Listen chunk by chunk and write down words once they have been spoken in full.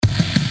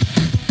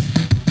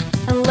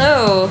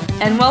Hello,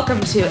 and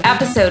welcome to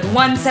episode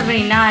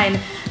 179,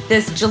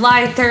 this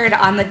July 3rd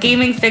on the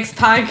Gaming Fix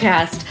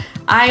podcast.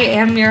 I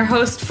am your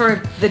host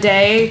for the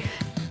day,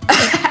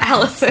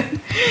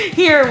 Allison,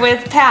 here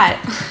with Pat.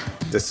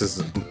 This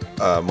is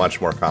much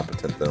more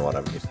competent than what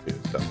I'm used to.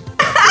 So.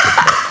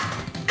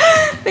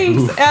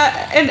 Thanks,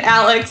 and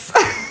Alex.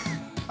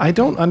 I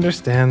don't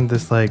understand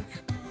this, like,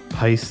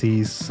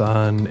 Pisces,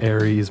 Sun,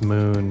 Aries,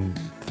 Moon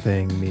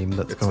thing meme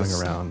that's going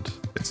around.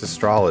 It's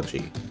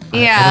astrology.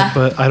 Yeah.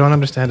 But I don't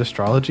understand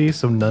astrology,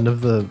 so none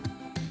of the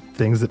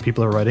things that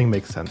people are writing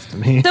make sense to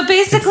me. So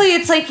basically,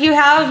 it's like you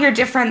have your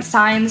different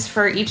signs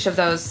for each of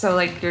those. So,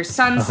 like, your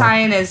sun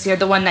sign is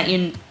the one that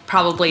you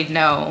probably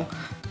know,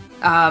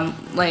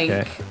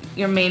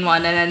 your main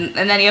one, and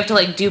then you have to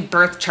like do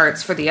birth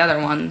charts for the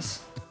other ones.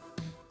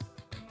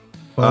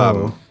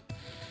 Oh.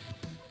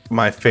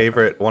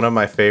 One of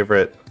my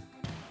favorite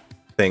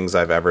things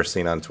I've ever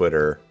seen on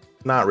Twitter.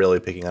 Not really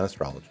picking on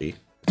astrology.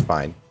 It's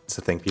fine. It's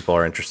a thing people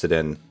are interested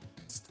in.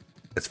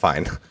 It's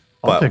fine.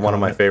 But one of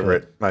my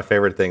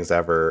favorite things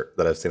ever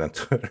that I've seen on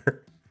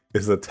Twitter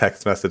is a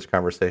text message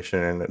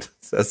conversation, and it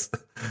says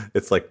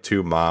it's like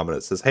to mom, and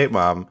it says, "Hey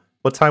mom,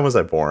 what time was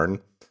I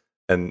born?"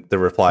 And the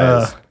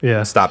reply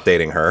is, "Stop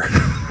dating her."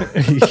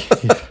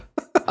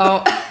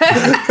 Oh.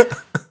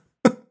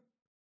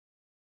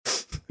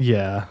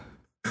 Yeah.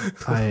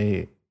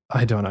 I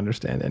don't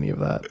understand any of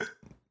that.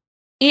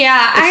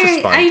 Yeah,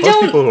 I don't.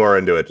 Most people who are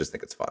into it just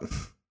think it's fun.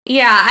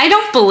 Yeah, I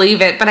don't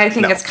believe it, but I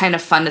think it's kind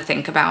of fun to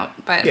think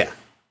about. But yeah,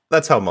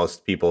 that's how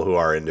most people who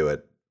are into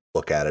it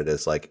look at it,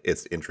 is like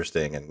it's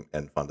interesting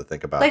and fun to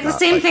think about. Like the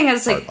same thing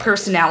as like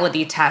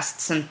personality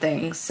tests and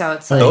things. So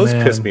it's like those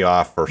piss me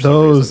off for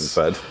some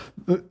reason.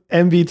 But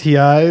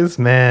MBTIs,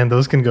 man,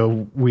 those can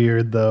go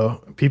weird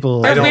though.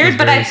 They're weird,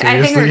 but I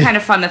think they're kind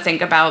of fun to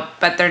think about.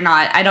 But they're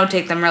not. I don't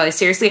take them really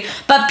seriously.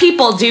 But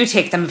people do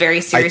take them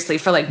very seriously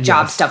for like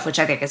job stuff, which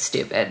I think is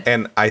stupid.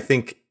 And I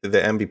think the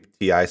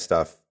MBTI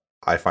stuff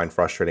I find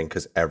frustrating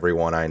because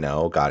everyone I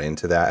know got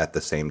into that at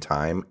the same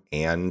time,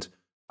 and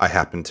I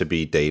happened to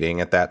be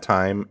dating at that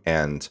time,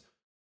 and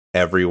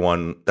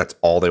everyone, that's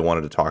all they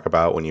wanted to talk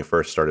about when you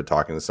first started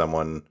talking to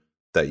someone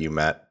that you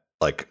met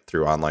like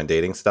through online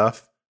dating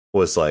stuff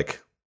was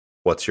like,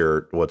 what's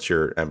your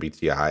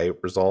MBTI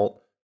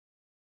result?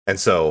 And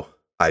so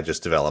I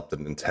just developed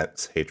an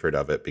intense hatred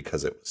of it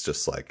because it was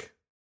just like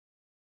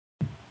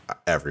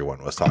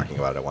everyone was talking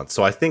about it at once.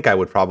 So I think I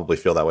would probably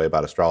feel that way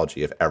about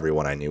astrology if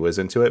everyone I knew was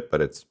into it,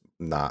 but it's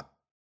not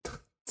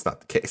the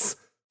case.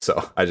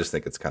 So I just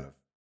think it's kind of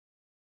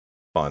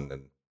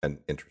fun and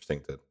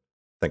interesting to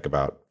think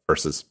about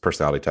versus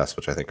personality tests,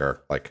 which I think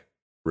are like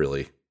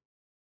really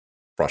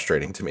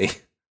frustrating to me.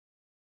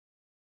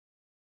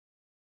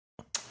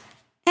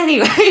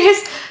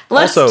 Anyways,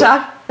 let's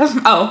talk.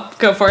 Oh,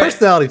 go for it.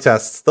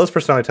 Those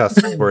personality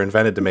tests were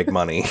invented to make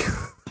money.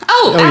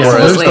 Oh,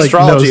 absolutely. Whereas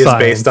astrology is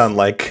based on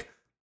like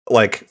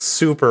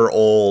super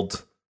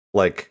old,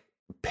 like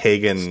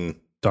pagan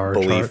star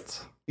belief.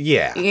 Charts.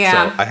 Yeah.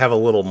 So I have a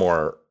little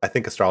more. I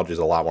think astrology is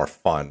a lot more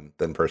fun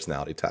than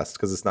personality tests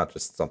because it's not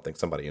just something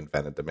somebody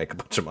invented to make a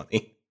bunch of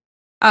money.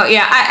 Oh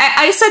yeah,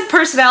 I said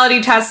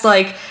personality tests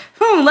like,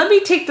 let me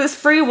take this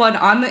free one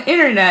on the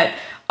internet.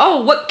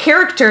 Oh, what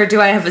character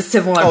do I have a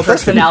similar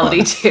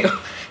personality to?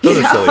 Those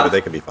are silly, but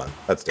they can be fun.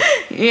 That's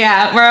different.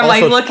 Yeah, where I'm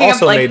like looking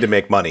up like... Also made to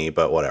make money,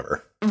 but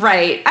whatever.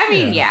 Right. I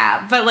mean,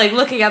 yeah, but like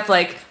looking up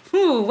like,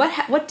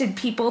 what did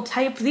people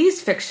type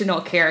these fictional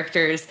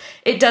characters?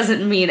 It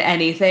doesn't mean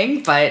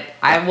anything, but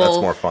I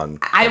will... That's more fun.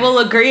 I will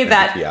agree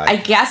that I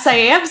guess I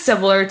am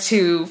similar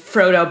to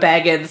Frodo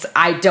Baggins.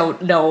 I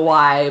don't know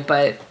why,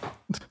 but...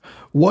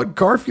 What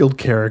Garfield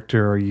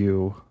character are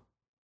you?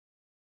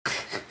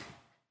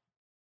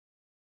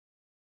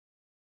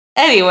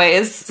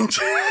 Anyways. There's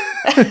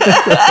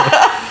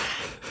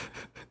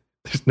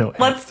no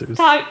answers. Let's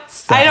talk.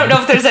 Sad. I don't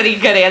know if there's any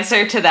good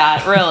answer to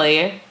that,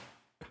 really.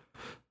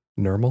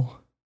 Normal?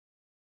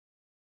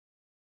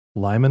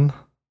 Lyman?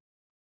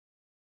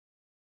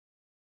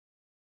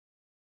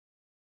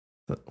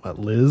 What,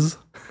 Liz?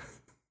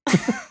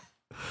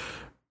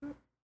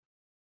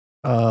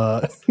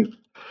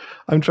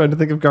 I'm trying to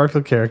think of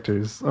Garfield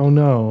characters. Oh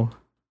no.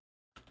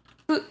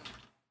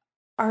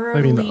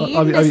 Arlene?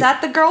 Is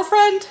that the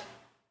girlfriend?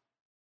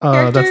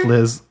 That's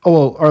Liz. Oh,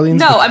 well, Arlene's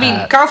No, the I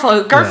mean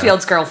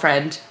Garfield's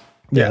girlfriend.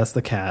 Yeah, that's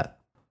the cat.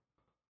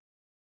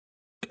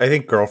 I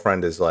think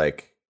girlfriend is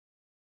like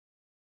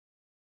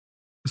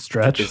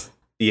Stretch.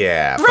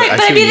 Yeah, right.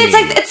 But I mean,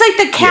 it's like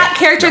the cat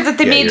character that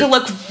they made to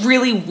look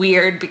really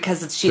weird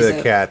because she's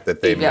the cat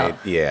that they made.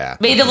 Yeah,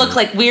 made to look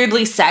like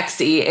weirdly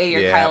sexy. And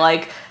you're kind of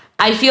like,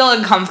 I feel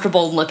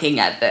uncomfortable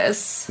looking at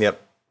this. Yep.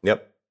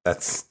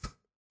 That's.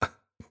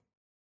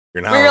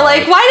 You're not. You're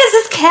like, why does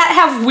this cat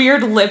have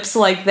weird lips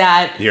like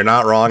that? You're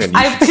not wrong, and you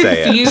should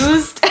say it. I'm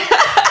confused.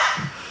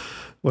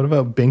 What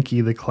about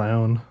Binky the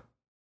clown?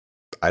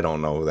 I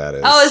don't know who that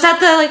is. Oh, is that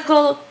the like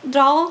little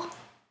doll?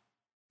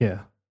 Yeah.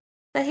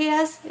 That he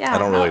has? Yeah. I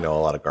don't really know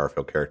a lot of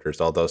Garfield characters,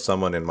 although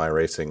someone in my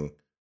racing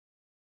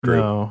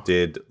group No.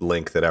 did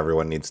link that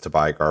everyone needs to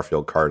buy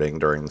Garfield karting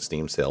during the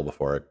Steam sale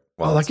before it.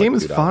 Well, that game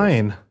is $2.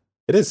 fine.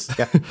 It is.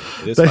 Yeah,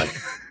 it is fine.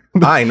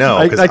 I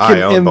know, because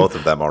I own both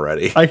of them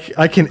already.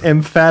 I can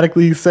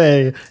emphatically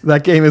say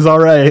that game is all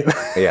right.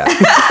 Yeah.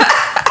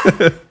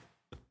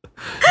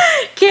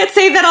 Can't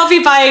say that I'll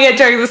be buying it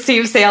during the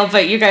Steam sale,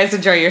 but you guys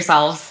enjoy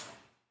yourselves.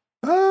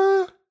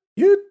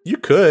 You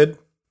could.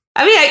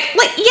 I mean,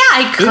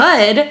 I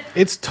could.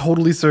 It's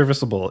totally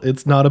serviceable.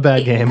 It's not a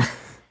bad game.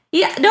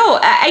 Yeah, no,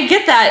 I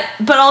get that,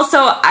 but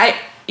also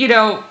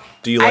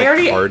Do you like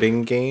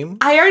karting games?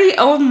 I already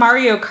own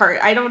Mario Kart.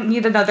 I don't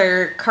need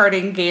another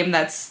karting game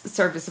that's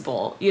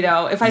serviceable.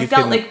 If I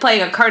felt like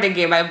playing a karting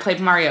game, I would play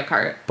Mario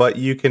Kart. But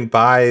you can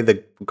buy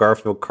the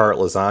Garfield Kart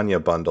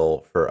lasagna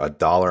bundle for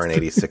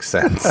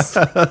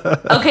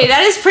 $1.86. Okay,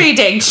 that is pretty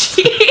dang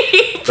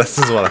cheap. This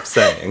is what I'm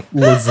saying.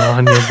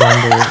 Lasagna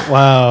bundle.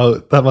 Wow,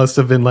 that must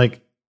have been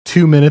like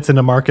 2 minutes in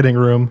a marketing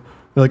room.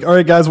 They're like, all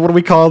right, guys, what do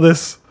we call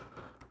this?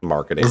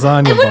 Marketing.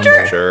 Lasagna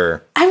bundle.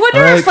 Sure. I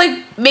wonder if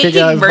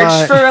making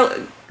merch bye.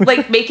 for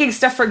making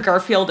stuff for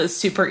Garfield is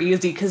super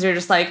easy because you're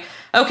just like,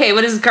 okay,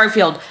 what is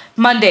Garfield?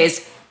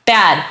 Mondays,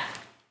 bad.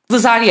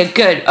 Lasagna,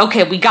 good.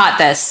 Okay, we got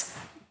this.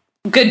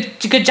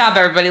 Good job,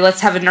 everybody.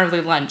 Let's have an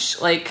early lunch.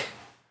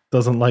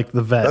 Doesn't like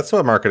the vet. That's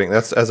what marketing.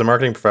 That's as a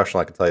marketing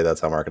professional, I can tell you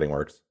that's how marketing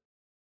works.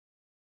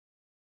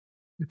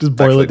 Just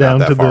boil it down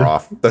to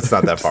off. That's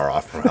not that far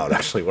off from how it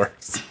actually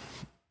works.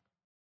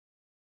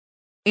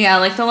 Yeah,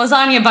 like the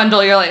lasagna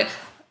bundle, you're like,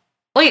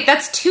 wait,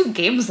 that's 2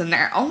 games in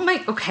there. Oh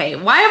my, okay.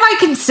 Why am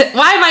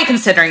I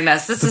considering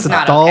this? This is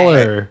not $1.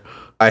 Okay.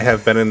 I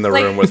have been in the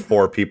room with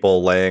 4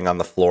 people laying on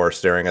the floor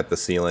staring at the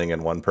ceiling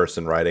and one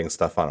person writing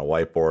stuff on a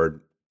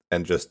whiteboard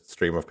and just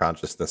stream of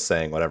consciousness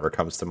saying whatever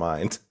comes to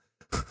mind.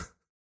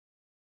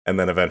 And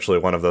then eventually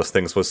one of those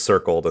things was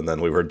circled and then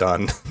we were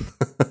done.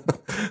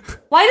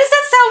 Why does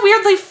that sound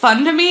weirdly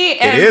fun to me?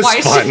 And it is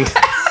fun.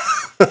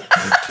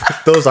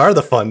 Those are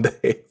the fun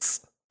days.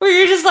 Where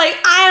you're just like,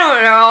 I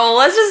don't know,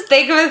 let's just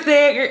think of a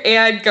thing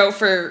and go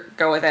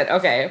with it.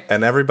 Okay.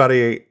 And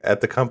everybody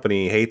at the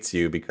company hates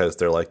you because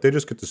they're like, they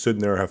just get to sit in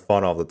there and have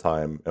fun all the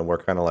time. And we're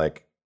kind of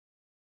like,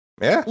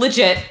 yeah.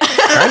 Legit.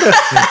 Kind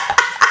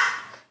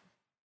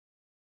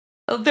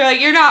of. They're like,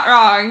 you're not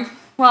wrong.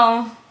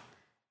 Well,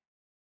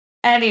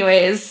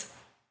 anyways.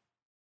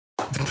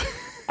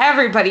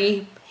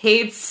 Everybody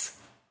hates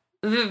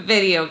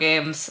video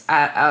games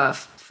at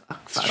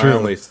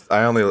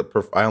I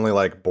only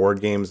like board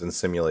games and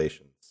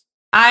simulations.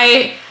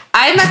 I'm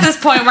at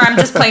this point where I'm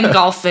just playing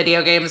golf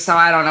video games, so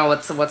I don't know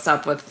what's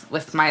up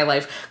with my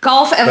life.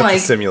 Golf and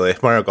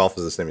Mario Golf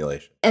is a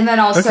simulation. And then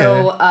also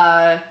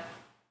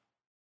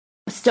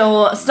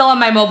still on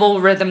my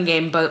mobile rhythm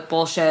game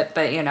bullshit,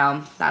 but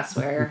that's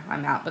where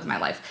I'm at with my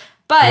life.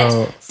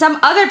 But some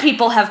other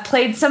people have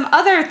played some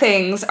other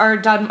things or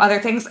done other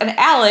things, and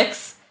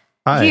Alex,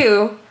 Hi.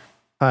 You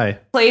Hi.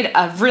 played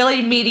a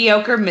really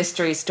mediocre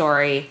mystery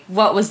story.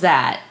 What was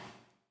that?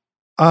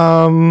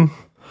 I'll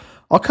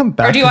come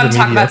back. Or do you want to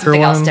talk about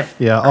something else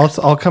different? Yeah,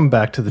 I'll come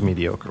back to the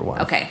mediocre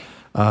one. Okay.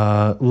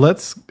 I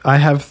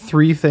have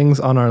 3 things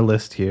on our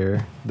list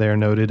here. They're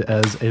noted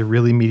as a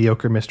really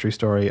mediocre mystery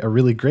story, a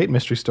really great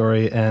mystery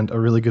story, and a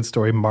really good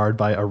story marred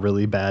by a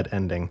really bad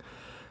ending.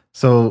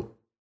 So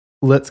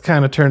let's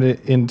kind of turn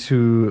it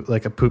into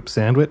like a poop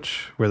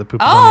sandwich where the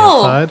poop is on the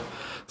outside.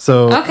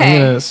 So I'm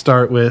going to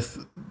start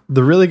with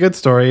the really good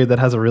story that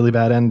has a really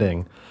bad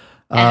ending.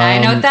 And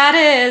I know what that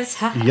is.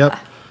 Yep.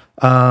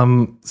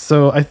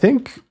 So I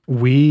think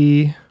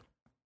we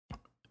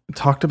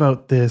talked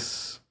about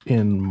this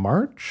in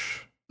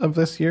March of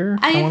this year,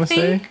 I want to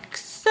say.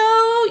 So.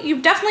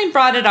 You definitely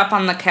brought it up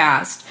on the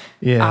cast.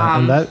 Yeah,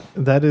 and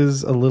that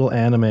is a little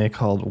anime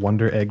called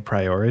Wonder Egg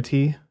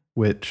Priority,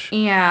 which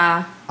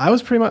I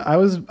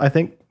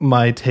think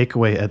my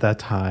takeaway at that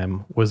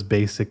time was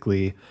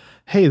basically,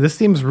 hey, this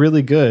seems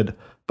really good,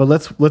 but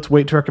let's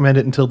wait to recommend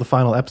it until the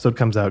final episode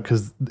comes out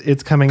because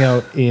it's coming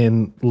out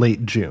in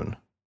late June.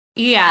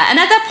 Yeah, and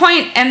at that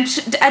point, and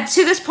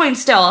to this point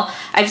still,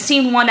 I've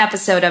seen 1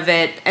 episode of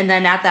it, and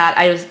then at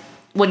that,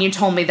 when you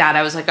told me that,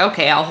 I was like,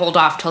 okay, I'll hold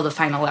off till the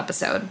final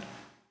episode.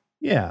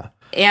 Yeah.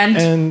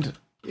 And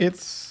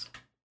it's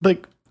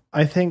like,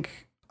 I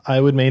think I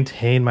would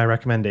maintain my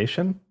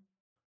recommendation.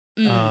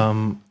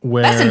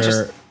 Where that's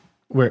interesting.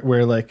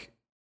 Where like,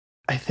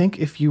 I think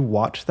if you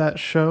watch that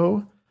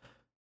show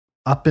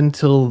up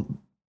until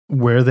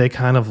where they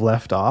kind of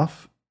left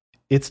off,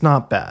 it's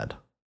not bad.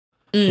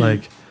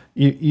 Like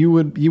you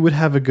would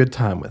have a good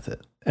time with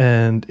it,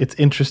 and it's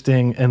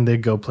interesting, and they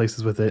go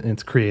places with it, and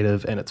it's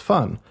creative and it's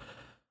fun.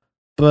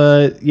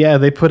 But yeah,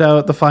 they put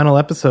out the final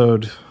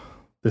episode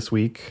this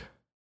week,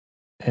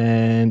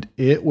 and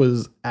it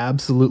was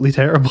absolutely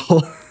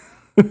terrible.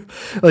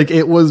 Like,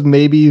 it was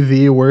maybe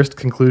the worst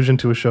conclusion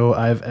to a show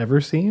I've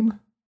ever seen.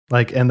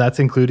 Like, and that's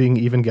including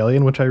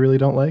Evangelion, which I really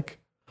don't like.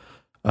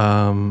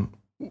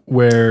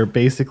 Where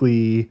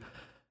basically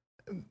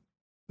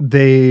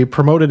they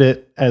promoted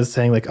it as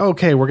saying like,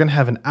 okay, we're going to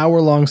have an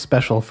hour-long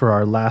special for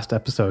our last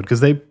episode.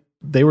 Because they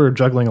they were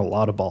juggling a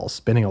lot of balls,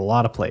 spinning a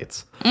lot of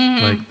plates.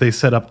 Like they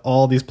set up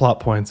all these plot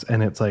points,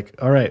 and it's like,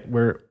 all right,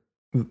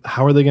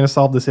 how are they going to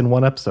solve this in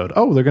one episode?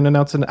 Oh, they're going to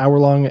announce an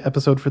hour-long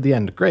episode for the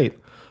end. Great.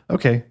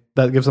 Okay,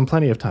 that gives them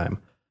plenty of time.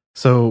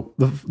 So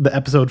the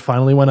episode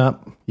finally went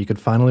up. You could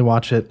finally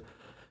watch it,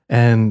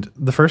 and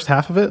the first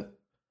half of it,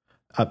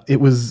 it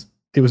was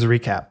a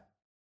recap.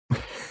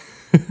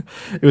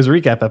 It was a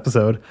recap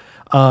episode,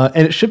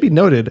 and it should be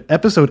noted,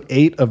 episode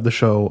 8 of the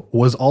show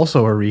was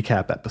also a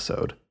recap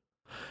episode.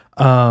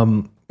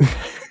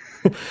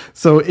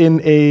 So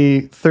in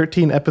a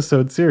 13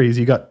 episode series,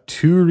 you got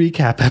 2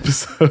 recap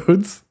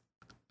episodes.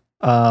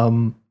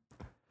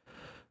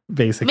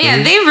 Basically,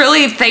 man, they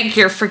really think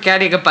you're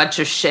forgetting a bunch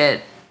of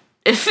shit.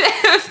 If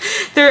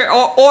they're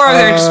or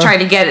they're just trying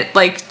to get it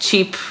like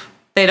cheap.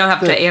 They don't have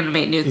to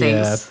animate new things.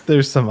 Yeah,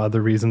 there's some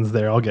other reasons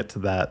there. I'll get to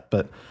that,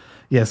 but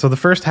yeah. So the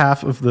first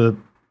half of the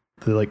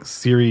like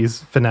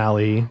series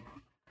finale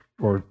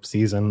or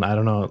season, I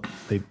don't know.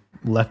 They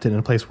left it in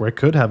a place where it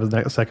could have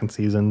a second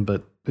season,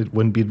 but it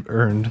wouldn't be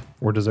earned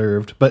or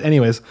deserved. But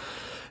anyways,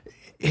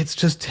 it's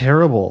just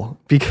terrible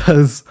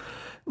because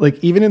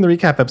like even in the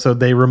recap episode,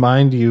 they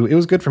remind you, it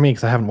was good for me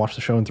because I haven't watched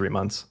the show in 3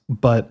 months,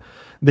 but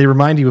they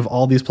remind you of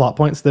all these plot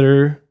points that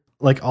are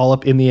like all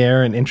up in the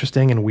air and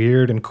interesting and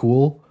weird and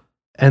cool.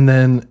 And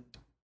then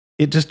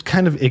it just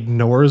kind of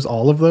ignores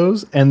all of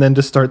those and then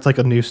just starts like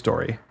a new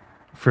story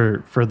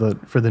for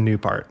the new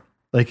part.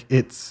 Like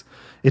it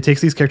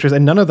takes these characters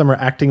and none of them are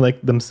acting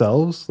like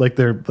themselves. Like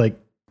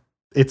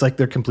it's like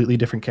they're completely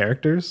different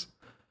characters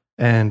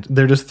and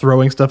they're just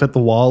throwing stuff at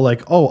the wall.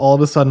 Like, oh, all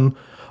of a sudden,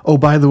 oh,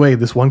 by the way,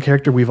 this one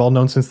character we've all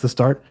known since the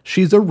start,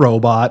 she's a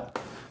robot.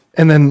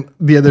 And then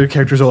the other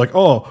characters are like,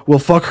 oh, well,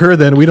 fuck her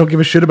then. We don't give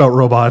a shit about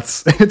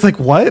robots. And it's like,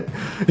 what?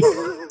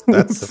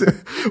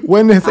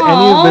 When has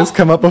any of this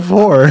come up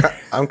before?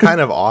 I'm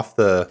kind of off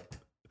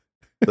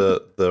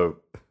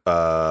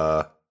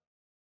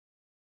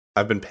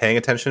I've been paying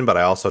attention, but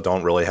I also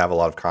don't really have a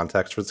lot of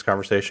context for this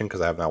conversation because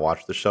I have not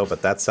watched the show,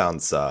 but that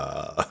sounds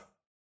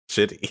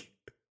shitty.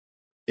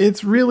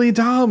 It's really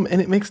dumb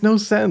and it makes no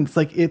sense.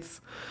 Like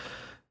it's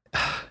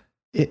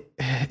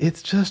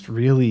just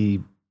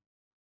really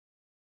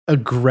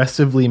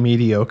aggressively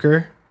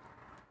mediocre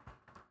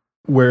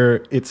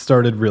where it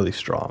started really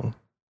strong.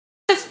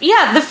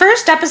 Yeah, the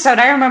first episode,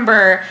 I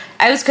remember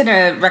I was going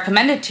to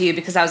recommend it to you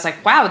because I was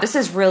like, wow, this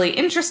is really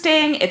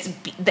interesting.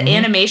 The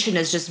animation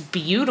is just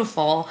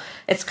beautiful.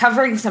 It's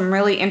covering some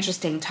really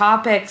interesting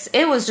topics.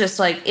 It was just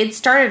like, it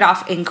started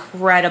off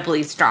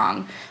incredibly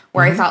strong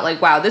where I thought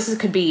like, wow,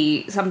 could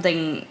be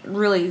something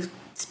really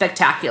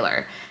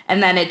spectacular.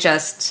 And then it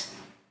just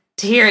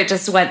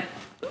went,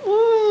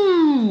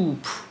 ooh,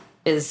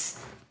 is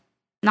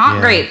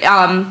not great.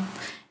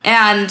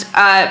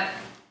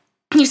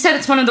 You said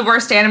it's one of the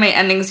worst anime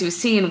endings you've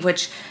seen,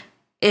 which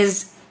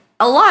is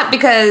a lot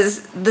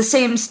because the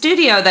same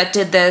studio that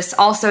did this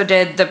also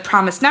did The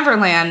Promised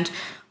Neverland,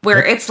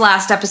 where its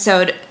last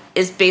episode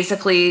is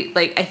basically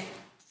like,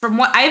 from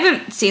what I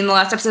haven't seen the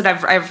last episode.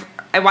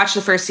 I watched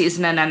the first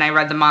season and then I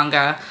read the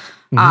manga,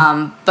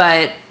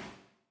 but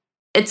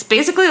it's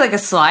basically like a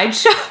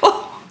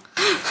slideshow.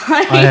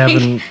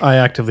 I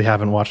actively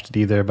haven't watched it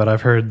either, but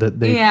I've heard that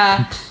they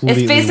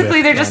it's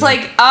basically they're just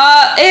like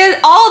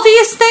all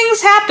these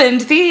things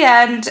happened, the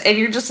end, and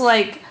you're just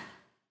like,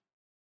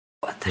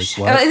 what the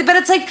shit? But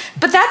it's like,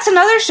 but that's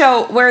another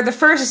show where the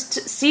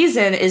first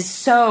season is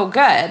so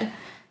good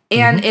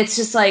and it's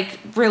just like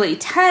really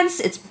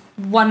tense, it's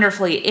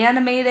wonderfully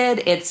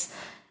animated, it's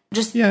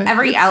just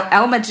every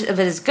element of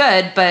it is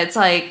good, but it's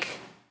like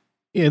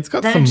it's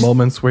got some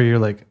moments where you're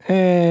like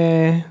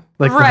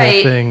like the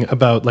whole thing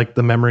about like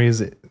the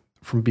memories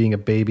from being a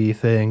baby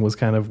thing was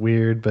kind of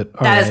weird, but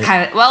that is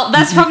kind of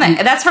that's from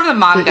the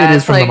manga. It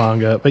is from the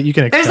manga, but you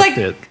can accept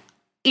it.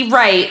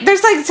 Right.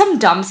 There's like some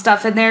dumb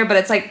stuff in there,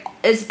 but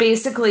it's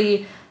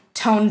basically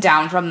toned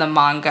down from the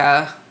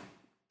manga.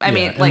 I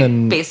mean, like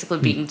then, basically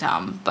being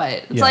dumb,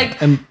 but it's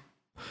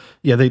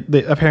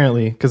they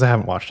apparently, because I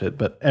haven't watched it,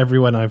 but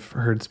everyone I've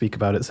heard speak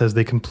about it says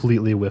they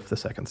completely whiffed the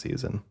second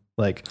season.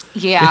 Like,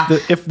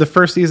 if the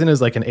first season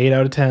is like an 8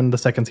 out of 10, the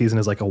second season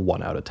is like a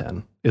 1 out of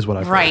 10, is what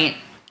I've heard.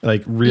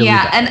 Like really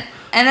bad.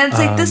 and it's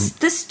like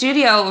this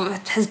studio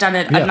has done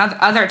it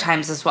other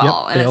times as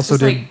well. Yep. And they also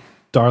did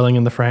Darling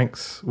in the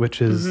Franxx,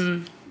 which is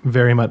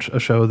very much a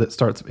show that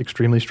starts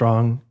extremely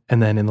strong,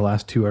 and then in the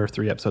last 2 or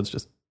 3 episodes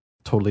just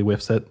totally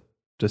whiffs it.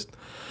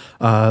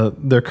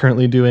 They're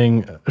currently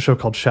doing a show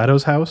called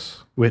Shadow's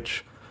House,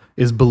 which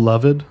is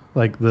beloved.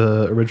 Like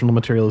the original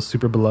material is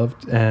super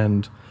beloved,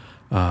 and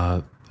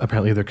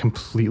apparently they're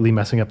completely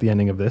messing up the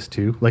ending of this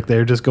too. Like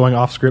they're just going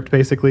off script,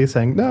 basically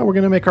saying, no, we're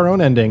going to make our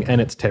own ending, and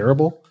it's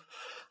terrible.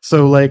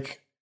 So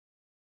like,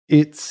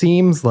 it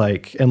seems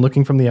like, and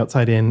looking from the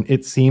outside in,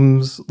 it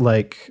seems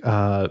like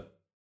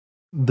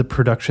the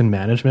production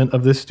management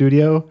of this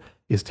studio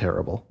is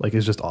terrible. Like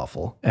it's just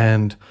awful.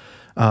 And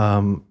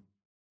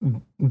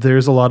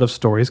there's a lot of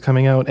stories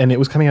coming out, and it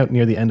was coming out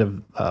near the end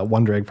of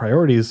Wonder Egg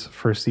Priorities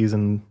first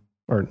season,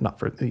 or not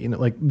for,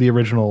 like the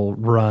original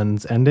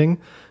run's ending.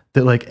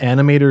 that like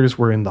animators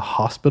were in the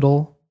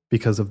hospital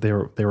because of they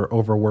were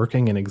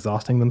overworking and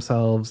exhausting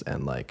themselves,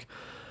 and like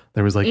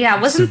there was like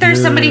wasn't there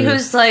somebody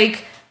who's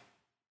like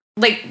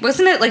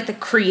wasn't it like the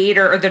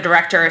creator or the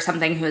director or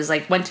something who was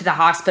like went to the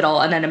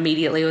hospital and then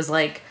immediately was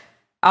like,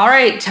 all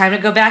right, time to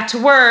go back to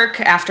work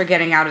after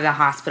getting out of the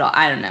hospital?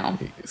 I don't know.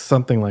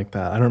 Something like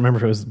that. I don't remember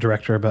if it was the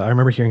director, but I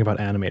remember hearing about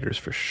animators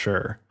for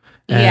sure.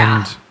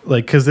 And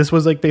like, because this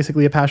was like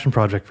basically a passion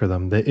project for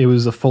them. It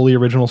was a fully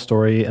original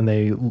story, and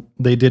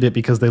they did it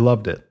because they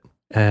loved it.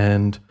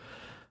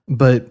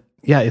 But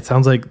yeah, it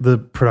sounds like the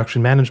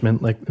production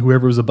management, like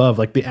whoever was above,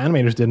 like the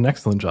animators did an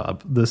excellent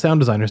job. The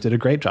sound designers did a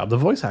great job. The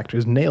voice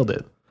actors nailed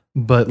it.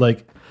 But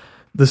like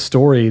the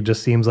story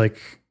just seems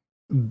like,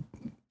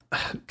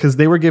 because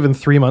they were given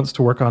 3 months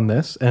to work on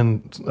this,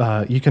 and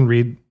you can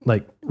read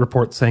like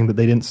reports saying that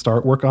they didn't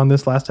start work on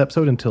this last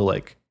episode until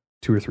like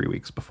 2 or 3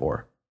 weeks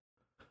before.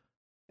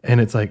 And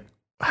it's like,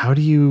 how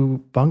do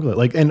you bungle it?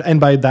 Like,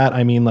 and by that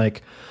I mean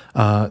like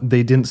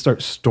they didn't start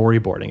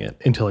storyboarding it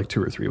until like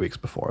 2 or 3 weeks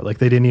before. Like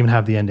they didn't even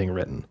have the ending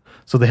written,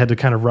 so they had to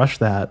kind of rush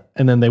that.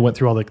 And then they went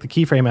through all like the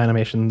keyframe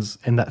animations,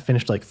 and that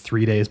finished like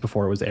 3 days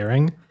before it was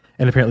airing.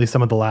 And apparently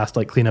some of the last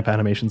like cleanup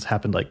animations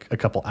happened like a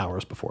couple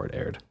hours before it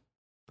aired.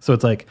 So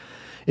it's like,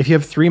 if you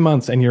have 3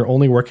 months and you're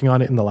only working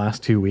on it in the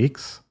last 2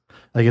 weeks,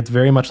 like it's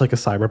very much like a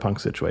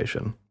Cyberpunk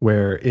situation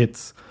where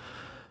it's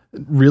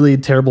really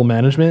terrible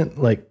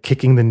management, like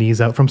kicking the knees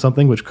out from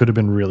something which could have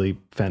been really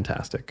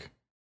fantastic.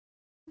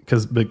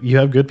 But you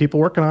have good people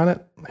working on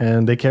it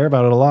and they care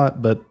about it a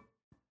lot, but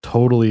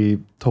totally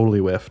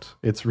whiffed.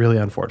 It's really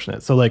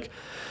unfortunate. So like,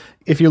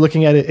 if you're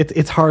looking at it,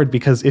 it's hard,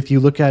 because if you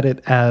look at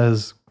it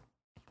as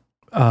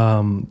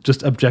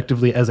just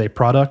objectively as a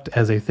product,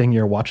 as a thing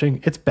you're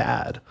watching, it's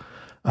bad.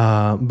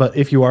 But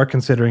if you are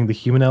considering the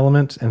human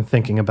element and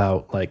thinking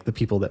about like the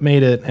people that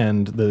made it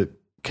and the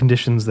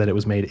conditions that it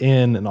was made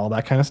in and all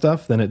that kind of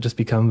stuff, then it just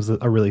becomes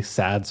a really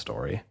sad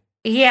story.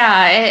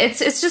 Yeah, it's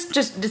just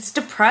it's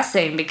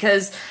depressing,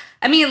 because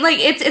I mean, like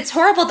it's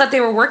horrible that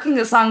they were working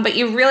this long, but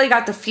you really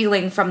got the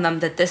feeling from them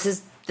that this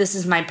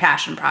is my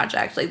passion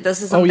project. Like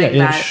this is something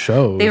that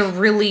shows. They're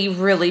really,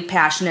 really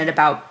passionate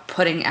about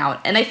putting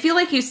out. And I feel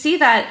like you see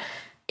that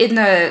in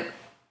the,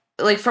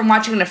 like from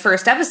watching the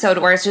first episode,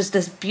 where it's just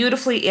this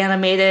beautifully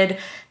animated,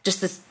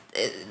 just this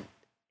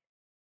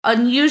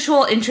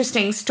unusual,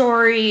 interesting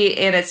story,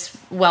 and it's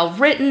well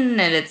written,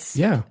 and it's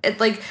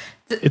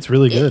it's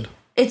really good.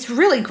 It's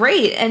really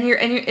great, and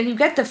you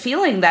get the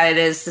feeling that it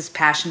is this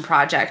passion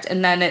project,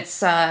 and then it's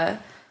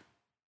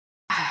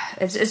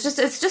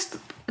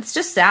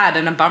just sad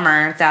and a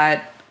bummer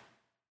that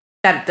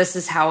this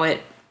is how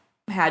it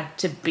had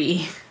to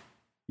be.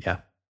 Yeah.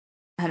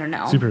 I don't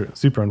know.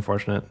 Super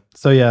unfortunate.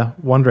 So yeah,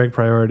 One Drag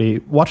priority.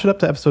 Watch it up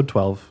to episode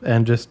 12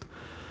 and just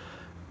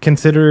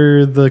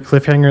consider the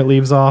cliffhanger it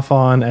leaves off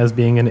on as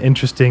being an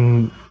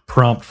interesting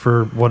prompt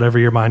for whatever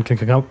your mind can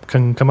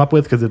come up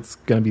with, because it's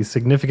going to be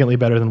significantly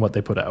better than what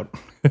they put out.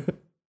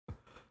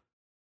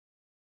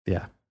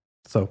 Yeah.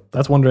 So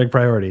that's One Drag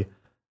priority.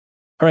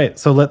 All right,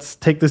 so let's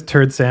take this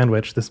turd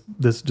sandwich, this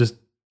just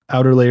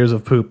outer layers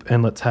of poop,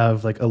 and let's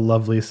have like a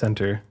lovely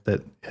center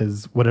that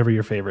is whatever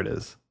your favorite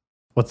is.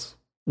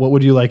 What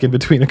would you like in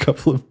between a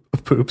couple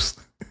of poops?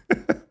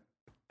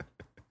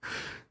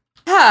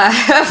 Well,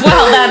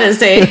 that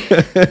is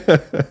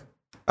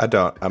I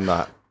don't have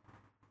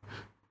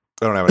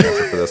an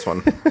answer for this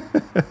one.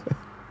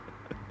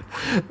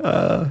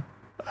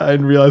 I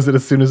realized it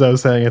as soon as I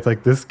was saying it. It's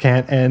like, this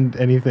can't end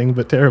anything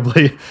but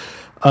terribly.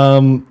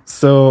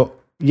 So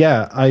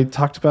yeah, I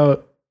talked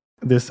about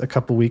this a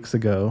couple weeks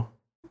ago,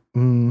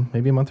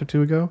 maybe a month or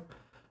two ago,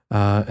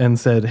 and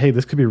said, hey,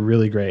 this could be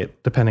really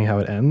great depending how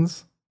it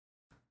ends.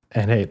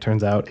 And hey, it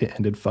turns out it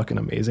ended fucking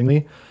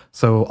amazingly.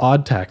 So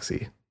Odd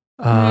Taxi.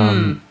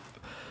 Allison,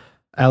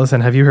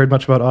 have you heard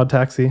much about Odd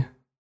Taxi?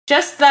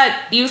 Just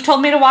that you've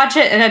told me to watch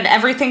it, and then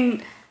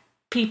everything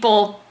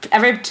people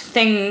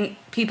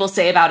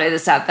say about it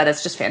is that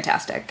it's just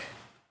fantastic.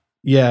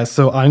 Yeah,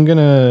 so I'm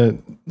gonna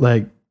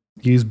like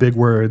use big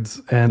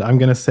words, and I'm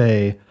gonna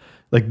say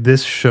like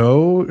this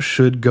show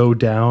should go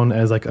down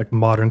as like a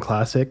modern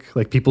classic.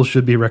 Like people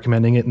should be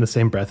recommending it in the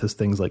same breath as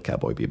things like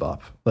Cowboy Bebop.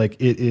 Like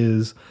it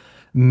is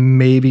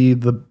maybe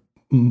the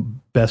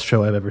best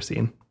show I've ever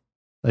seen.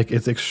 Like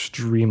it's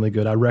extremely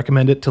good. I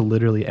recommend it to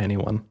literally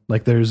anyone.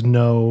 Like there's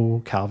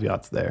no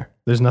caveats there.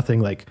 There's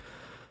nothing like,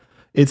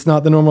 it's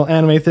not the normal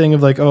anime thing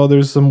of like, oh,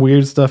 there's some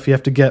weird stuff you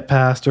have to get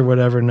past or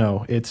whatever.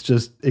 No, it's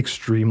just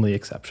extremely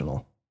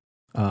exceptional.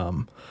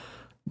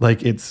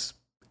 Like it's,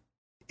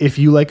 if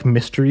you like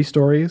mystery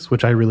stories,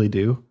 which I really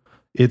do,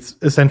 it's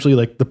essentially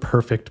like the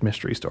perfect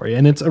mystery story.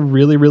 And it's a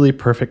really, really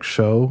perfect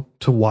show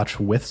to watch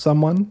with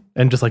someone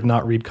and just like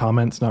not read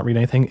comments, not read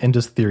anything, and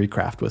just theory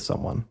craft with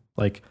someone.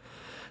 Like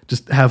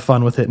just have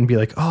fun with it and be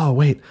like, oh,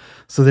 wait,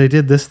 so they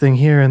did this thing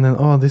here and then,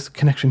 oh, this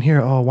connection here.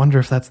 Oh, I wonder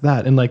if that's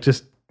that. And like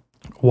just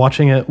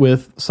watching it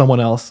with someone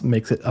else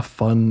makes it a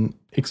fun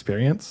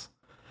experience.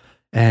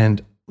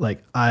 And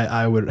like,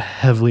 I would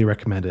heavily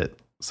recommend it.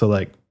 So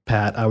like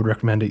Pat, I would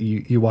recommend it.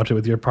 You watch it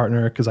with your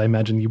partner, because I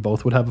imagine you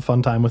both would have a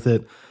fun time with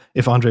it.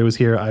 If Andre was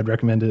here, I'd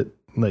recommend it.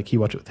 Like, he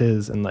watch it with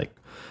his, and like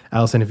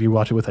Allison, if you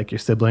watch it with like your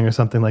sibling or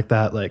something like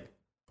that, like,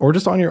 or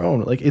just on your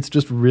own, like, it's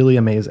just really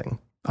amazing.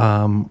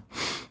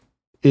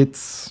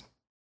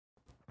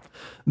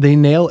 They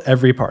nail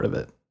every part of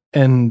it,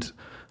 and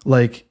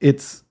like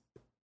it's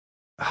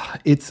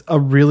a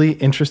really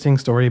interesting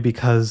story,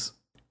 because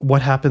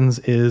what happens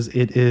is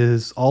it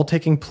is all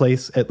taking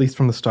place, at least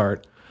from the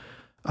start,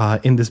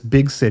 in this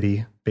big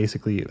city.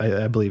 Basically,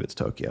 I believe it's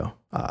Tokyo.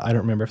 I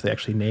don't remember if they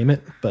actually name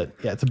it, but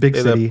yeah, it's a big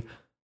city.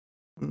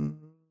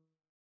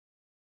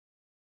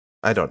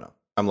 I don't know.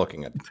 I'm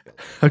looking at it.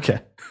 Okay.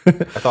 I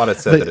thought it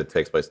said that it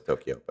takes place in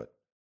Tokyo, but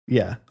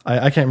yeah,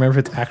 I can't remember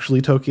if it's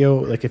actually Tokyo,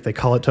 like if they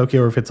call it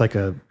Tokyo, or if it's like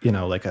a,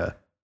 like a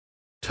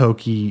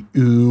Tokyo,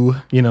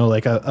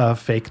 like a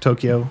fake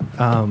Tokyo.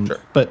 Sure.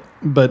 But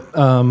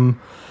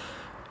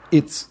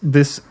it's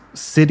this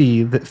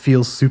city that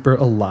feels super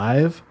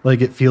alive.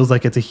 Like, it feels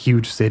like it's a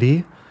huge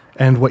city.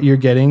 And what you're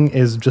getting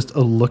is just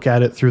a look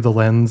at it through the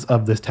lens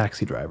of this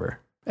taxi driver,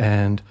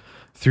 and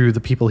through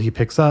the people he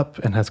picks up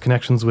and has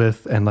connections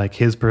with, and like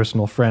his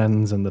personal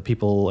friends and the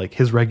people, like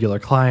his regular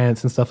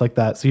clients and stuff like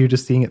that. So you're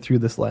just seeing it through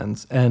this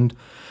lens, and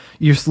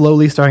you're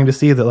slowly starting to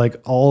see that like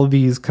all of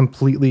these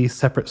completely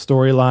separate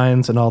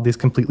storylines and all these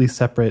completely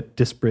separate,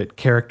 disparate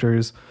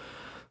characters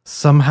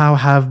somehow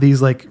have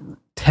these like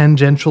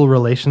tangential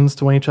relations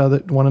to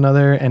one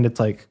another. And it's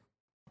like,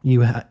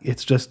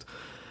 it's just,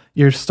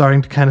 you're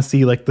starting to kind of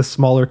see like the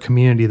smaller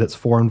community that's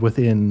formed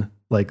within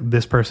like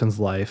this person's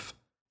life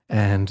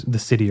and the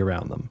city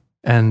around them.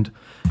 And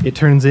it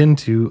turns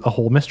into a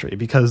whole mystery,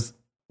 because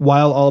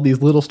while all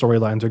these little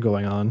storylines are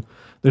going on,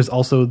 there's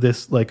also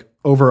this like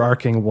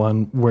overarching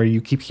one where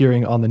you keep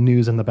hearing on the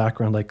news in the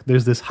background, like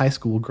there's this high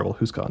school girl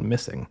who's gone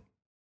missing.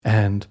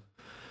 And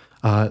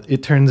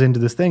it turns into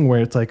this thing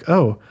where it's like,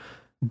 oh,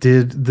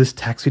 did this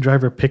taxi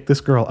driver pick this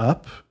girl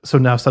up? So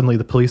now suddenly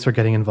the police are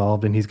getting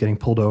involved, and he's getting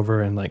pulled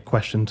over and like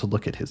questioned to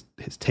look at his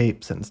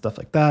tapes and stuff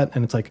like that.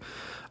 And it's like,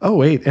 oh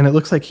wait, and it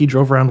looks like he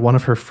drove around one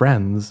of her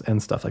friends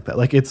and stuff like that.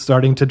 Like, it's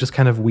starting to just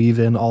kind of weave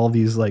in all of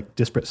these like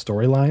disparate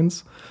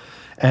storylines,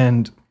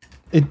 and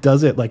it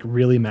does it like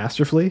really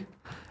masterfully,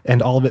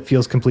 and all of it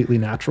feels completely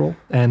natural,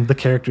 and the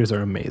characters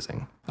are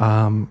amazing.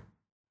 And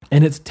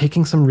it's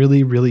taking some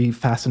really, really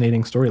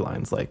fascinating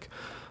storylines, like,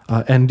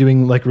 and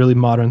doing like really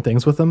modern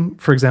things with them.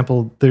 For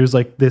example, there's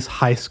like this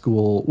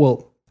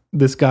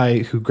this guy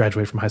who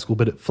graduated from high school,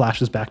 but it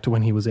flashes back to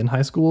when he was in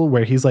high school,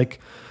 where he's like,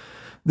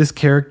 this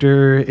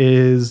character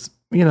is,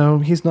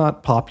 he's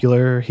not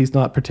popular. He's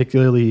not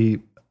particularly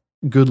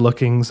good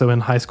looking. So in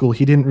high school,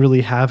 he didn't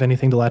really have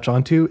anything to latch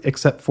onto,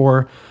 except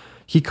for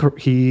he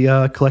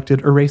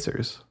collected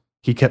erasers.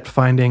 He kept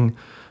finding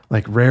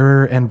like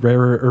rarer and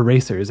rarer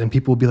erasers, and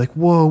people would be like,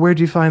 whoa, where'd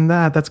you find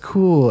that? That's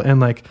cool. And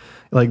like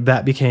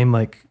that became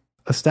like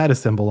a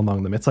status symbol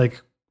among them. It's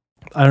like,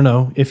 I don't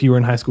know, if you were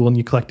in high school and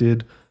you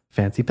collected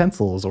fancy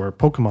pencils or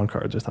Pokemon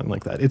cards or something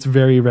like that. It's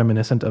very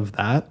reminiscent of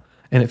that,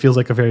 and it feels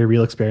like a very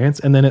real experience.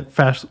 And then it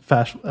fast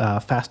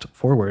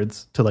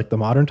forwards to like the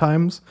modern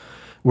times,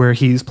 where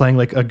he's playing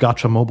like a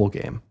gacha mobile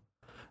game.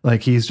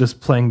 Like, he's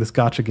just playing this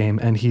gacha game,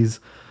 and he's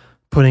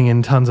putting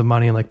in tons of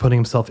money and like putting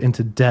himself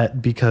into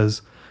debt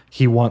because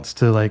he wants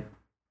to like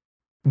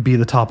be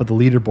the top of the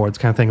leaderboards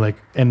kind of thing. Like,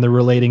 and they're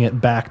relating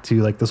it back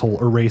to like this whole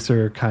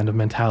eraser kind of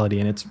mentality.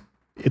 And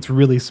it's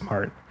really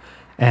smart.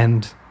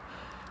 And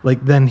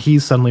like, then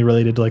he's suddenly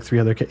related to like three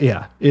other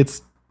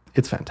it's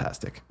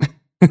fantastic.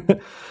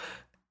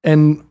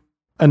 And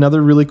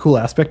another really cool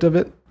aspect of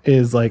it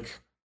is like,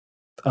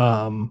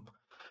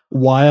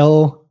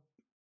 while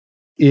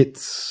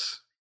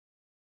it's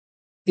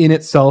in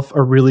itself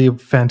a really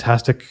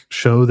fantastic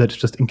show that's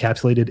just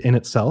encapsulated in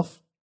itself,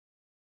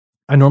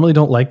 I normally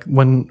don't like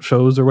when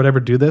shows or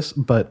whatever do this,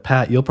 but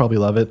Pat, you'll probably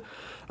love it.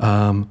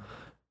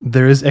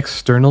 There is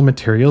external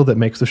material that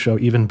makes the show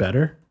even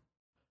better.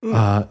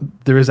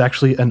 There is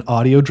actually an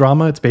audio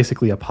drama. It's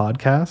basically a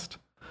podcast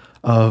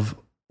of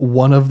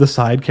one of the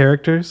side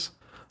characters.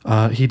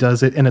 He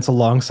does it, and it's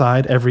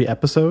alongside every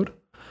episode.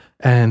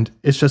 And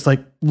it's just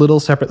like little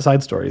separate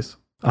side stories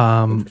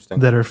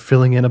that are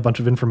filling in a bunch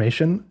of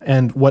information.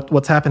 And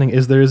what's happening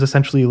is there is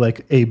essentially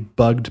like a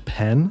bugged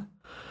pen.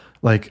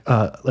 Like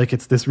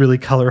it's this really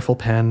colorful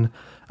pen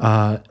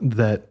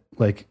that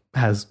like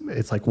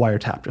it's like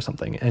wiretapped or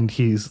something, and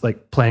he's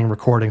like playing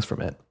recordings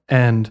from it.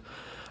 And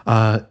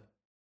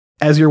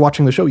as you're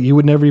watching the show, you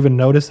would never even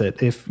notice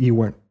it if you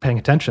weren't paying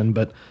attention,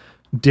 but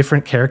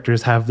different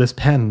characters have this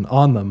pen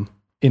on them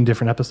in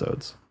different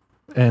episodes.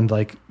 And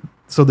like,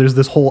 so there's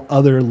this whole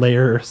other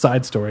layer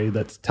side story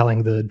that's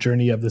telling the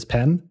journey of this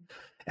pen.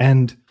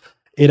 And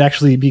it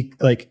actually be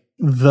like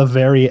the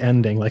very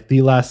ending, like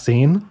the last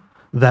scene,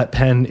 that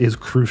pen is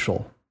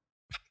crucial.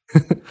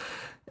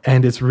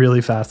 And it's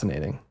really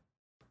fascinating.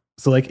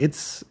 So like,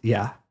 it's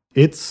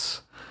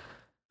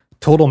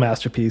total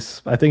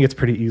masterpiece. I think it's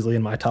pretty easily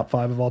in my top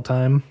 5 of all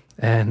time.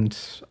 And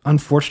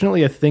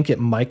unfortunately, I think it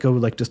might go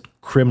like just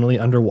criminally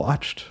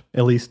underwatched,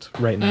 at least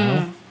right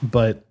now.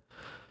 But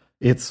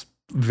It's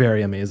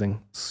very amazing.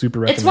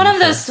 Super It's one of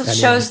those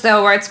shows,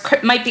 though, where it's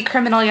might be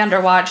criminally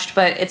underwatched,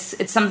 but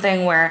it's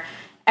something where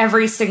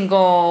every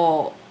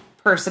single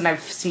person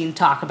I've seen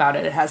talk about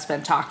it has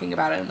been talking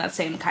about it in that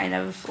same kind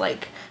of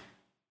like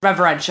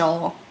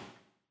reverential,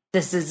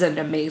 this is an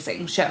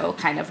amazing show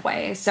kind of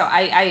way. So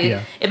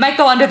it might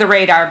go under the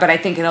radar, but I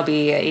think it'll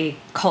be a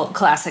cult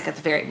classic at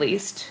the very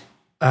least.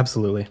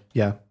 Absolutely.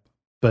 Yeah.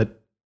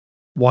 But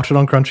watch it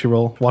on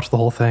Crunchyroll, watch the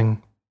whole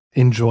thing,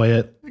 enjoy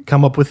it,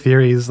 come up with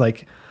theories.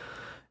 Like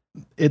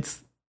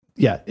it's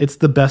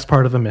the best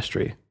part of a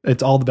mystery.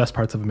 It's all the best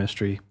parts of a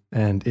mystery,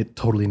 and it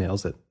totally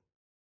nails it.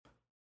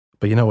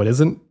 But you know what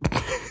isn't?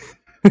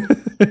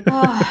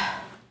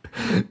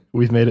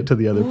 We've made it to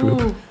the other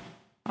poop.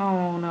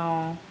 Oh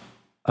no.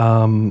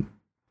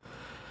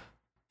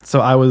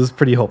 So I was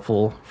pretty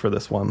hopeful for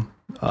this one,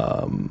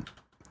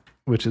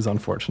 which is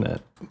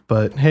unfortunate.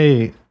 But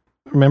hey,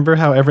 remember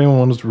how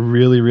everyone was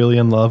really, really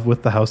in love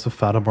with the House of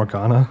Fata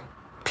Morgana?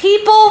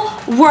 People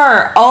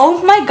were.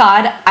 Oh my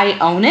god, I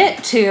own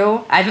it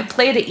too. I haven't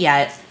played it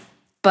yet,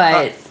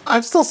 but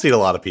I've still seen a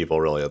lot of people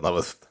really in love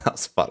with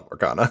House of Fata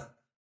Morgana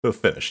who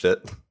finished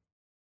it.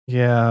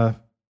 Yeah,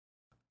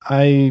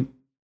 I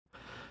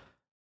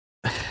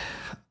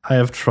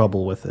have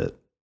trouble with it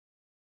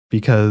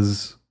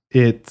because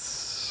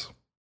it's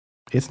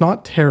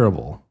not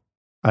terrible.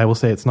 I will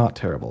say it's not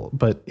terrible,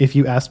 but if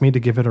you asked me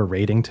to give it a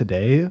rating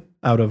today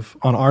on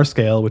our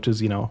scale, which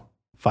is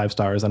 5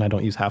 stars, and I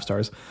don't use half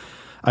stars,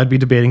 I'd be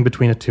debating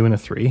between a 2 and a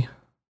 3.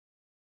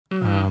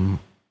 Mm-hmm.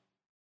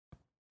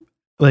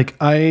 Like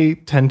I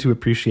tend to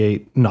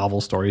appreciate novel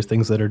stories,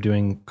 things that are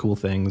doing cool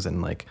things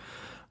and like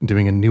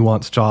doing a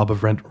nuanced job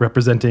of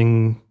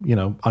representing,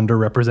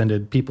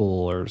 underrepresented people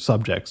or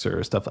subjects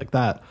or stuff like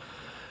that.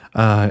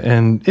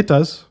 And it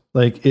does.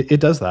 Like it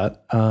does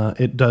that.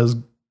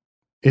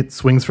 It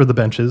swings for the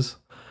benches.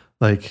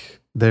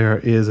 Like there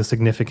is a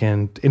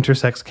significant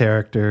intersex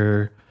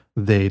character.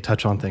 They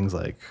touch on things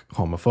like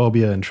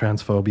homophobia and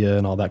transphobia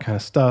and all that kind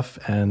of stuff.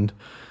 And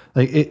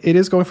like it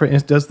is going for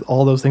it does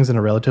all those things in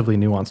a relatively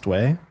nuanced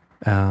way.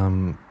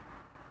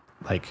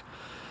 Like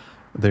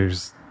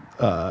there's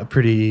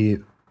pretty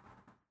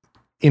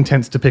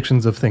intense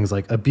depictions of things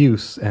like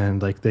abuse,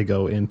 and like they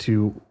go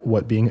into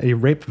what being a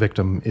rape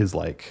victim is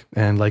like,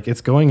 and like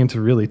it's going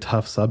into really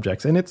tough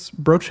subjects, and it's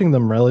broaching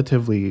them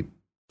relatively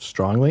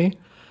strongly.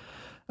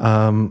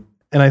 And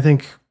I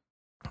think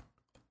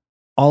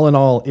all in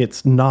all,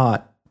 it's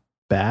not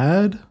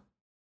bad,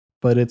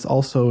 but it's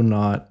also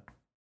not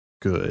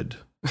good.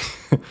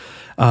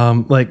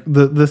 Like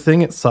the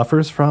thing it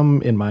suffers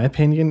from, in my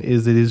opinion,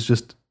 is it is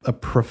just a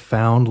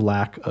profound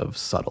lack of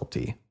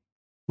subtlety.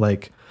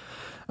 Like,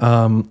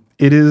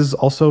 it is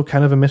also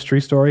kind of a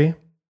mystery story.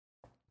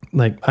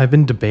 Like I've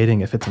been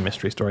debating if it's a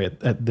mystery story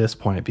at this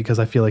point, because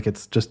I feel like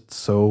it's just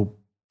so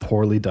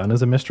poorly done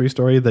as a mystery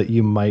story that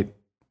you might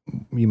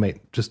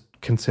just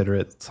consider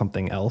it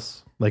something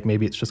else. Like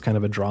maybe it's just kind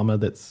of a drama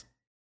that's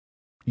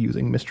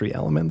using mystery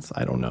elements.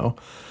 I don't know.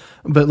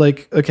 But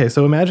like, okay,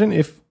 so imagine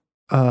if,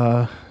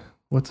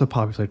 what's a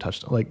popular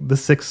touchstone? Like The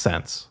Sixth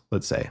Sense,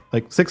 let's say.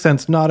 Like Sixth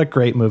Sense, not a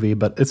great movie,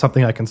 but it's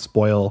something I can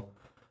spoil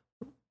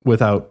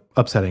without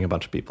upsetting a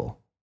bunch of people.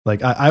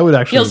 Like I would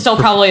actually... You'll still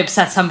probably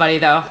upset somebody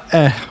though.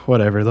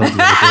 Whatever. They'll deal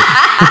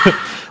with it.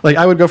 Like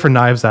I would go for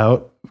Knives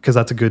Out because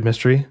that's a good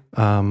mystery.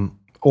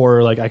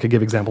 Or like I could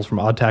give examples from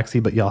Odd Taxi,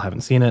 but y'all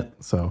haven't seen it.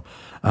 So,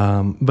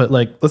 but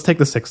like, let's take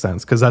The Sixth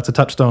Sense because that's a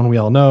touchstone we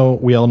all know.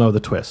 We all know the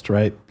twist,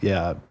 right?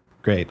 Yeah,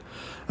 great.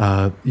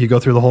 You go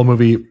through the whole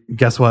movie.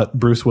 Guess what?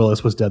 Bruce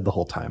Willis was dead the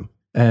whole time.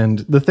 And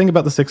the thing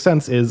about The Sixth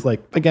Sense is,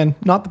 like, again,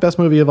 not the best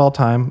movie of all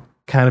time.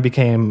 Kind of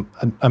became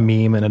a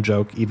meme and a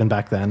joke even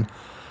back then.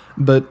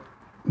 But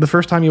the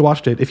first time you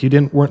watched it, if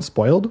you weren't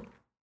spoiled,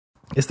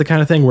 it's the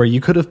kind of thing where you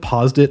could have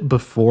paused it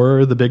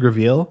before the big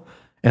reveal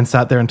and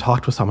sat there and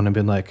talked with someone and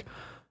been like,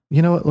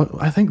 you know what, look,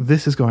 I think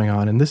this is going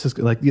on, and this is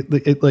like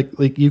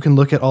you can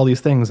look at all these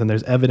things and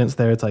there's evidence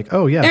there. It's like,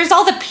 oh yeah, there's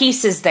all the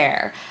pieces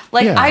there.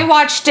 Like I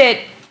watched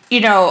it,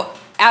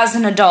 as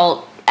an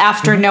adult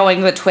after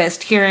knowing the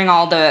twist, hearing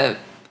all the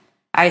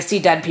I see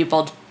dead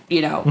people,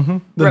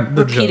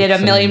 repeated a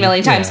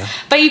million times. Yeah.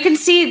 But you can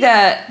see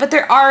but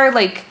there are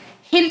like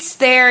hints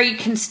there.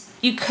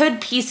 You could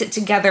piece it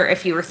together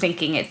if you were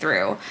thinking it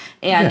through.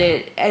 And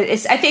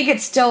I think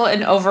it's still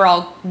an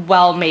overall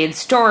well-made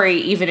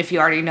story, even if you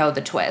already know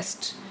the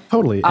twist.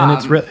 Totally. And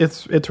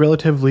it's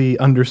relatively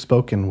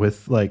underspoken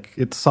with, like,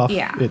 it's soft.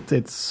 Yeah.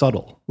 It's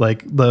subtle.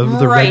 Like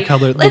the red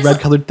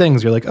colored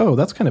things. You're like, oh,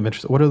 that's kind of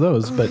interesting. What are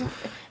those? But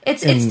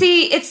it's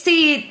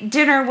the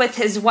dinner with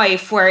his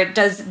wife where it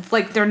does,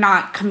 like, they're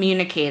not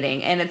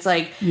communicating, and it's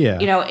like,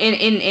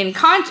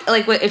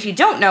 like if you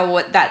don't know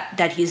what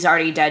that he's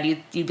already dead,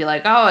 you'd be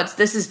like, oh,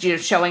 this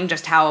is showing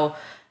just how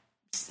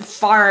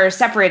far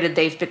separated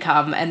they've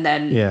become, and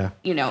then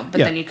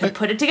then you could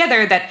put it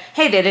together that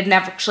hey, they didn't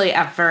actually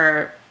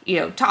ever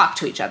talk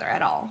to each other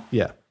at all.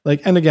 Yeah,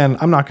 like, and again,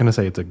 I'm not going to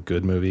say it's a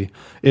good movie.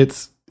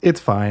 It's it's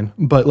fine,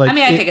 but like I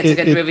mean, I think it's a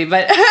good movie,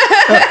 but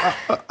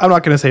I'm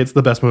not going to say it's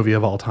the best movie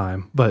of all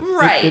time, but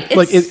right,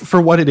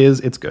 for what it is,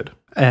 it's good.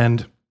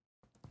 And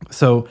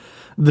so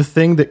the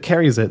thing that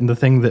carries it and the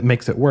thing that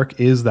makes it work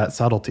is that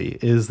subtlety,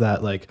 is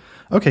that like,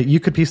 okay, you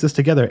could piece this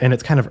together and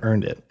it's kind of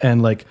earned it.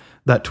 And like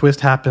that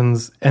twist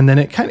happens and then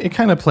it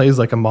kind of plays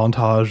like a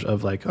montage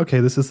of like, okay,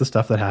 this is the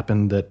stuff that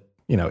happened that,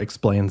 you know,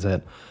 explains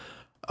it.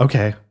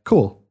 Okay,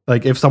 cool.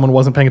 Like if someone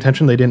wasn't paying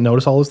attention, they didn't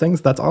notice all those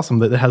things. That's awesome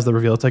that it has the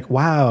reveal. It's like,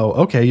 wow,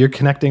 okay, you're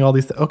connecting all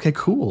these. Okay,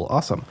 cool.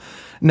 Awesome.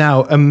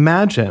 Now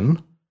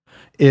imagine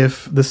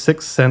if The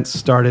Sixth Sense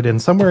started in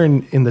somewhere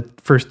in the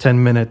first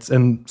 10 minutes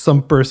and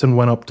some person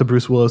went up to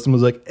Bruce Willis and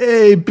was like,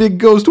 hey, big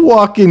ghost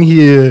Whackin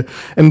here,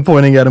 and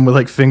pointing at him with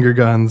like finger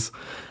guns.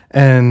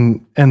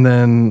 And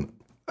then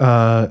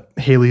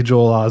Haley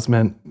Joel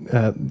Osment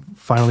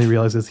finally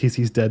realizes he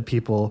sees dead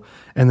people,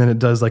 and then it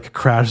does like a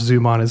crash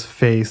zoom on his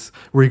face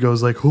where he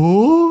goes like,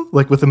 oh,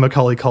 like with the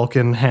Macaulay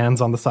Culkin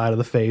hands on the side of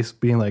the face,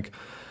 being like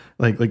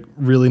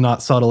really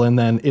not subtle, and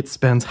then it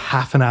spends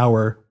half an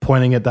hour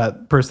pointing at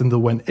that person that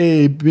went,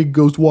 hey, big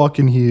ghost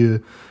Whackin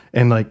here,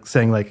 and like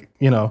saying like,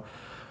 you know,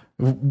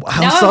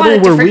 how now subtle I want a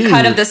were different we?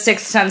 cut of The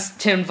Sixth Sense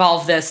to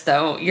involve this,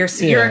 though. You're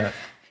selling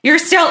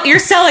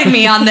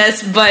me on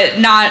this, but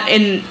not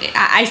in.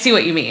 I see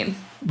what you mean.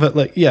 But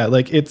like, yeah,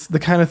 like it's the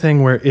kind of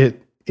thing where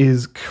it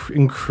is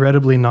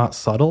incredibly not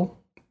subtle,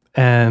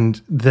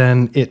 and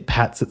then it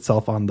pats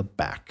itself on the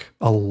back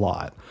a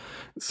lot.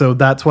 So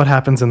that's what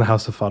happens in the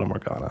House of Fata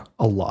Morgana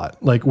a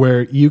lot. Like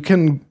where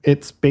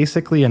it's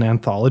basically an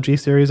anthology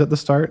series at the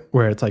start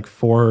where it's like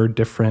 4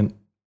 different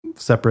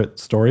separate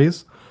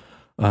stories.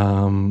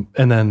 And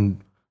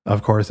then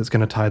of course it's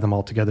going to tie them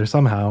all together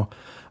somehow.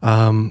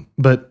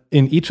 But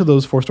in each of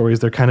those 4 stories,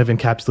 they're kind of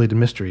encapsulated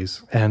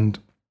mysteries. And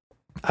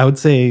I would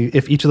say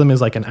if each of them is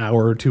like an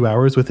hour or 2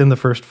 hours, within the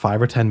first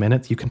 5 or 10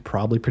 minutes, you can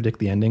probably predict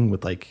the ending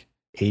with like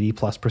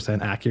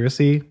 80+%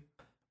 accuracy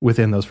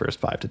within those first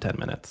 5 to 10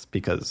 minutes,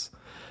 because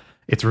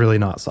it's really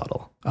not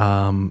subtle.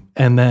 And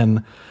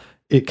then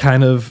it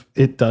does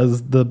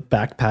the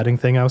back padding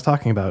thing I was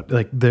talking about.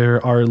 Like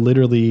there are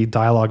literally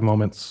dialogue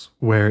moments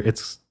where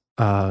it's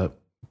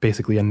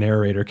basically a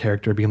narrator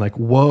character being like,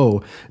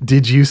 whoa,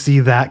 did you see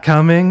that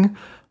coming?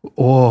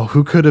 Oh,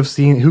 who could have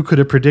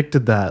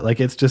predicted that?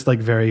 Like, it's just like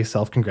very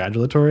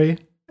self-congratulatory.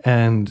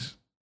 And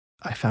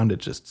I found it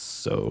just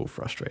so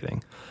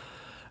frustrating.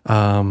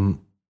 The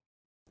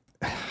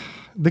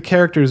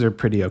characters are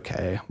pretty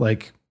okay.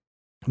 Like,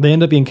 they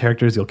end up being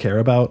characters you'll care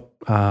about.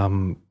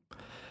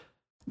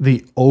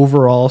 The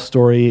overall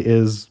story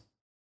is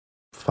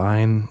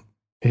fine.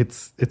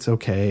 It's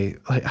okay.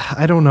 Like,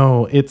 I don't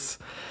know.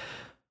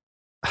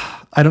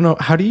 I don't know.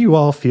 How do you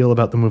all feel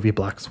about the movie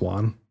Black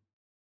Swan?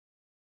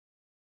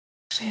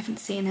 I haven't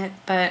seen it,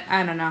 but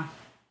I don't know.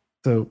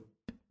 So,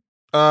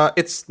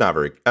 it's not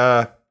very.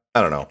 I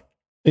don't know.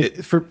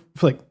 For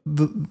like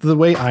the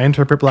way I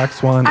interpret Black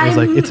Swan is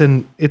like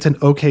it's an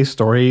okay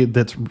story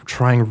that's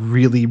trying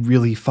really,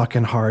 really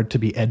fucking hard to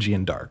be edgy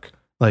and dark.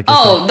 Like,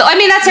 I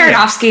mean that's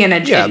Aronofsky in a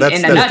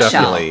that's nutshell.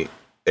 Definitely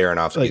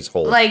Aronofsky's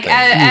whole like thing.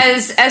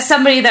 as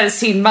somebody that has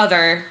seen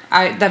Mother,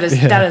 that is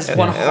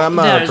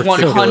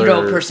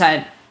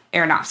 100%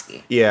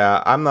 Aronofsky.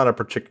 Yeah, I'm not a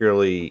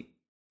particularly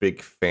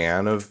big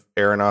fan of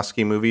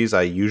Aronofsky movies.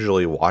 I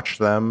usually watch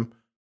them.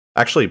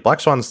 Actually, Black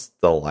Swan's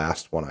the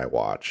last one I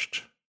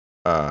watched.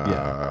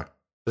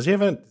 Does he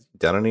haven't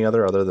done any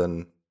other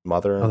than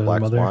Mother and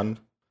Black Swan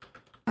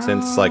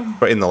since like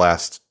in the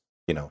last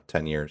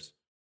 10 years?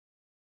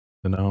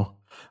 No,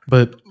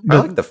 but I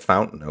like The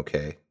Fountain.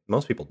 Okay,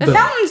 most people The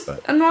Fountain's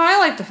no, I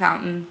like The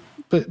Fountain.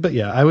 But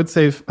yeah, I would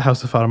say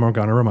House of Fata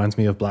Morgana reminds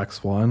me of Black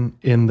Swan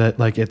in that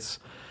like it's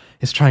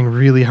trying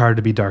really hard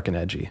to be dark and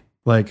edgy,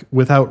 like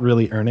without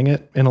really earning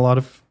it in a lot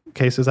of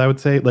cases. I would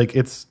say like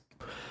it's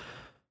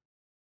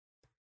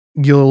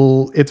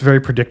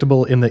very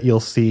predictable in that you'll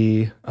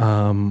see,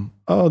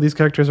 these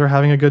characters are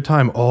having a good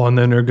time. Oh, and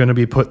then they're going to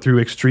be put through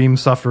extreme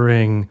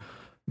suffering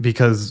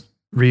because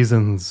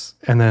reasons.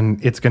 And then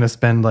it's going to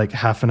spend like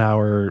half an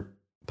hour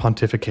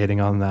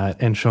pontificating on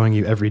that and showing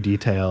you every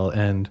detail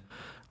and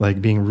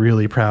like being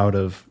really proud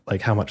of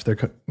like how much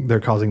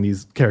they're causing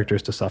these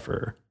characters to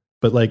suffer.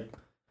 But like,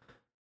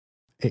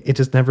 it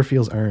just never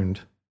feels earned.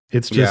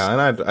 It's just, yeah.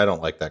 And I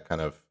don't like that kind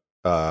of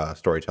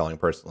storytelling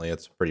personally.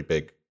 It's a pretty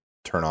big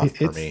turn off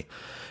for me.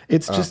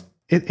 It's just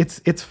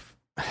it's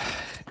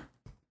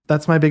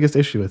that's my biggest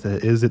issue with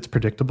it, is it's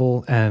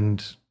predictable,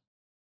 and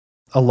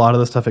a lot of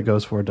the stuff it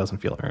goes for doesn't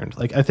feel earned.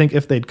 Like I think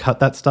if they'd cut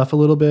that stuff a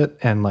little bit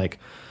and like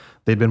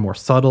they'd been more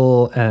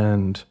subtle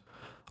and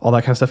all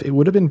that kind of stuff, it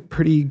would have been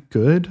pretty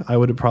good. I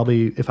would have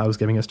probably, if I was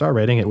giving a star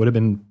rating, it would have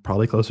been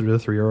probably closer to a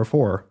 3 or a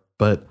 4.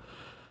 But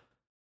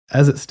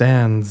as it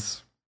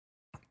stands,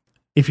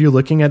 if you're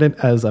looking at it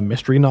as a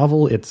mystery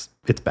novel, it's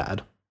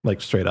bad.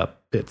 Like straight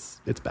up, it's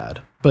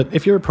bad. But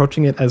if you're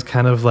approaching it as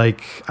kind of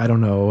like, I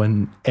don't know,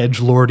 an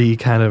edgelordy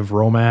kind of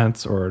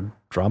romance or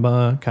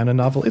drama kind of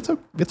novel,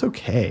 it's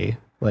okay.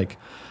 Like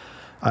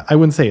I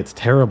wouldn't say it's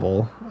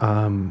terrible,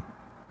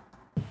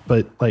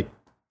 but like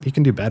you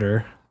can do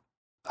better.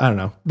 I don't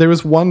know. There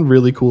was one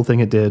really cool thing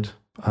it did,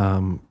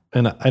 and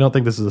I don't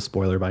think this is a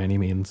spoiler by any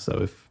means. So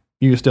if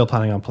you're still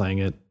planning on playing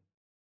it,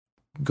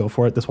 go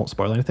for it. This won't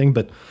spoil anything,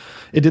 but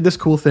it did this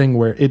cool thing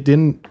where it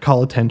didn't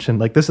call attention.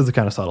 Like, this is the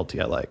kind of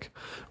subtlety I like,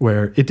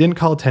 where it didn't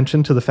call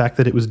attention to the fact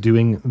that it was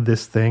doing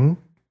this thing,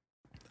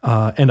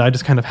 and I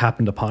just kind of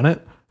happened upon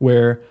it.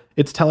 Where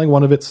it's telling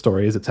one of its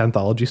stories, its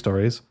anthology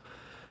stories.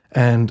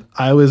 And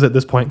I was at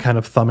this point kind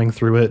of thumbing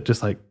through it,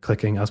 just like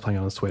clicking. I was playing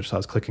on the Switch, so I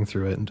was clicking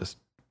through it and just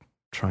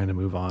trying to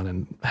move on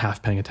and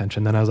half paying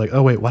attention. Then I was like,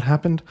 oh, wait, what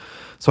happened?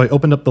 So I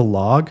opened up the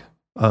log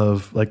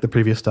of like the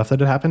previous stuff that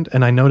had happened.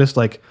 And I noticed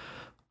like,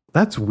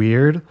 that's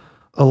weird.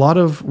 A lot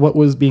of what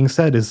was being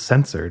said is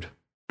censored.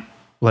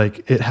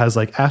 Like it has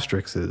like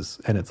asterisks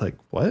and it's like,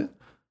 what?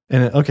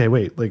 And okay,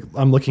 wait, like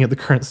I'm looking at the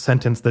current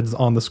sentence that's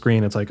on the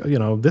screen. It's like,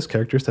 this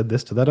character said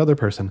this to that other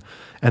person.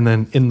 And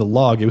then in the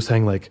log, it was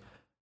saying like,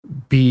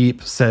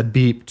 beep said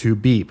beep to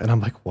beep. And I'm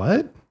like,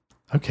 what?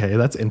 Okay,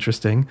 that's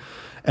interesting.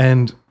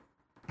 And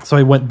so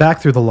I went back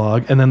through the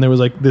log and then there was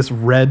like this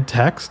red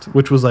text,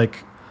 which was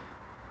like,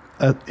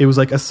 it was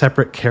like a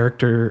separate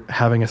character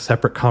having a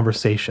separate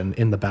conversation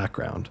in the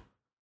background.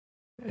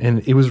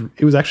 And it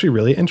was actually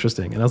really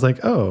interesting. And I was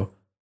like, oh,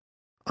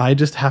 I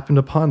just happened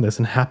upon this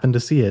and happened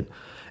to see it.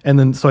 And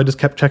then, so I just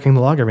kept checking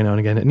the log every now and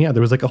again. And yeah,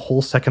 there was like a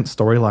whole second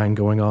storyline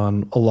going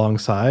on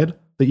alongside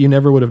that you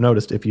never would have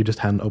noticed if you just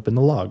hadn't opened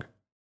the log.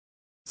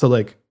 So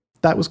like,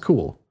 that was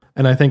cool.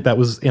 And I think that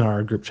was in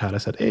our group chat. I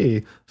said,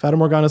 hey, Fata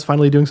Morgana is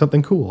finally doing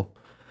something cool.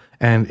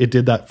 And it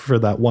did that for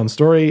that one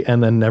story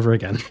and then never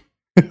again.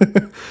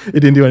 It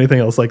didn't do anything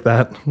else like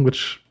that,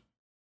 which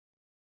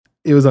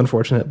it was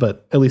unfortunate,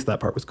 but at least that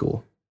part was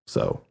cool.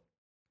 So,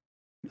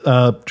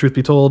 truth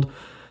be told,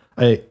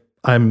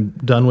 I'm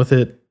done with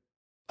it.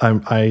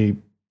 I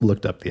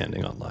looked up the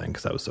ending online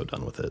because I was so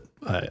done with it.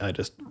 I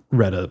just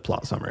read a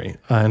plot summary,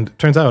 and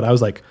turns out I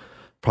was like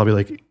probably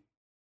like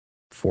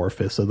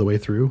 4/5 of the way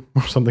through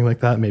or something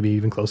like that, maybe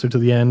even closer to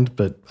the end.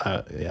 But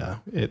yeah,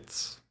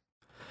 it's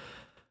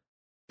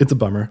a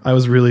bummer. I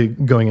was really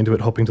going into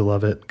it hoping to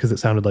love it because it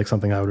sounded like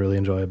something I would really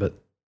enjoy, but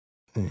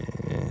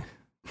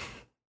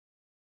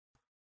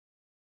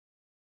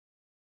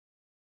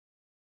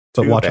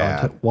But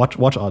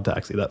watch Odd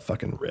Taxi. That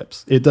fucking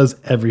rips. It does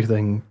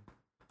everything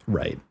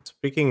right.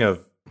 Speaking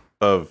of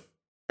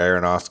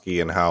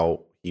Aronofsky and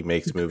how he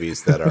makes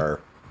movies that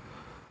are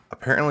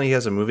apparently he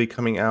has a movie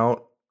coming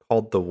out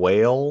called The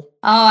Whale.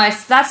 Oh,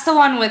 that's the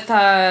one with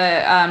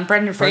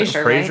Brendan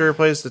Fraser. Fraser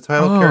plays the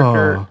title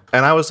character,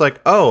 and I was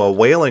like, "Oh, a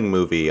whaling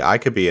movie. I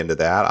could be into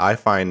that." I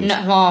find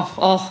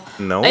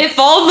no. If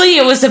only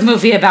it was a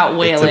movie about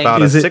whaling. It's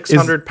about a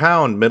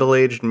 600-pound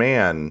middle-aged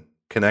man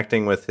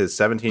connecting with his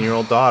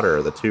 17-year-old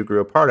daughter. The two grew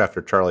apart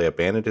after Charlie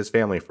abandoned his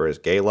family for his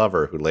gay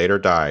lover, who later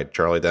died.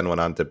 Charlie then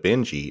went on to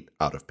binge eat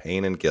out of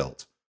pain and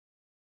guilt.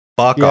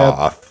 Fuck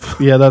off.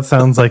 Yeah, that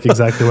sounds like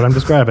exactly what I'm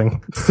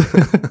describing.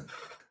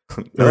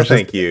 No,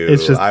 thank you.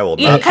 It's just, I will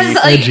not be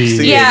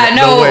edgy.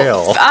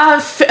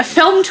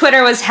 Film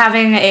Twitter was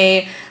having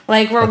a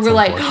where we're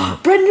like, oh,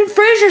 Brendan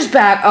Fraser's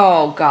back.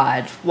 Oh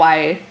God,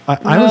 why?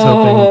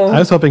 I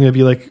was hoping it'd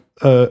be like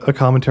a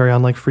commentary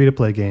on like free to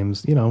play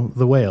games.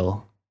 The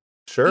Whale.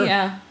 Sure.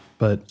 Yeah.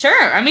 But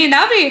sure. I mean,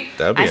 that'd be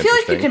I feel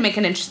like you could make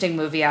an interesting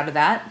movie out of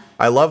that.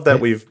 I love that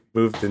we've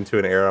moved into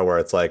an era where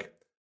it's like,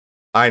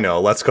 I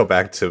know, let's go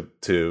back to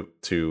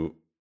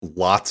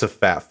lots of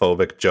fat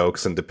phobic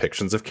jokes and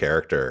depictions of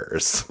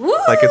characters. Woo!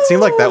 Like it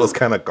seemed like that was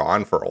kind of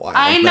gone for a while.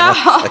 I know.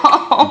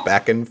 Like,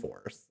 back and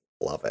forth.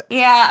 Love it.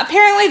 Yeah.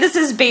 Apparently, this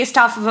is based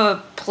off of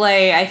a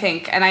play, I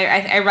think, and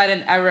I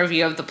read a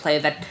review of the play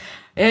that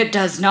it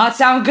does not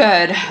sound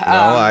good. No,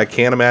 I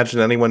can't imagine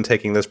anyone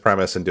taking this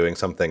premise and doing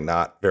something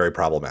not very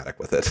problematic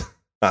with it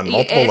on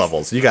multiple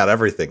levels. You got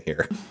everything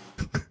here.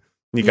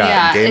 You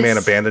got gay man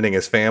abandoning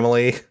his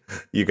family.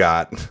 You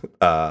got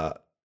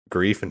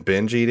grief and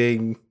binge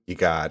eating. You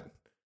got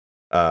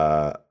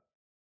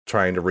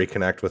trying to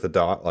reconnect with a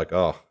dog. Like,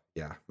 oh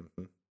yeah.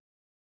 Mm-hmm.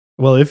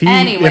 Well, if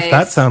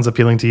that sounds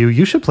appealing to you,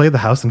 you should play The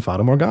House in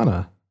Fata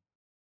Morgana.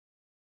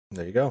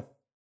 There you go.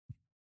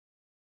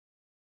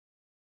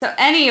 So,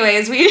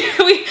 anyways, we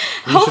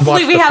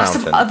hopefully we have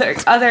some other.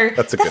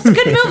 That's a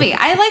good movie.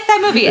 I like that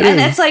movie, and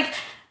it's like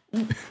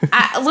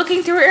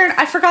looking through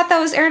I forgot that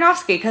was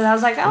Aronofsky because I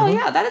was like, oh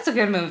yeah, that is a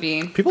good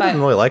movie. People didn't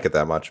really like it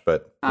that much,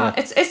 but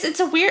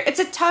it's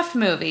a tough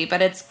movie,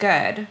 but it's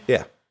good.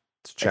 Yeah,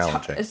 it's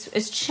challenging.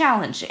 It's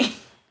challenging.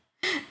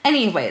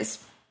 Anyways,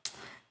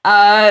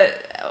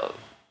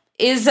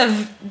 is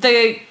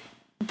the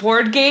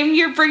board game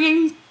you're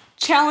bringing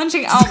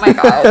challenging? Oh my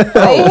god,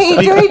 I hate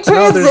doing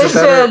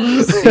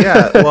transitions.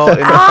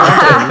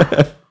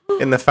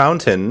 In the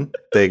fountain,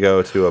 they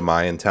go to a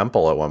Mayan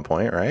temple at one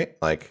point, right?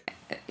 Like.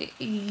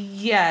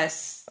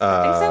 Yes.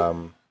 I think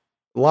so.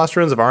 Lost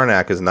Ruins of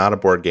Arnak is not a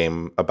board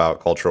game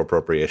about cultural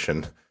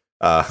appropriation.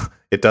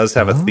 It does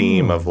have a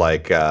theme of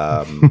like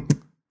of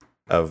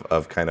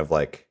kind of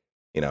like,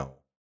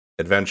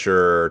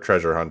 adventure,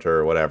 treasure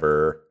hunter,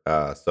 whatever.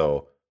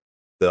 So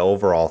the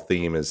overall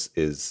theme is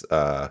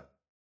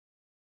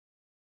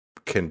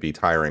can be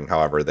tiring.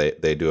 However,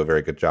 they do a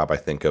very good job, I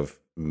think, of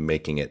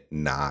making it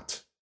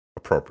not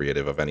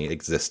appropriative of any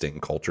existing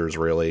cultures,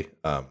 really.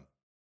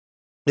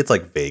 It's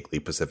like vaguely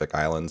Pacific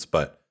Islands,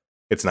 but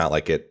it's not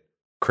like it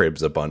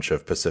cribs a bunch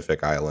of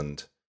Pacific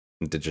Island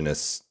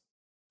indigenous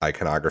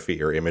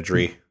iconography or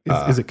imagery.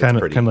 Is it kind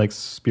of like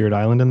Spirit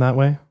Island in that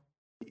way?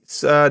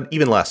 It's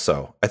even less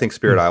so. I think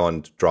Spirit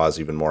Island draws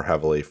even more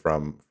heavily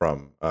from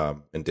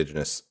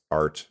indigenous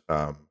art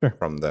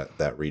from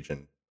that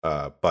region.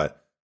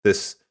 But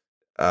this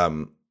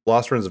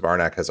Lost Ruins of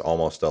Arnak has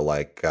almost a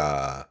like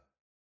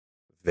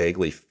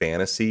vaguely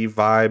fantasy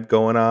vibe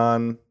going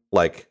on.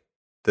 Like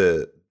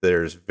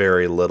there's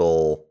very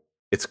little.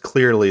 It's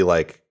clearly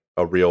like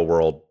a real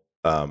world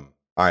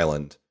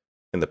island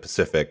in the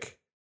Pacific,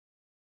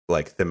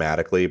 like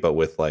thematically, but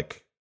with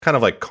like kind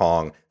of like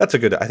Kong. I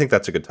think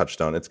that's a good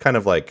touchstone. It's kind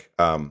of like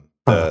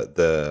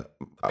the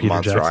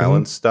Monster Jackson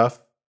Island stuff.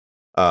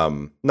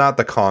 Not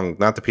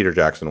the Peter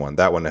Jackson one.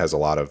 That one has a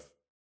lot of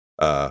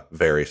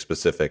very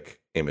specific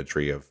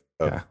imagery of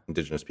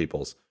indigenous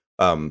peoples.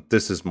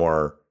 This is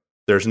more,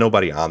 there's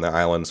nobody on the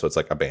island, so it's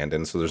like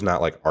abandoned. So there's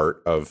not like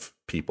art of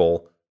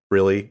people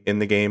really in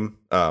the game.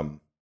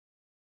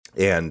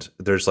 And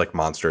there's like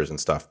monsters and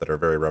stuff that are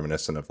very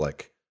reminiscent of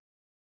like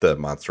the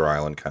Monster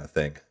Island kind of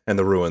thing. And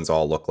the ruins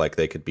all look like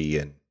they could be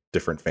in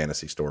different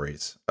fantasy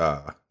stories.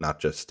 Not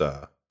just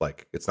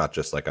like, it's not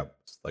just like a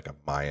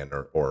Mayan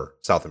or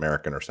South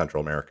American or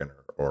Central American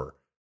or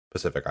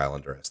Pacific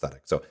Islander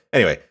aesthetic. So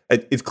anyway,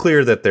 it's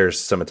clear that there's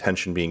some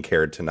attention being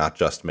cared to not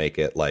just make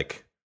it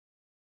like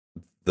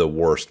the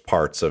worst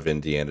parts of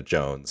Indiana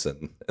Jones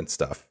and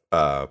stuff.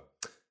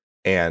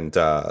 And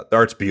the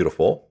art's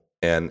beautiful,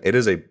 and it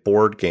is a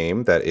board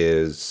game that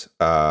is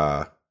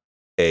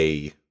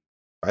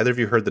either of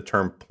you heard the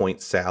term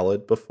point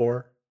salad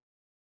before?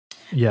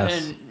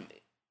 Yes.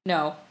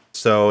 No.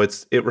 So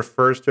it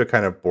refers to a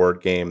kind of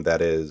board game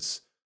that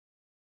is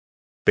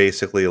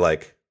basically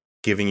like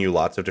giving you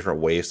lots of different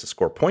ways to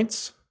score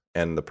points,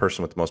 and the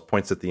person with the most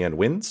points at the end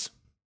wins.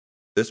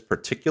 This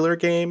particular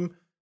game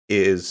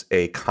is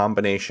a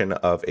combination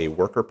of a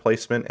worker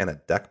placement and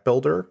a deck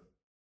builder.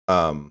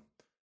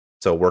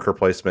 So worker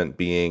placement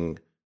being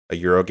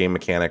a Eurogame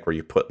mechanic where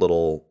you put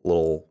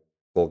little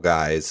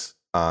guys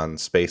on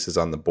spaces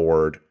on the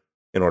board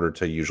in order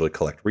to usually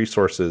collect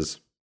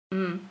resources.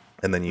 And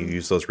then you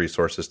use those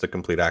resources to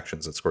complete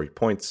actions that score you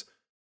points.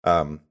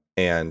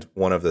 And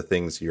one of the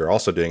things you're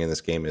also doing in this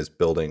game is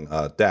building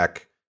a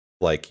deck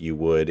like you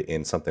would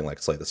in something like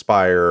Slay the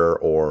Spire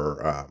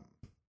or,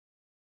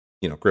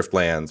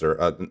 Griftlands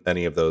or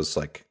any of those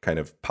like kind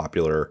of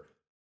popular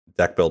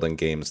deck building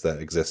games that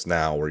exist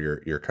now where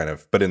you're kind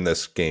of, but in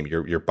this game,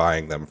 you're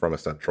buying them from a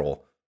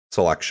central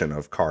selection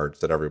of cards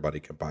that everybody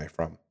can buy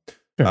from.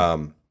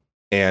 Sure.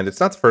 And it's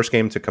not the first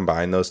game to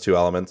combine those two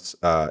elements.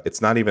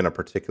 It's not even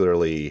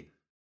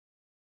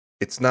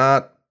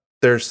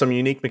there's some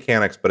unique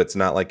mechanics, but it's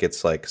not like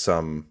it's like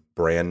some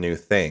brand new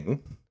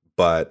thing.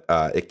 But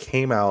it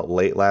came out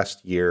late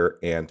last year,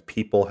 and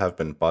people have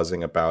been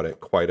buzzing about it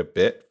quite a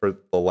bit for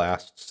the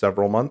last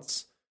several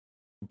months.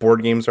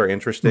 Board games are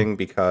interesting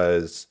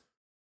because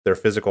they're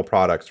physical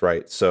products,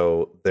 right?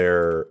 So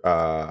they're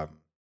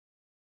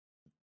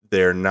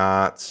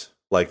not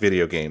like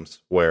video games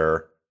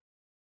where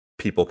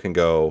people can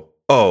go,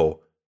 oh,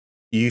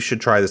 you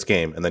should try this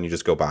game, and then you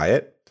just go buy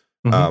it.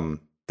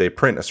 They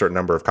print a certain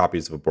number of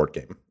copies of a board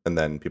game, and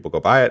then people go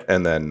buy it,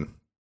 and then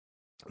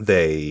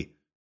there's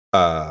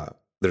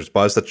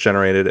buzz that's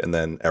generated, and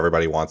then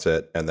everybody wants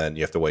it, and then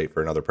you have to wait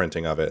for another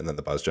printing of it, and then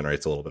the buzz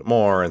generates a little bit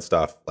more and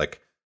stuff.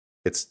 Like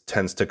it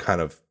tends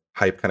to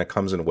hype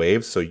comes in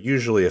waves. So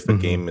usually if a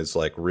game is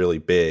like really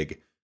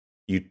big,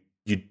 you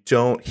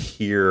don't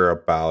hear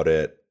about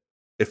it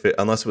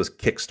unless it was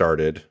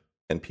kickstarted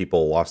and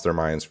people lost their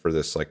minds for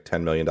this like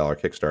 $10 million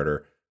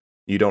Kickstarter.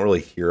 You don't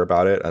really hear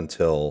about it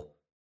until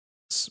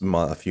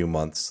a few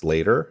months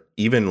later.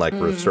 Even like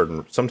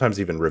sometimes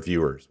even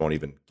reviewers won't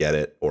even get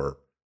it or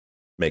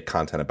make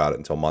content about it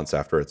until months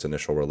after its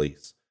initial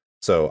release.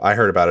 So I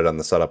heard about it on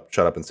the Shut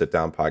Up and Sit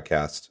Down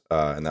podcast,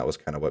 and that was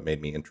kind of what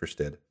made me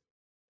interested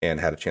and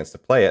had a chance to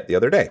play it the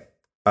other day.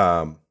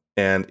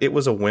 And it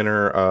was a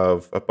winner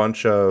of a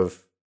bunch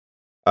of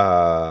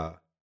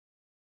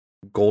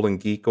Golden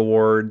Geek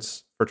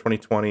Awards for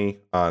 2020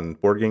 on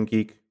Board Game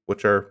Geek,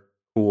 which are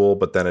cool,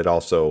 but then it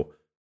also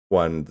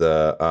won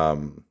the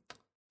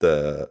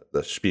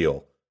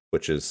Spiel,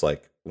 which is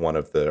like one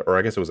of the, or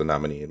I guess it was a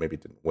nominee and maybe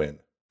didn't win.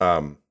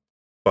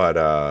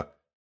 But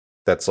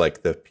that's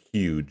like the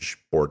huge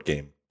board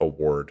game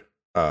award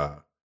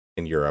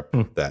in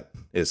Europe that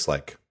is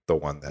like the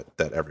one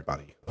that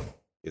everybody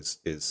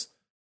is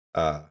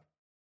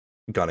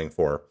gunning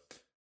for.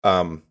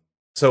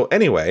 So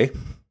anyway,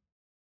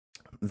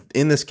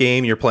 in this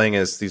game, you're playing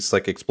as these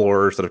like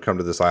explorers that have come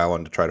to this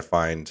island to try to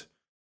find.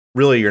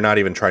 Really, you're not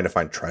even trying to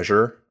find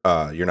treasure.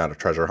 You're not a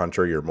treasure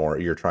hunter.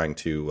 You're trying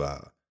to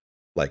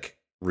like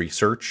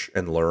research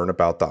and learn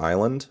about the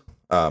island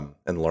and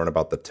learn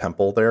about the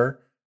temple there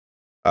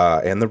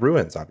and the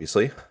ruins,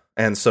 obviously.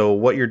 And so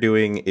what you're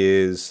doing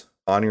is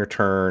on your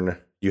turn,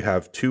 you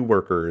have 2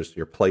 workers.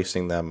 You're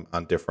placing them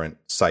on different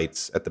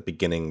sites. At the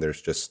beginning,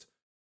 there's just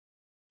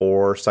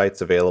 4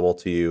 sites available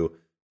to you.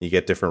 You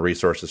get different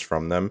resources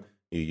from them.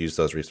 You use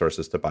those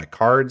resources to buy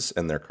cards,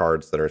 and they're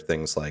cards that are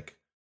things like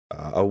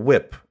a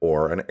whip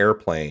or an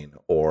airplane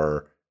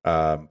or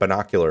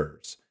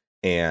binoculars.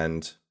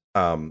 And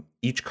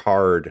each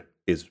card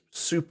is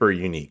super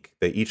unique.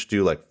 They each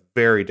do like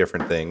very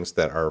different things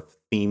that are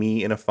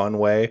themey in a fun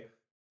way.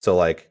 So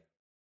like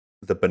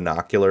the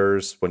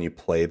binoculars, when you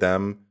play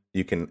them,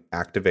 you can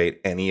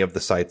activate any of the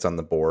sites on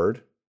the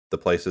board, the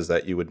places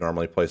that you would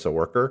normally place a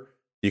worker.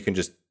 You can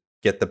just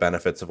get the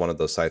benefits of one of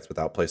those sites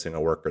without placing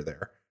a worker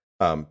there,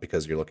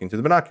 because you're looking through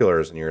the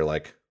binoculars and you're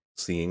like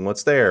seeing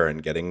what's there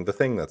and getting the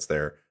thing that's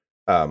there.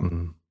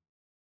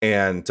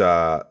 And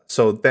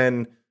so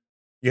then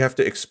you have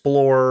to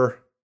explore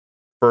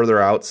further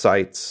out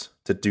sites.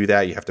 To do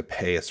that, you have to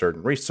pay a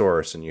certain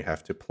resource, and you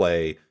have to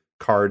play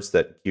cards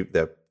that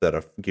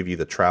give you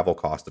the travel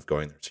cost of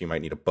going there. So you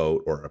might need a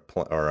boat or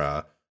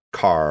a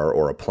car,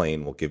 or a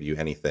plane will give you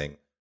anything.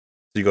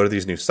 So you go to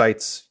these new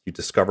sites, you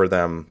discover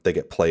them, they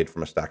get played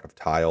from a stack of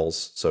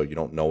tiles, so you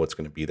don't know what's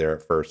going to be there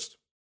at first.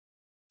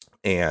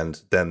 And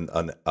then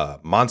a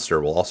monster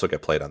will also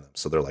get played on them.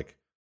 So they're like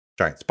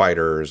giant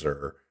spiders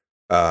or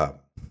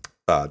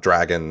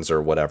dragons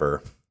or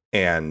whatever.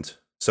 And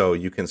so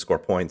you can score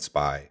points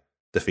by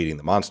defeating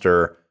the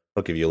monster.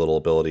 It'll give you a little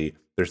ability.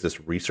 There's this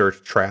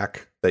research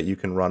track that you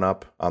can run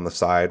up on the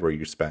side where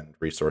you spend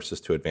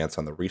resources to advance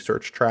on the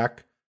research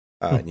track.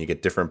 And you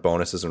get different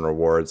bonuses and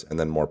rewards, and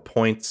then more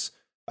points.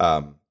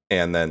 And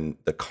then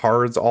the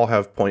cards all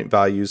have point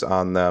values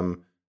on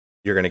them.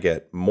 You're going to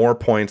get more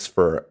points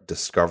for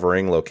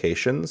discovering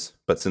locations,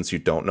 but since you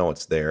don't know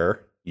it's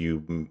there,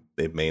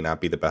 it may not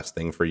be the best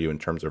thing for you in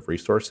terms of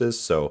resources.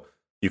 So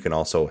you can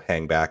also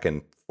hang back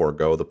and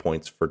forego the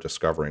points for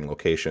discovering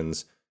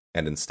locations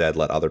and instead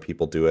let other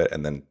people do it,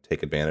 and then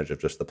take advantage of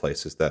just the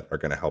places that are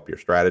going to help your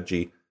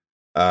strategy.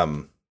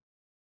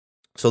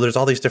 So there's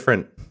all these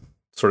different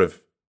sort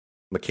of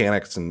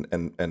mechanics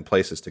and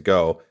places to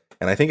go.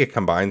 And I think it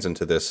combines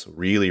into this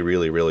really,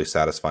 really, really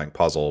satisfying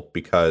puzzle,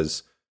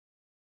 because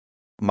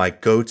my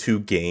go-to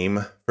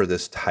game for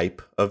this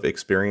type of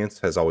experience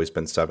has always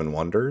been Seven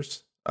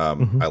Wonders.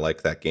 I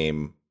like that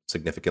game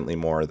significantly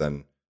more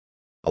than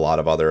a lot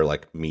of other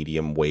like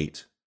medium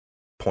weight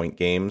point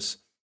games.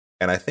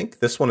 And I think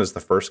this one is the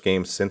first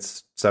game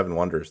since Seven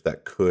Wonders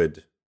that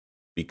could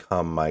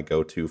become my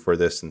go-to for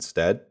this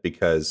instead,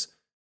 because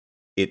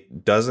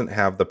it doesn't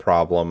have the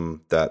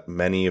problem that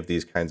many of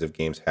these kinds of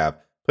games have.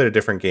 Played a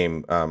different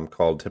game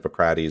called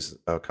Hippocrates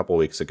a couple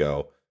weeks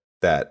ago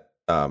that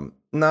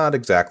not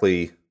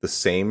exactly the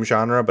same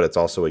genre, but it's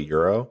also a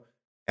Euro.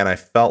 And I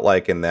felt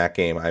like in that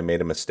game, I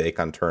made a mistake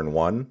on turn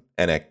 1,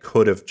 and I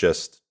could have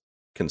just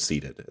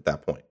conceded at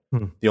that point.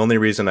 The only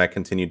reason I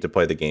continued to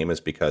play the game is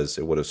because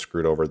it would have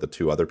screwed over the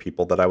 2 other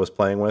people that I was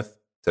playing with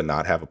to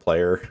not have a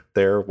player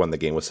there when the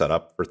game was set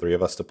up for 3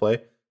 of us to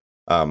play.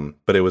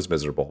 But it was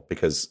miserable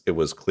because it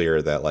was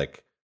clear that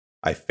like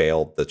I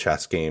failed the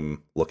chess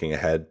game looking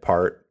ahead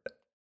part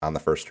on the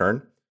first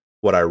turn.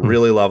 What I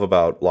really love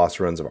about Lost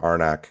Ruins of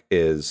Arnak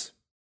is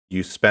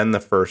you spend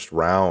the first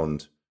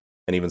round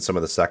and even some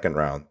of the second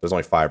round. There's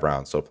only 5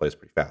 rounds, so it plays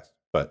pretty fast.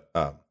 But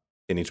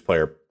and each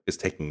player is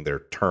taking their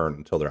turn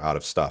until they're out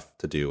of stuff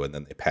to do, and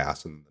then they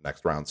pass, and the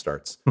next round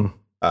starts.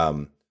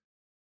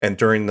 And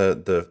during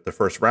the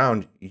first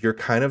round, you're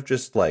kind of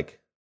just like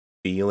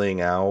feeling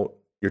out.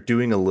 You're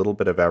doing a little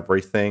bit of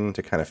everything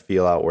to kind of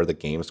feel out where the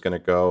game's going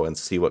to go and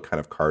see what kind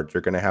of cards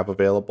you're going to have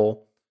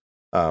available.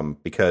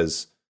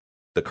 Because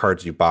the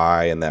cards you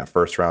buy in that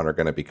first round are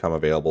going to become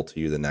available to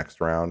you the next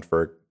round,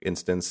 for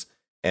instance.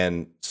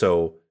 And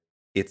so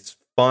it's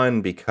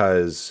fun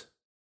because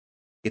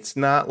it's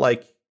not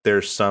like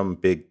there's some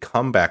big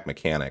comeback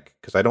mechanic,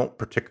 because I don't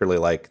particularly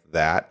like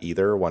that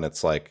either, when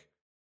it's like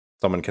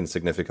someone can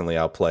significantly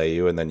outplay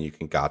you and then you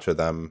can gotcha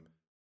them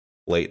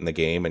late in the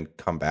game and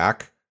come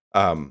back.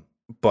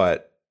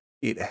 But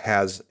it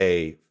has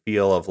a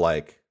feel of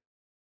like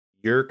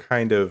you're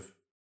kind of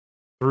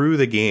through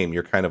the game,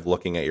 you're kind of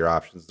looking at your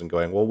options and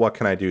going, well, what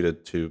can I do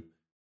to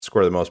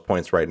score the most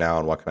points right now?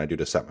 And what can I do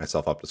to set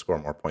myself up to score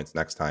more points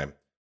next time?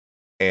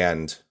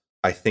 And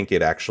I think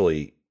it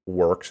actually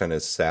works and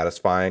is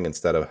satisfying,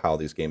 instead of how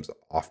these games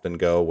often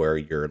go, where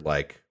you're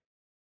like,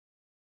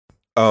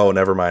 oh,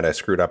 never mind, I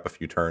screwed up a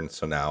few turns,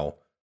 so now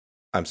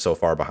I'm so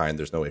far behind,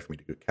 there's no way for me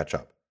to catch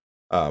up.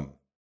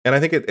 And I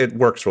think it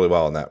works really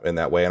well in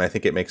that way, and I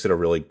think it makes it a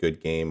really good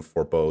game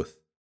for both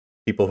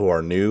people who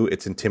are new.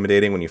 It's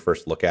intimidating when you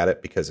first look at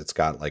it because it's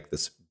got like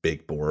this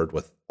big board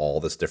with all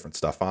this different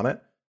stuff on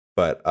it,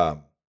 but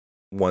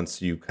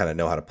once you kind of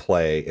know how to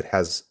play, it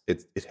has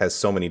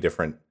so many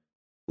different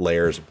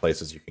layers and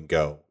places you can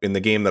go. In the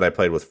game that I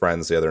played with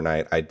friends the other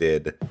night, I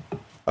did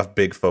a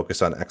big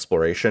focus on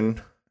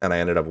exploration, and I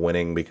ended up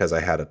winning because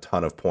I had a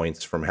ton of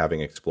points from having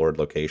explored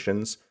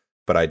locations,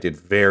 but I did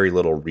very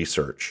little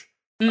research.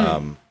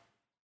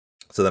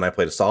 So then I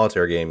played a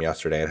solitaire game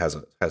yesterday. It has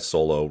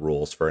solo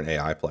rules for an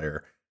AI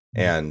player,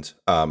 and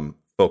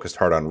focused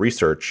hard on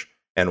research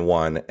and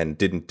won, and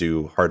didn't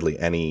do hardly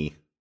any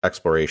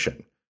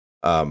exploration.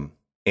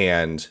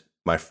 And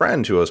my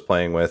friend who I was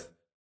playing with,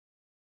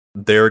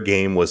 their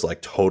game was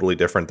like totally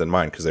different than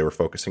mine because they were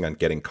focusing on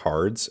getting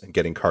cards and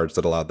getting cards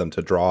that allowed them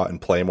to draw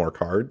and play more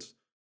cards.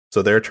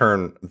 So their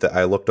turn, that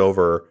I looked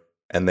over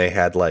and they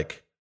had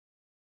like,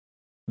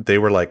 they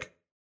were like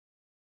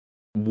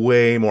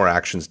way more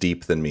actions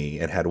deep than me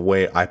and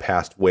I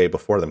passed way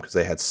before them because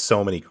they had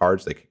so many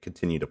cards they could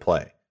continue to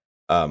play.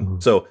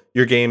 So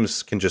your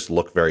games can just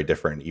look very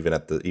different, even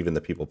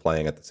the people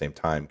playing at the same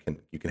time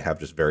you can have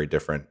just very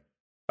different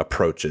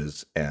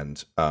approaches,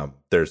 and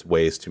there's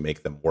ways to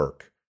make them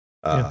work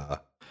because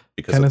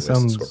kinda of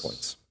the score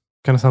points.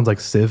 Kind of sounds like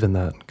Civ in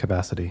that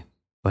capacity,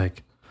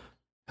 like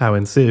how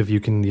in Civ you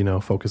can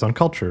focus on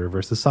culture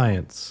versus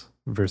science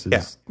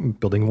versus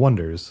building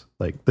wonders.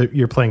 Like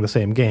you're playing the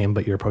same game,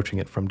 but you're approaching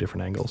it from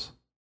different angles.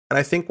 And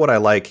I think what I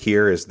like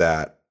here is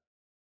that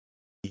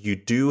you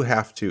do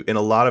have to, in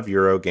a lot of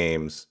Euro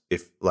games,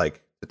 if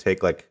like to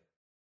take like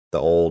the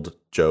old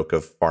joke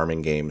of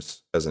farming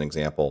games as an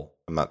example,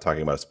 I'm not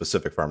talking about a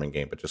specific farming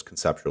game, but just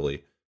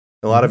conceptually,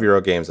 in a lot of Euro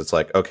games, it's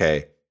like,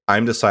 okay,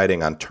 I'm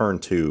deciding on turn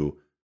 2,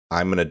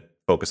 I'm going to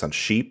focus on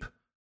sheep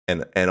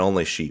and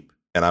only sheep.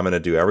 And I'm going to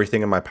do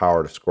everything in my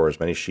power to score as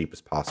many sheep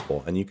as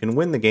possible. And you can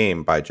win the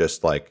game by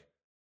just like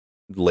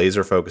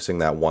laser focusing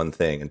that one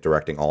thing and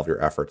directing all of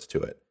your efforts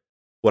to it.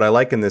 What I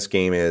like in this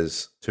game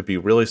is, to be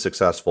really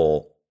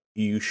successful,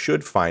 you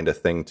should find a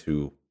thing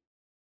to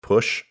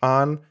push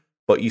on,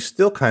 but you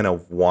still kind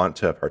of want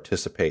to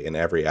participate in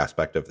every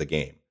aspect of the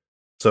game.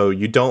 So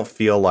you don't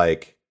feel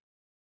like,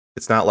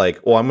 it's not like,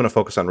 well, I'm going to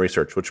focus on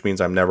research, which means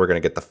I'm never going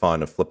to get the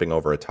fun of flipping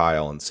over a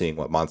tile and seeing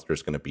what monster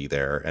is going to be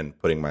there and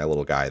putting my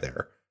little guy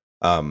there.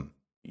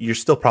 You're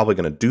still probably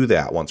going to do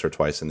that once or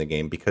twice in the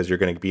game because you're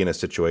going to be in a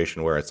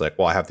situation where it's like,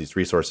 well, I have these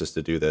resources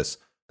to do this.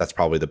 That's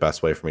probably the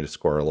best way for me to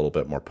score a little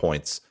bit more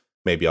points.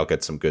 Maybe I'll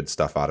get some good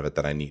stuff out of it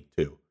that I need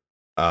to.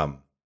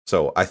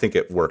 So I think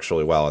it works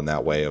really well in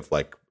that way of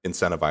like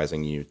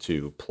incentivizing you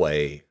to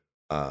play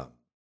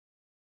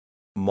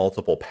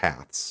multiple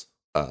paths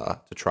to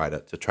try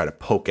to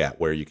poke at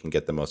where you can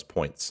get the most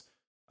points.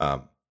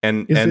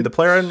 And the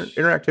player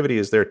interactivity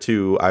is there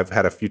too. I've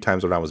had a few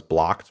times when I was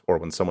blocked or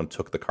when someone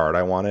took the card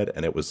I wanted,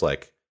 and it was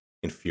like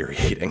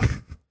infuriating.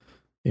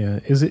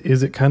 Yeah, is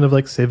it kind of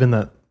like Civ in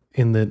that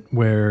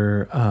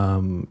where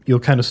you'll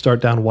kind of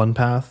start down one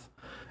path,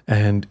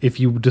 and if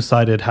you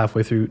decided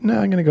halfway through, no,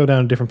 I'm going to go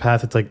down a different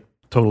path, it's like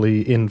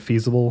totally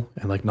infeasible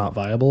and like not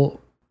viable,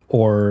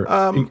 or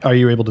are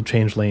you able to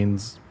change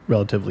lanes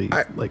relatively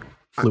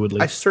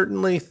fluidly? I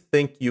certainly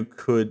think you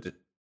could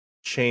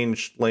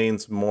change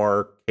lanes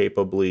more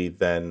capably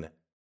than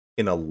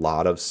in a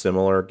lot of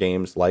similar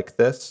games like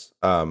this.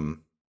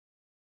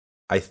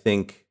 I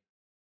think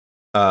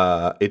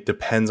it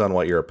depends on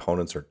what your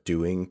opponents are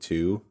doing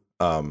too.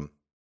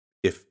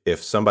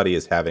 If somebody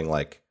is having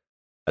like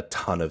a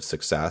ton of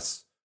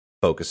success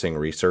focusing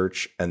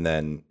research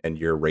and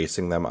you're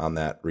racing them on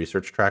that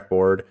research track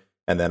board,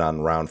 and then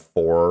on round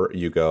 4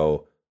 you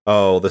go,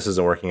 oh, this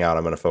isn't working out,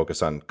 I'm going to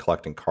focus on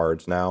collecting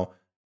cards now.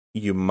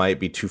 You might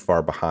be too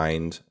far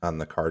behind on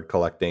the card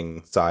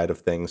collecting side of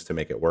things to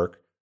make it work.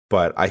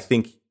 But I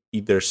think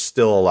there's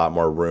still a lot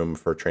more room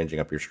for changing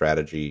up your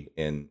strategy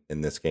in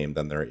this game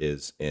than there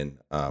is in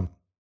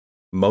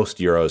most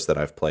Euros that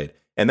I've played.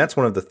 And that's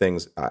one of the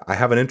things. I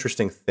have an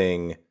interesting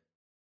thing.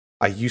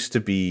 I used to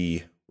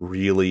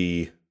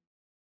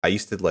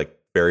like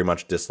very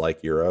much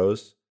dislike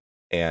Euros,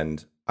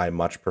 and I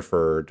much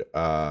preferred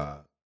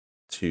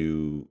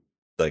to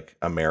like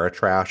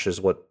Ameritrash is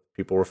what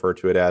people refer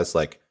to it as,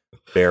 like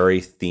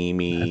very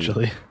themey,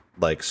 actually,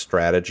 like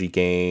strategy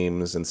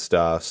games and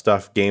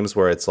stuff games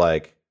where it's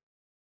like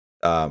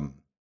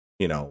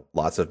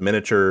lots of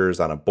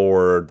miniatures on a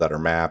board that are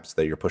maps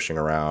that you're pushing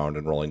around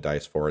and rolling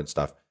dice for and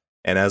stuff.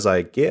 And as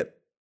I get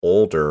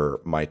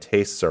older, my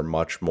tastes are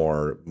much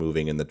more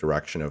moving in the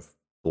direction of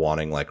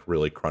wanting like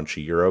really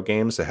crunchy Euro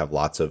games that have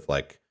lots of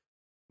like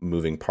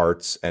moving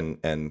parts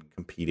and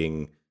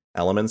competing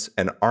elements.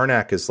 And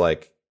Arnak is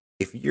like,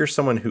 if you're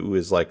someone who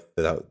is like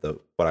the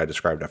what I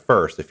described at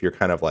first, if you're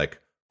kind of like,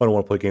 I don't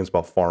want to play games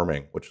about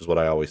farming, which is what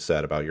I always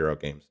said about Euro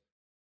games,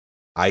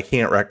 I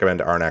can't recommend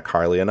Arnak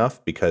highly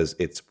enough because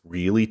it's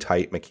really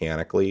tight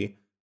mechanically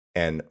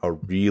and a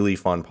really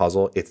fun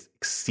puzzle. It's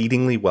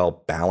exceedingly well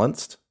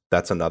balanced.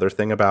 That's another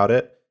thing about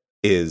it,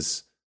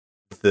 is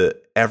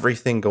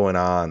everything going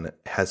on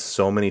has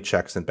so many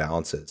checks and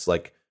balances.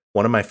 Like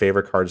one of my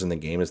favorite cards in the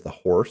game is the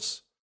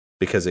horse,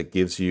 because it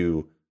gives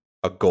you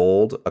a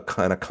gold, a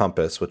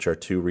compass, which are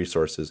 2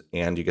 resources,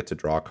 and you get to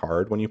draw a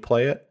card when you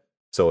play it.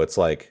 So it's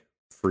like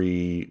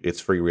free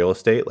real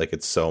estate. Like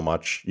it's so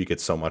much, you get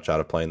so much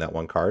out of playing that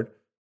one card.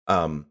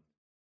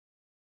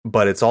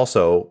 But it's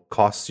also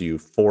costs you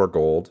 4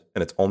 gold,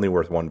 and it's only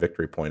worth 1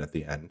 victory point at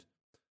the end.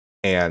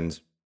 And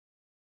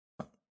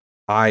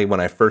when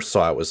I first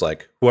saw it, was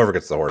like, whoever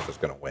gets the horse is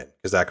going to win,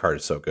 because that card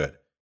is so good.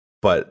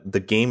 But the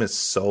game is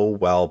so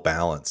well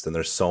balanced, and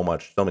there's so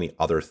many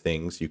other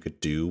things you could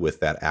do with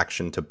that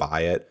action to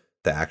buy it.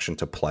 the action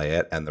to play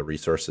it and the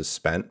resources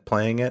spent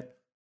playing it,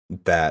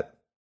 that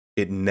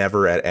it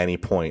never at any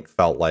point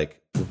felt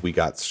like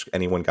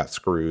anyone got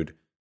screwed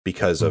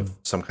because of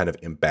some kind of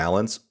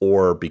imbalance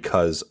or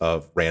because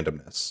of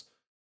randomness.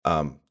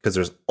 Because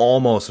there's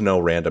almost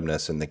no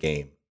randomness in the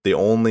game. The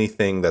only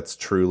thing that's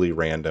truly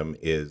random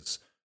is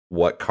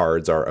what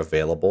cards are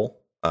available.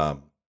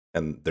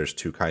 And there's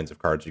 2 kinds of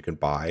cards you can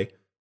buy.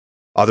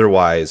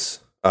 Otherwise,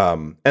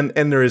 and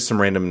there is some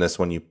randomness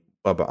when you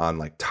on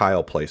like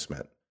tile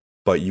placement,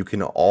 but you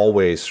can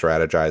always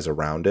strategize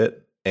around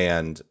it.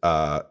 And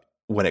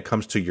when it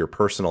comes to your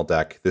personal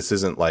deck, this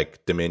isn't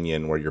like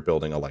Dominion where you're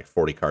building a like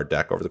 40 card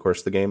deck over the course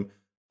of the game.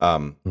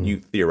 You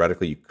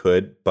theoretically you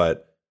could,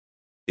 but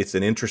it's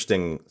an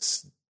interesting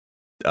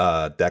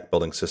deck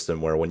building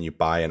system where when you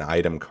buy an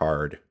item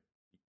card,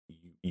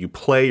 you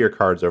play your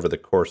cards over the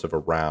course of a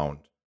round.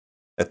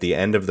 At the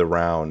end of the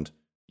round,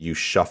 you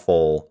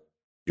shuffle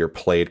your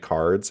played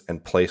cards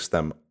and place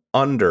them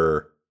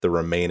under the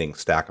remaining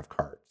stack of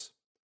cards.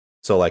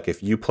 So like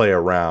if you play a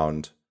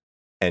round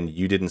and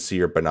you didn't see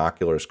your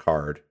binoculars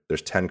card,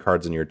 there's 10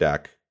 cards in your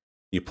deck,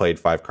 you played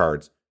 5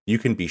 cards, you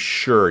can be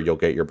sure you'll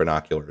get your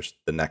binoculars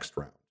the next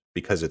round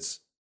because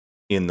it's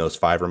in those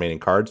 5 remaining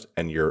cards,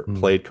 and your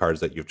played cards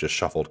that you've just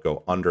shuffled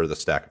go under the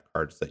stack of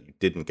cards that you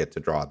didn't get to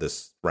draw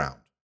this round.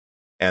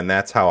 And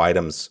that's how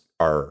items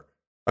are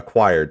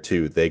acquired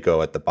too. They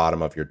go at the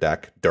bottom of your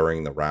deck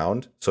during the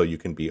round, so you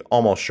can be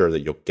almost sure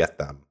that you'll get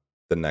them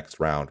the next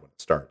round when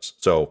it starts.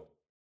 So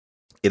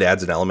it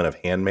adds an element of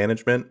hand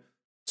management,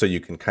 so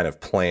you can kind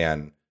of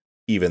plan,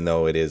 even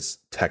though it is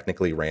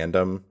technically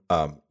random.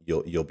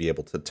 You'll be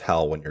able to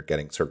tell when you're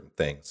getting certain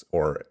things,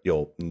 or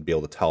you'll be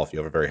able to tell if you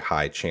have a very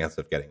high chance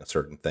of getting a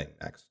certain thing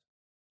next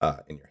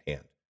in your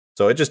hand.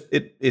 So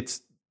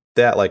it's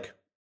that like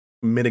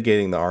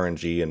mitigating the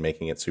RNG and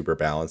making it super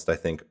balanced, I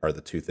think, are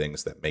the 2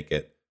 things that make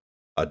it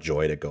a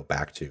joy to go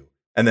back to.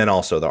 And then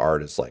also the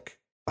art is like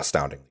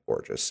astoundingly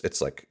gorgeous.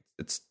 It's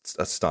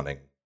a stunning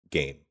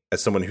game.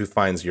 As someone who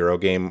finds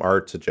Eurogame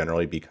art to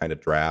generally be kind of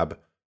drab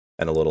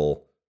and a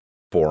little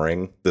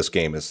boring, this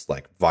game is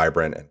like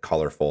vibrant and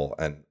colorful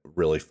and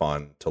really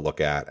fun to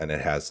look at. And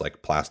it has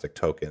like plastic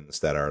tokens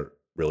that are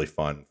really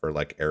fun for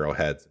like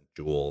arrowheads and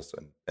jewels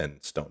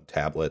and stone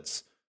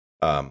tablets.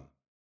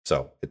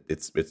 So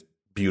it's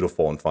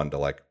beautiful and fun to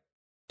like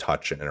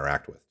touch and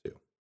interact with too.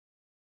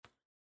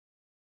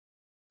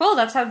 Well,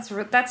 that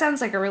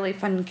sounds like a really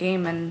fun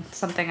game and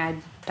something I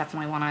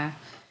definitely want to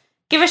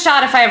give a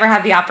shot if I ever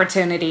have the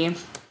opportunity.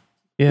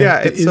 Yeah,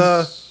 it's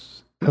I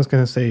was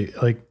going to say,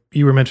 like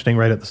you were mentioning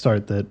right at the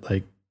start, that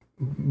like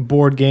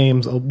board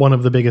games, one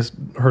of the biggest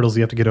hurdles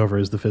you have to get over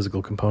is the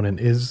physical component.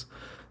 Is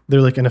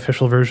there like an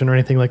official version or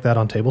anything like that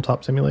on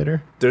Tabletop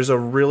Simulator? There's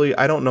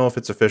I don't know if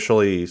it's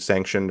officially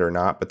sanctioned or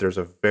not, but there's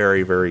a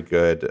very, very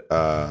good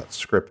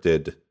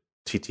scripted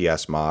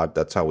TTS mod.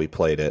 That's how we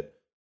played it.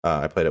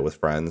 I played it with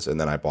friends,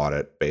 and then I bought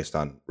it based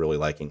on really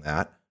liking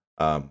that.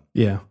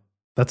 Yeah,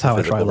 that's how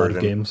I try a lot of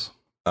games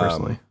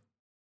personally.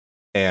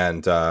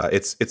 And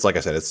it's like I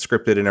said, it's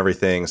scripted and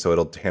everything, so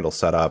it'll handle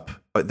setup.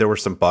 But there were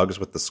some bugs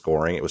with the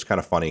scoring. It was kind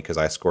of funny because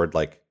I scored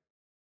like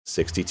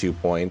 62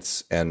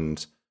 points,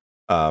 and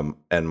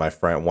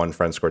one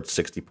friend scored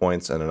 60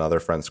 points, and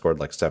another friend scored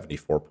like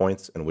 74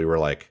 points, and we were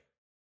like,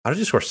 "How did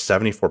you score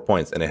 74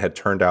 points?" And it had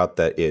turned out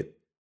that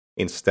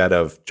instead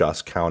of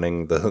just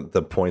counting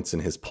the points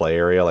in his play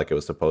area like it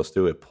was supposed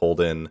to, it pulled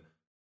in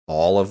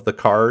all of the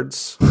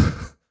cards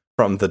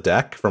from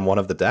one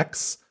of the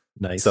decks.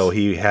 Nice. So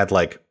he had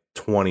like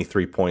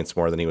 23 points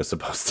more than he was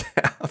supposed to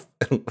have.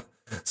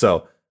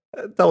 So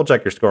double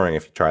check your scoring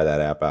if you try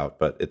that app out,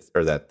 but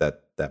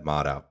that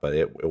mod out, but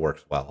it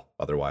works well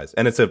otherwise.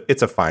 And it's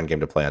a fine game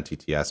to play on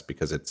TTS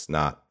because it's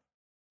not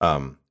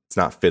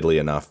fiddly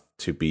enough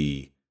to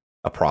be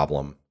a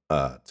problem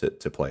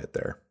to play it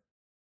there.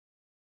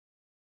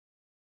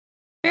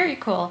 Very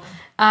cool.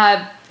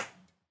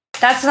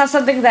 That's not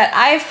something that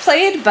I've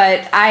played,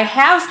 but I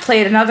have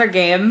played another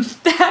game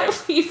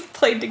that we've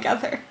played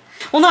together.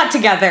 Well, not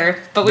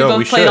together, but we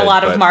both played a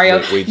lot of Mario.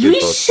 We did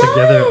both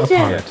together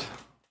apart.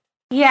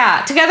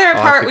 Yeah, together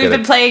apart, we've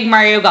been playing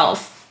Mario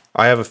Golf.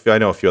 I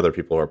know a few other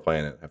people who are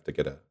playing it. I have to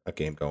get a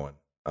game going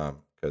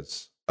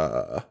because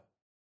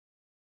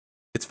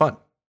it's fun.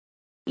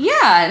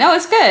 Yeah, no,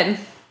 it's good.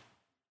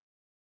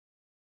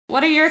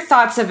 What are your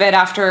thoughts of it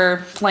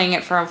after playing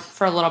it for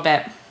a little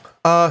bit?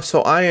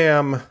 So I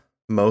am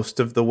most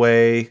of the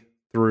way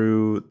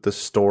through the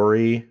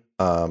story.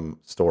 I don't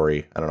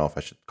know if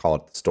I should call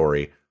it the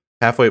story.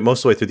 Most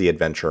of the way through the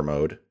adventure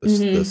mode.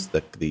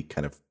 The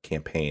kind of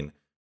campaign.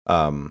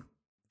 I'm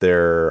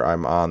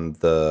on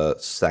the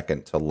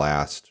second to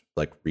last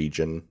like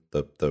region.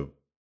 The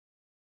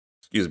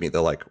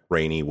like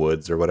rainy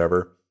woods or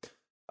whatever.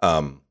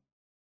 And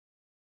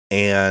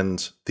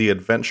the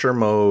adventure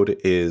mode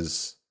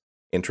is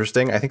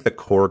interesting. I think the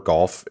core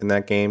golf in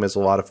that game is a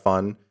lot of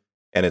fun,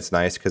 and it's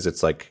nice because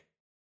it's like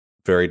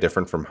very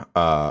different from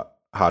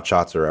Hot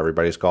Shots or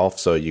Everybody's Golf,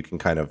 so you can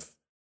kind of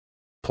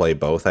play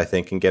both, I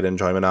think, and get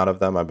enjoyment out of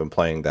them. I've been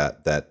playing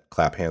that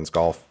clap hands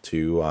golf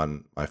too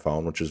on my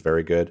phone, which is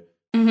very good.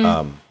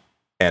 And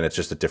it's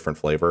just a different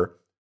flavor.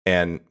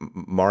 And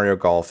Mario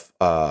Golf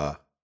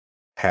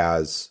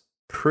has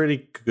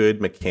pretty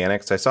good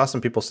mechanics. I saw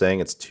some people saying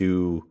it's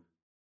too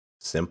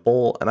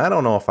simple, and I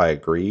don't know if I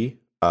agree.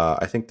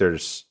 I think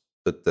there's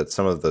that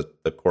some of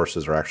the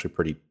courses are actually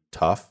pretty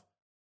tough.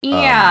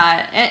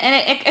 Yeah,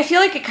 I feel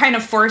like it kind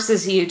of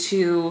forces you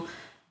to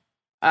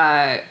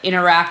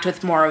interact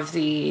with more of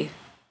the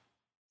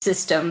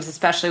systems,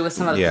 especially with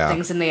some of the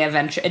things in the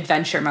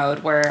adventure mode,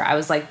 where I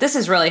was like, this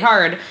is really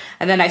hard.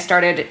 And then I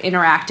started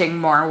interacting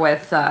more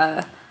with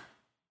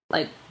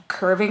like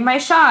curving my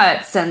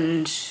shots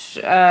and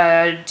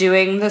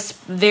doing this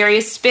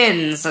various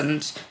spins.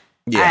 And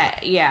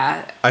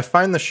I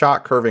find the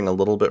shot curving a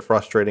little bit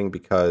frustrating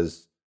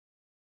because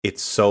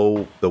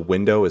the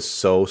window is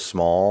so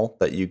small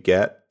that you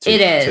get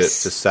to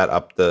set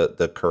up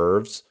the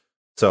curves.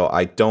 So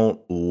I don't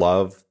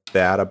love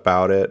that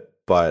about it,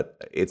 but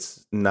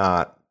it's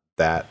not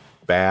that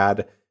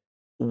bad.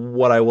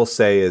 What I will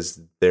say is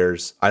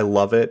I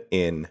love it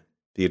in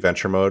the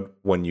adventure mode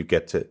when you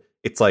get to,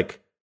 it's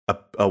like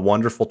a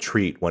wonderful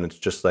treat when it's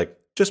just like,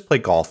 just play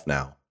golf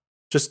now.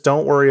 Just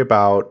don't worry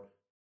about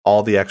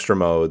all the extra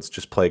modes,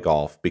 just play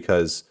golf,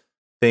 because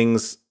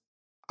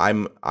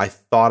I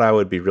thought I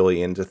would be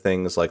really into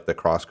things like the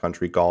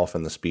cross-country golf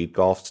and the speed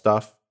golf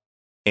stuff.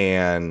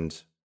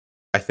 And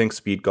I think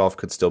speed golf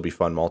could still be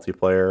fun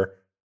multiplayer,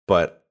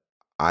 but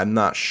I'm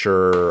not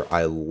sure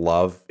I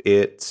love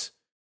it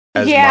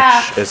as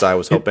much as I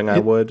was hoping I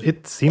would.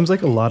 It seems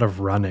like a lot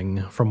of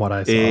running from what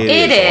I saw.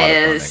 It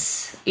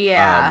is.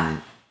 Yeah.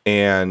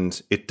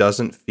 And it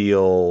doesn't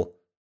feel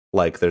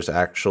like there's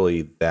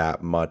actually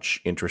that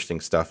much interesting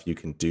stuff you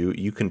can do.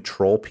 You can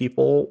troll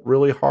people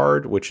really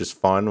hard, which is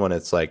fun when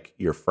it's like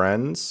your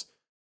friends.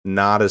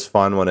 Not as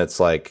fun when it's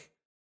like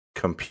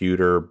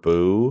computer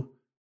boo.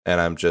 And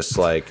I'm just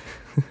like,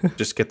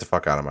 just get the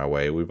fuck out of my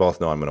way. We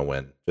both know I'm going to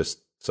win.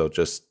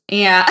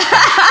 Yeah.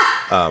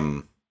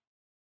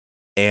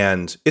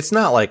 And it's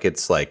not like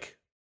it's like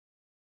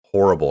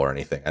horrible or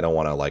anything. I don't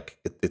want to like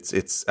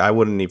it's I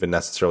wouldn't even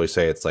necessarily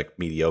say it's like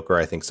mediocre.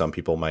 I think some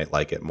people might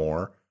like it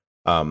more.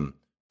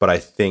 But I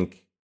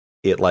think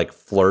it like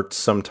flirts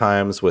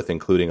sometimes with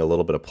including a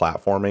little bit of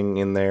platforming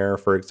in there,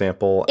 for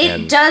example.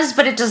 It does,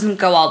 but it doesn't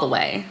go all the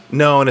way.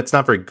 No, and it's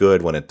not very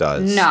good when it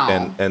does.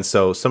 No. And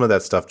so some of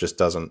that stuff just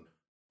doesn't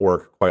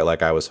work quite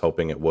like I was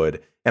hoping it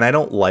would. And I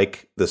don't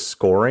like the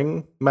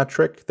scoring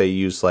metric. They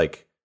use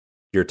like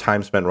your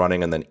time spent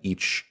running and then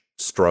each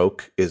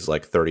stroke is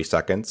like 30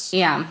 seconds.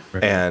 Yeah.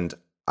 Right. And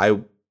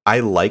I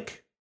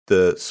like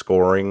the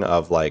scoring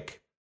of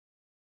like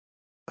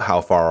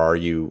how far are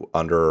you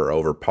under or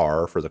over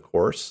par for the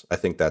course. I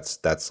think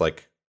that's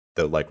like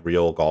the like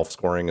real golf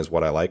scoring is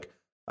what I like.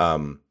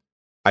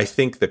 I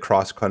think the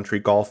cross country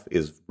golf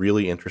is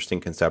really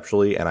interesting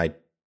conceptually, and I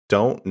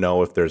don't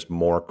know if there's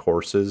more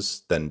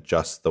courses than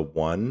just the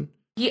one.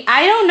 Yeah,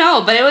 I don't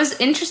know, but it was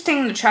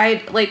interesting to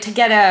try like to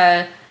get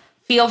a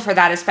feel for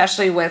that,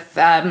 especially with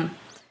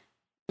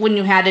when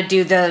you had to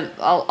do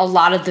a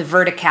lot of the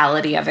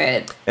verticality of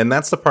it. And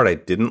that's the part I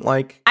didn't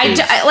like. I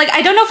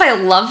don't know if I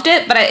loved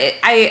it, but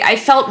I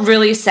felt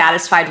really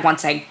satisfied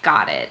once I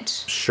got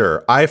it.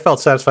 Sure. I felt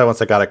satisfied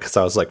once I got it because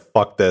I was like,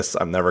 fuck this,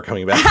 I'm never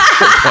coming back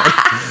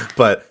again.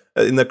 But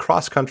in the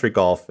cross-country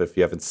golf, if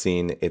you haven't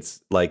seen,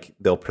 it's like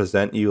they'll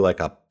present you like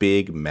a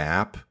big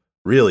map,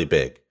 really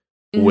big,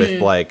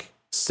 with like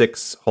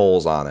 6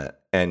 holes on it,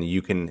 and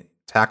you can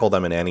tackle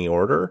them in any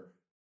order.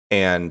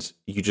 And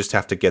you just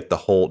have to do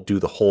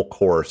the whole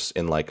course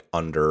in like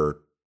under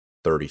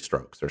 30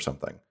 strokes or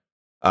something.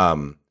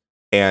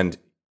 And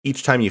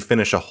each time you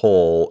finish a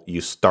hole,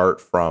 you start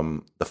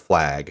from the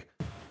flag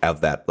of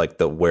that, like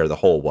where the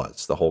hole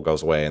was. The hole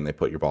goes away and they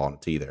put your ball on the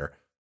tee there.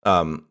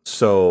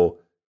 So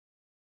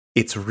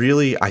it's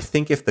really, I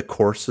think if the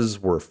courses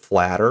were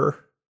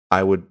flatter,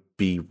 I would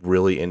be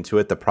really into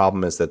it. The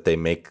problem is that they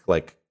make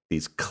like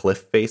these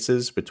cliff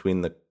faces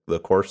between the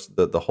course,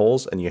 the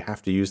holes, and you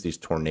have to use these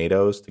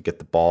tornadoes to get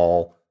the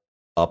ball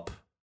up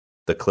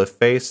the cliff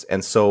face.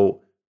 And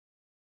so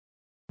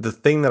the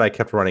thing that I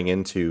kept running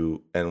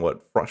into and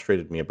what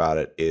frustrated me about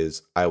it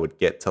is I would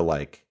get to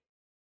like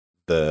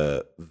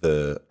I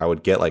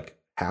would get like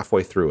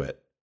halfway through it,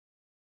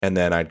 and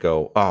then I'd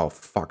go, oh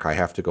fuck, I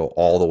have to go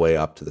all the way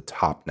up to the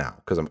top now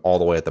because I'm all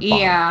the way at the bottom.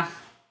 Yeah.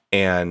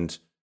 And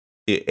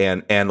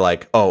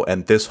like, oh,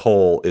 and this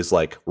hole is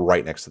like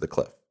right next to the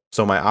cliff.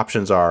 So my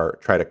options are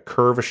try to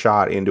curve a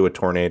shot into a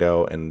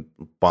tornado and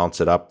bounce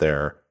it up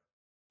there,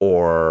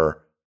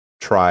 or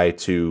try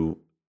to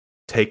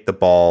take the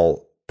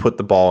ball, put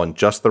the ball in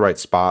just the right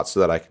spot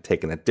so that I can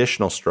take an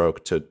additional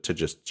stroke to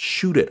just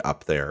shoot it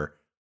up there.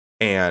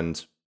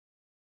 And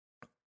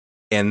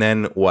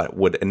then what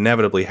would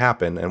inevitably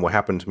happen, and what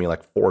happened to me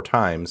like 4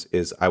 times,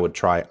 is I would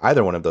try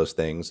either one of those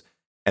things,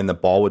 and the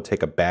ball would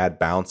take a bad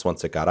bounce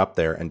once it got up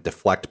there and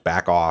deflect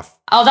back off.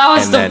 Oh, that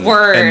was the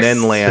worst. And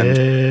then land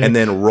and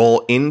then roll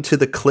into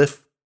the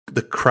cliff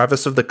the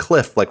crevice of the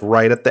cliff, like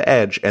right at the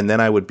edge, and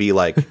then I would be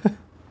like,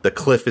 the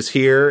cliff is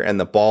here and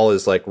the ball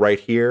is like right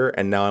here,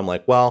 and now I'm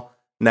like, well,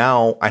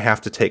 now I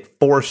have to take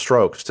 4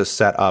 strokes to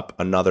set up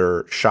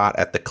another shot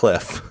at the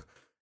cliff.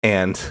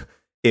 And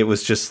it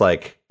was just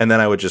like, and then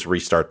I would just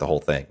restart the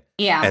whole thing.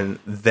 Yeah. And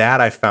that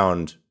I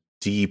found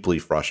deeply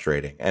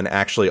frustrating and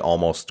actually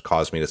almost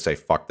caused me to say,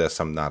 fuck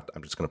this, I'm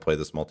just going to play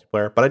this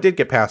multiplayer. But I did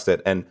get past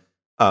it. And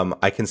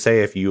I can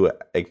say if you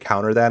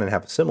encounter that and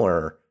have a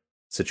similar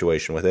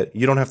situation with it,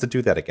 you don't have to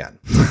do that again.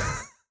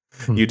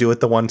 You do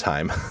it the one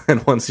time.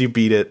 And once you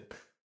beat it,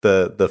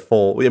 the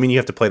full, I mean, you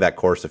have to play that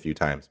course a few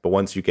times, but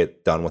once you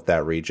get done with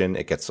that region,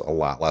 it gets a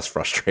lot less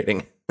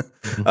frustrating.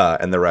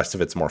 And the rest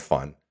of it's more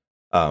fun.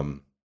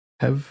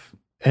 Have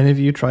any of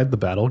you tried the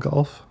battle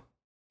golf?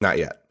 Not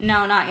yet.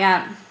 No, not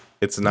yet.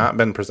 It's not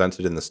been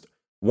presented in this.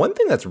 One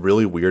thing that's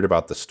really weird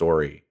about the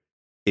story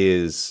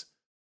is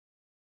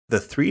the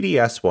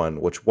 3DS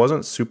one, which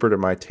wasn't super to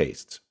my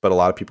taste, but a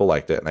lot of people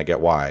liked it, and I get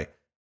why.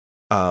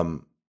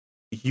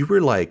 You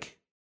were like,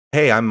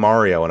 hey, I'm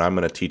Mario, and I'm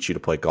going to teach you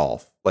to play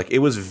golf. Like, it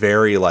was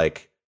very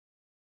like,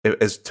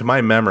 as to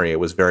my memory, it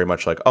was very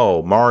much like,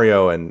 oh,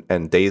 Mario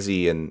and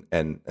Daisy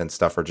and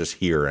stuff are just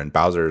here, and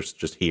Bowser's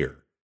just here.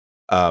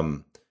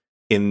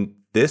 In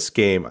this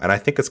game, and I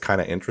think it's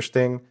kind of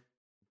interesting,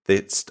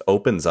 it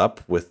opens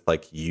up with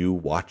like you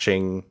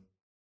watching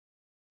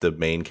the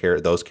main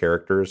those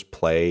characters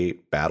play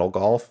battle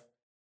golf,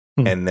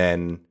 and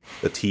then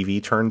the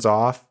TV turns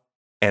off,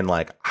 and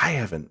like I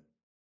haven't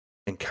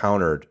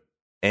encountered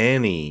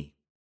any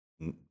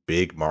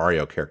big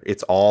Mario character.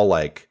 It's all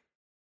like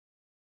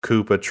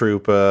Koopa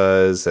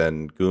Troopas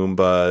and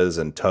Goombas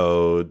and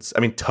Toads. I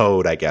mean,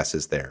 Toad, I guess,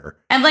 is there.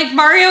 And like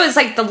Mario is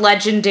like the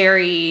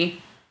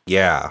legendary,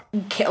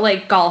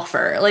 like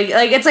golfer. Like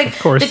it's like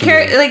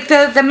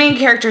the main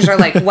characters are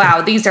like,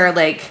 wow, these are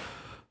like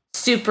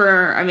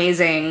super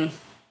amazing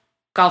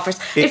golfers.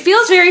 It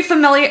feels very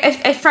familiar.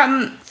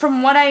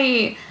 From what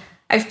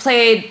I've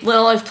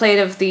played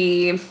of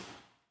the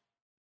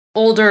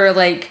older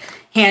like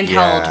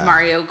handheld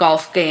Mario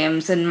golf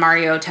games and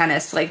Mario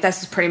Tennis. Like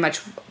this is pretty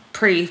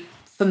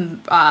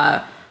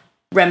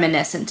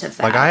reminiscent of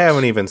that. Like I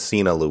haven't even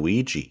seen a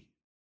Luigi.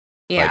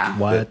 Yeah. Like,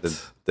 what?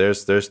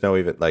 There's no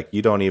even like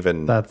you don't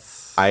even.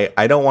 That's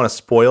I don't want to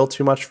spoil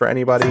too much for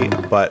anybody,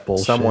 but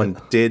bullshit.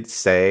 Someone did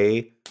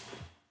say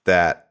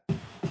that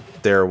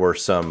there were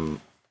some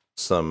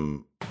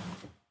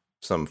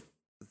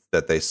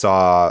that they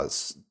saw.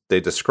 They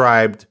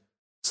described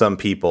some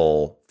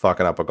people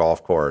fucking up a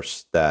golf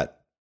course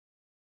that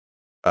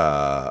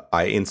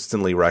I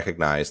instantly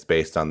recognized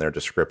based on their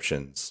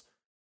descriptions.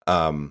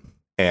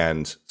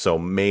 And so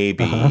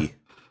maybe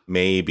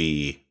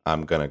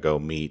I'm gonna go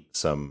meet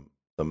some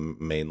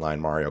mainline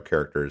Mario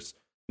characters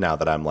now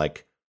that I'm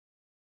like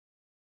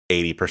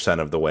 80%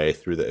 of the way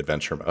through the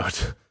adventure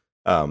mode.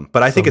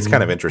 But I think it's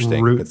kind of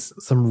interesting. It's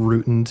some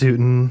rootin'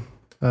 tootin'.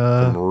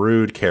 Some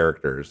rude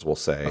characters, we'll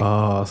say.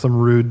 Oh, some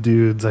rude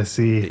dudes, I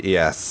see.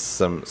 Yes,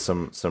 some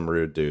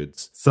rude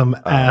dudes. Some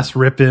ass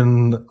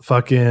ripping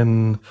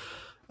fucking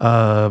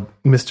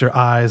Mr.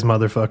 Eyes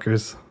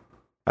motherfuckers.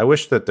 I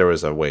wish that there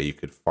was a way you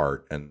could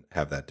fart and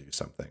have that do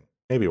something.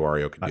 Maybe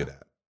Wario could do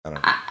that. I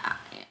don't know.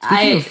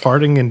 Speaking of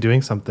farting and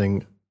doing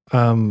something,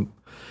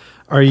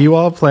 are you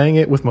all playing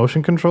it with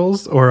motion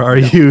controls, or are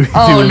you?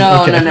 Oh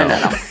no.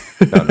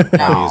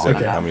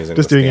 I'm using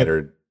just the doing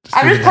standard.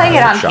 I'm just playing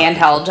it on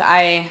handheld.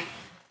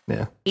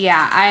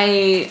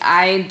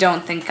 I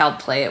don't think I'll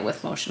play it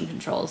with motion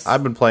controls.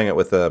 I've been playing it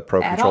with a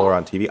Pro controller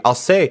on TV. I'll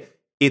say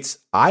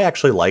I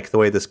actually like the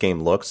way this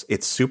game looks.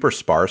 It's super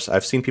sparse.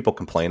 I've seen people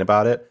complain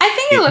about it. I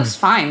think it looks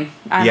fine.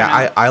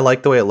 I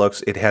like the way it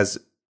looks. It has.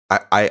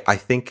 I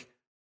think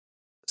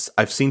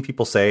I've seen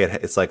people say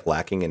it's like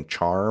lacking in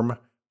charm,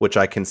 which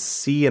I can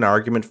see an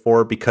argument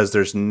for because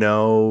there's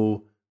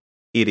no.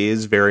 It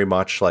is very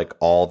much like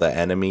all the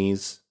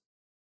enemies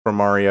from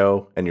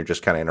Mario, and you're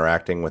just kind of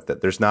interacting with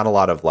it. There's not a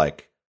lot of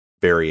like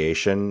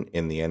variation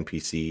in the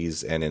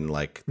NPCs and in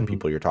like the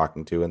people you're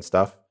talking to and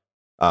stuff.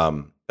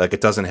 Like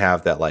it doesn't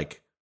have that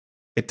like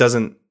there's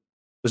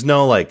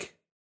no like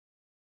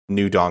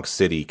New Donk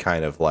City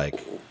kind of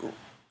like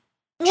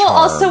well, charm,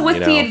 also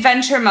with the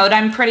adventure mode,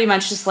 I'm pretty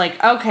much just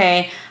like,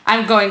 okay,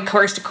 I'm going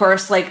course to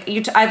course. Like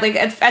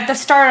at the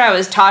start, I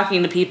was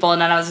talking to people, and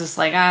then I was just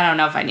like, I don't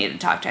know if I need to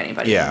talk to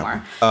anybody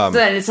anymore. So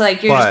then it's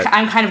like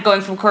I'm kind of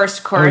going from course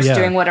to course,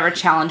 doing whatever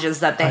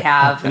challenges that they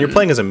have. And you're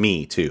playing as a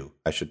me too.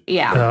 I should.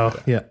 Yeah.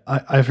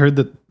 I've heard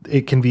that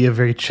it can be a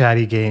very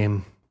chatty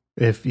game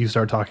if you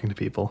start talking to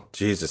people.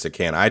 Jesus, it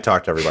can. I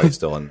talk to everybody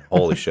still, and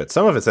holy shit,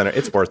 some of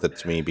it's worth it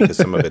to me because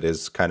some of it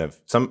is kind of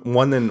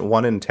one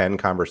in 10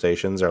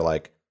 conversations are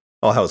like,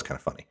 oh, that was kind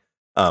of funny.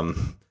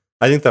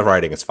 I think the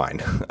writing is fine.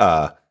 It's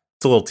a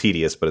little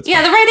tedious, but it's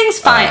fine. The writing's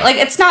fine. Like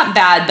it's not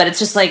bad, but it's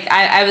just like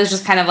I was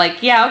just kind of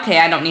like, yeah, okay,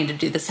 I don't need to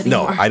do this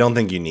anymore. No, I don't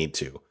think you need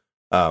to.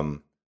 But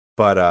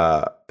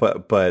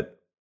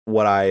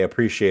what I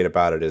appreciate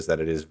about it is that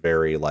it is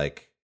very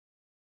like.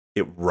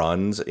 It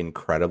runs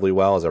incredibly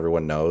well, as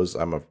everyone knows.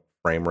 I'm a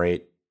frame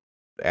rate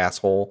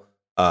asshole.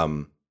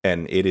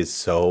 and it is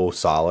so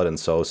solid and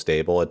so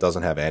stable. It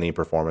doesn't have any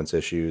performance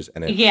issues,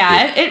 and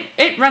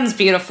it runs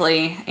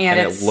beautifully, and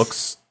it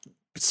looks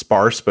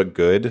sparse but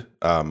good.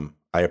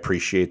 I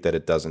appreciate that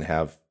it doesn't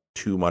have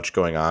too much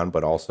going on,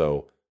 but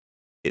also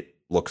it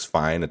looks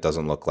fine. It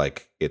doesn't look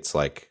like it's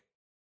like.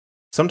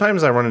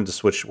 Sometimes I run into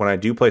Switch when I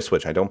do play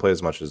Switch. I don't play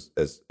as much as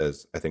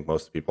I think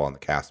most of the people on the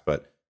cast,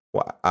 but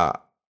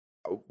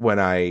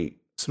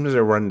sometimes I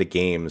run into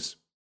games,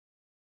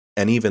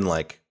 and even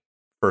like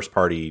first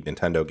party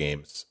Nintendo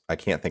games, I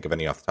can't think of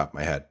any off the top of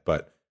my head,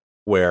 but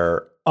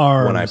where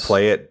when I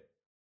play it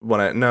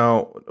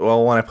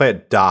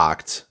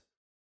docked,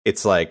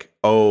 it's like,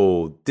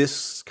 oh,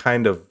 this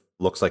kind of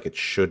looks like it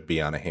should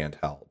be on a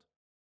handheld.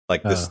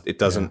 Like this, it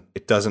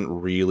doesn't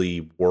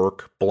really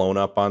work blown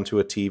up onto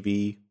a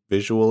TV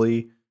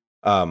visually.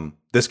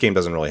 This game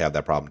doesn't really have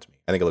that problem to me.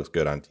 I think it looks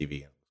good on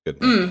TV. Good.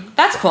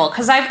 That's cool,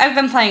 because I've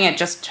been playing it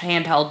just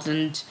handheld,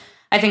 and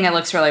I think it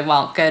looks really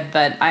good,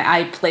 but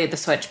I played the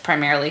Switch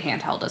primarily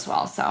handheld as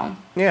well, so.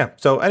 Yeah,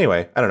 so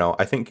anyway, I don't know.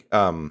 I think,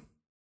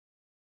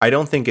 I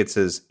don't think it's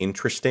as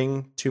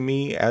interesting to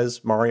me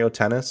as Mario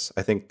Tennis.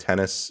 I think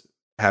Tennis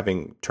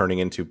turning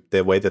into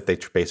the way that they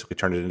basically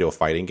turned it into a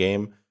fighting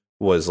game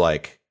was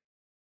like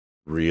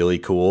really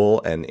cool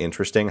and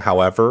interesting.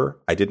 However,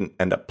 I didn't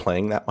end up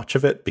playing that much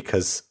of it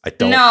because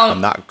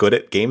I'm not good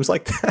at games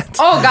like that.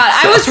 Oh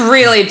god, so I was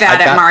really bad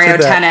at Mario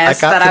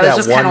Tennis. I was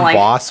just kind of like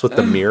boss with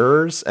the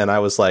mirrors, and I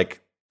was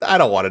like, I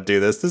don't want to do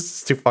this. This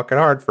is too fucking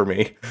hard for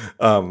me.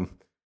 For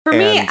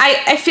me,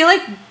 I feel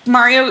like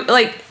Mario,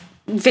 like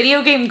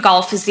video game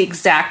golf is the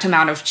exact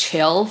amount of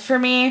chill for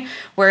me.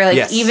 Where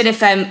like even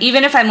if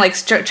I'm like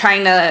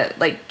trying to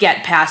like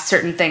get past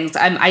certain things,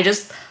 I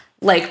just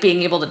like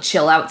being able to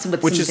chill out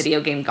with some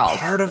video game golf.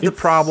 Part of the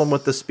problem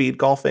with the speed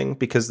golfing,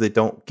 because they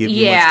don't give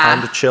you much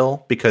time to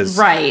chill, because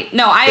I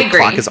agree. The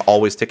clock is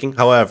always ticking.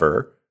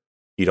 However,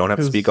 you don't have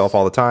to speed golf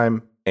all the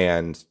time,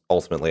 and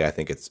ultimately I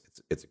think it's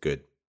a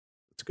good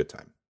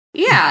time.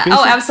 Yeah.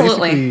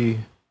 Absolutely.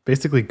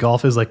 Basically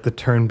golf is like the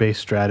turn-based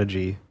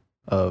strategy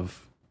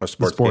of the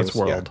sports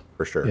world. Yeah,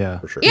 for sure. Yeah.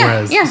 For sure.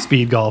 Whereas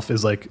speed golf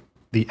is like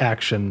the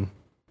action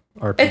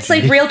RPG. It's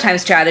like real-time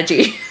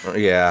strategy.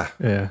 Yeah.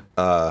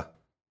 Yeah.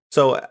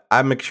 So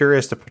I'm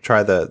curious to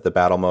try the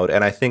battle mode,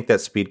 and I think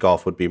that speed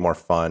golf would be more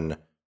fun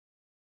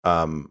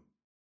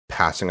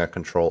passing a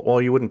control.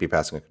 Well, you wouldn't be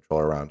passing a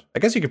controller around. I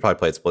guess you could probably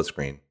play it split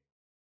screen.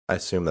 I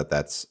assume that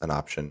that's an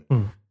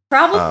option.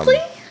 Probably.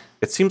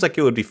 It seems like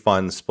it would be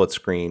fun split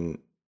screen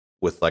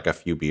with like a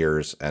few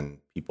beers and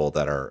people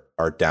that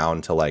are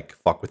down to like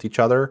fuck with each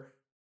other.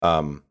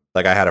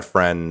 Like I had a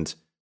friend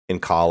in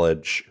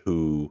college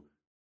who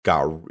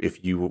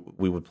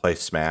we would play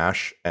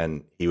Smash,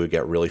 and he would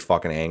get really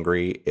fucking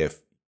angry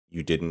if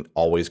you didn't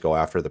always go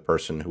after the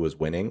person who was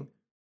winning,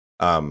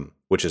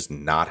 which is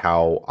not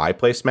how I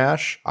play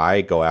Smash.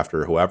 I go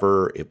after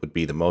whoever it would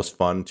be the most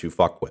fun to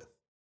fuck with.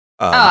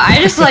 I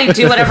just like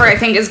do whatever I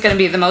think is going to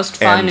be the most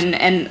fun,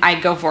 and I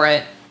go for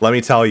it. Let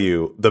me tell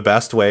you, the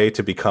best way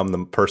to become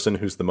the person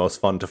who's the most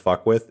fun to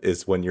fuck with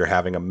is when you're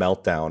having a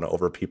meltdown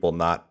over people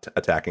not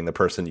attacking the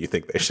person you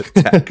think they should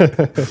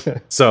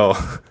attack. So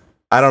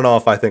I don't know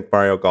if I think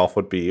Mario Golf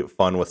would be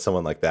fun with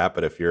someone like that,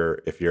 but if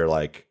you're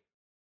like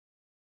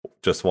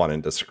just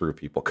wanting to screw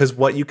people, because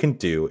what you can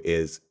do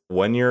is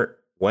when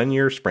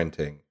you're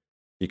sprinting,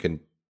 you can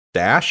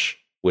dash,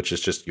 which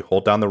is just you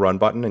hold down the run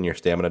button and your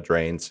stamina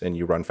drains and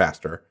you run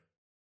faster.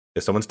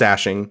 If someone's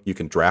dashing, you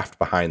can draft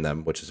behind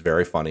them, which is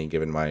very funny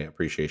given my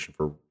appreciation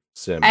for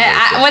sim.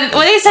 When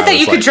they said that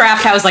you could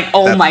draft, I was like,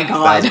 oh my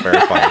god. That's very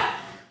funny.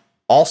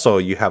 Also,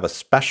 you have a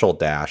special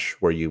dash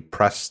where you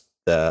press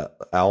the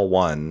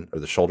L1 or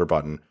the shoulder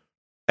button,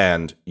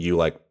 and you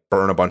like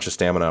burn a bunch of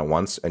stamina at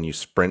once, and you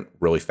sprint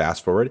really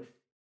fast forward.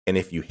 And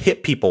if you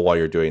hit people while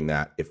you're doing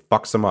that, it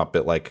fucks them up.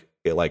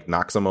 It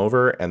knocks them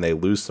over, and they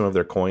lose some of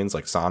their coins,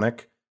 like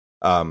Sonic.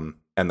 And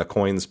the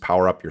coins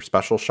power up your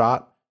special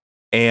shot.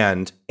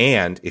 And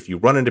if you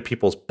run into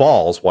people's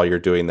balls while you're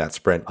doing that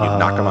sprint, you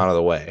knock them out of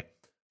the way.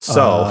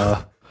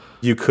 So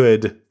you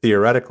could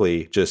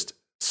theoretically just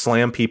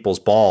slam people's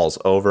balls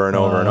over and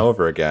over and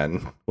over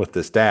again with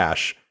this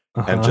dash.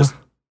 And just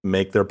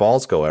make their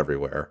balls go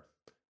everywhere.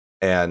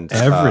 And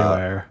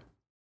everywhere.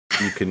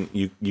 You can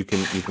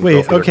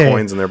go for their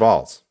coins and their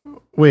balls.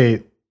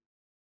 Wait.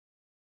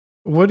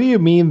 What do you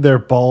mean their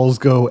balls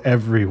go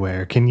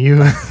everywhere? Can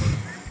you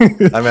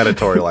I'm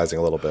editorializing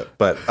a little bit,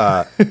 but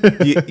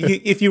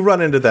if you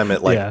run into them,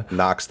 it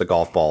knocks the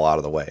golf ball out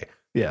of the way.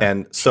 Yeah.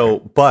 And so,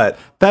 but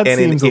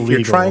seems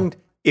illegal.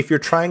 If you're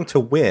trying to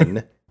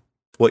win,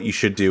 what you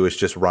should do is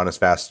just run as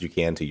fast as you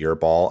can to your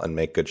ball and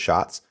make good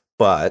shots.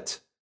 But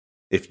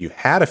if you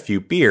had a few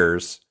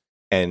beers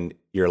and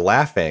you're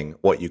laughing,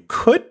 what you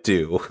could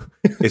do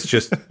is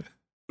just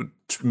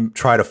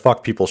try to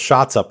fuck people's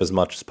shots up as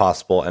much as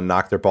possible and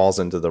knock their balls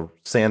into the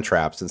sand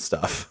traps and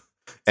stuff.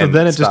 So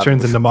then it just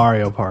turns into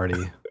Mario Party.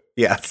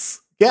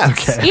 Yes.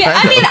 Okay. Yeah,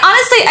 I mean,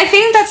 honestly, I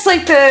think that's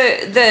like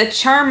the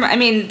charm. I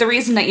mean, the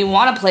reason that you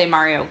want to play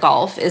Mario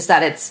Golf is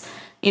that it's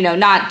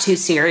not too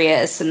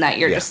serious, and that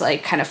you're just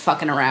like kind of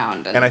fucking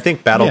around. And I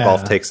think Battle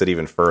Golf takes it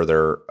even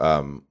further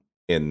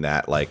in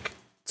that like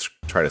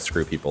try to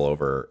screw people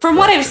over. From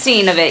what I've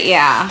seen of it,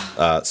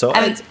 yeah. So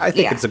I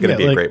think it's going to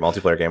be a great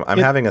multiplayer game. I'm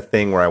having a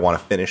thing where I want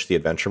to finish the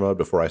adventure mode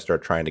before I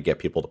start trying to get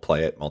people to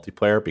play it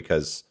multiplayer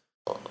because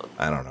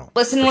I don't know.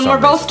 Listen, when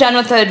we're both done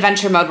with the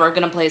adventure mode, we're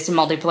going to play some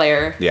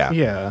multiplayer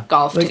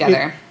golf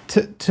together.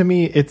 To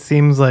me, it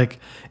seems like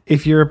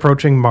if you're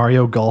approaching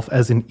Mario Golf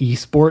as an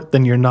esport,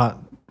 then you're not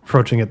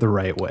approaching it the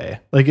right way.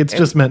 Like, it's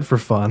just meant for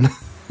fun.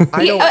 And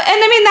I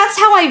mean, that's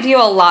how I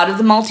view a lot of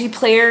the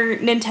multiplayer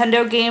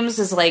Nintendo games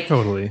is like,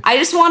 totally. I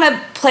just want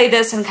to play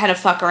this and kind of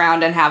fuck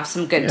around and have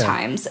some good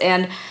times.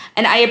 And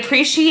I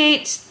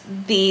appreciate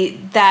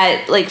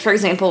that, like, for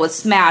example, with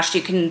Smash,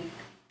 you can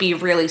be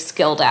really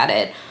skilled at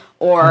it.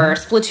 Or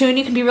Splatoon,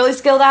 you can be really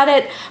skilled at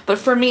it. But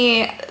for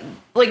me,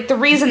 like, the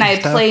reason I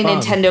play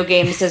Nintendo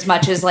games as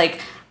much as, like,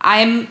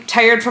 I'm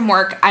tired from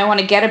work, I want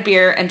to get a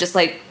beer and just,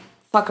 like,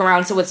 fuck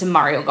around. So it's in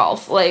Mario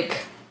Golf.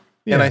 Like,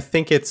 and I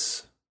think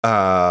it's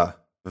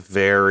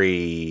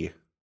very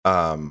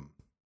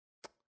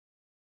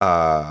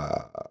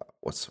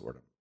what's the word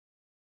I'm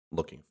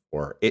looking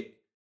for?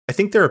 I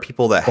think there are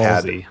people that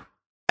had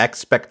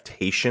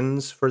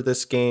expectations for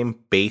this game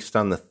based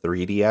on the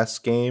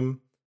 3DS game,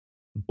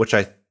 which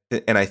I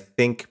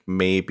think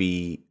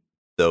maybe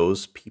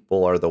those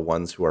people are the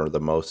ones who are the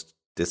most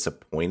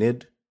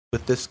disappointed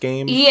with this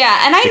game.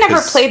 Yeah, and I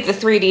never played the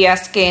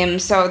 3DS game,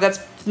 so that's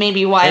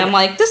maybe why I'm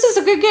like, this is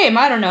a good game.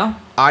 I don't know.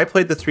 I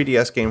played the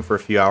 3DS game for a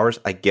few hours.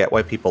 I get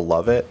why people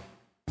love it.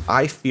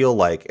 I feel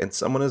like, and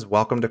someone is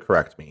welcome to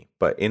correct me,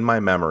 but in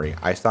my memory,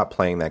 I stopped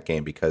playing that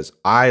game because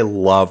I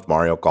loved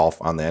Mario Golf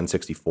on the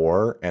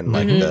N64 and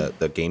like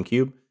the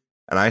GameCube,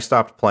 and I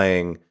stopped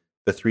playing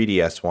the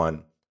 3DS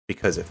one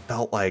because it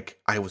felt like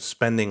I was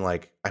spending I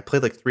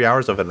played like 3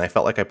 hours of it, and I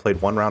felt like I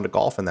played one round of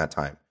golf in that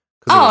time.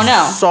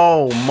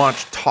 So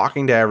much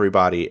talking to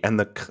everybody, and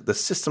the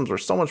systems were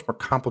so much more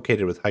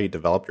complicated with how you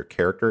develop your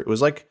character. It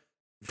was like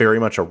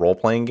very much a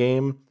role-playing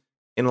game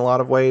in a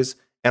lot of ways,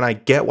 and I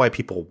get why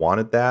people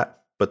wanted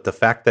that, but the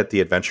fact that the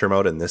adventure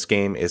mode in this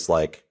game is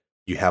like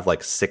you have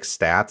like 6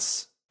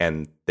 stats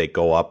and they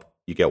go up,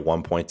 you get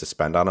 1 point to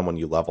spend on them when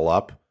you level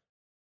up,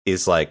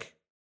 is like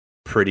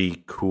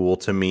pretty cool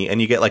to me.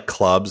 And you get like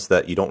clubs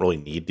that you don't really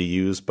need to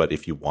use, but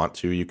if you want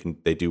to,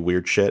 they do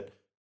weird shit.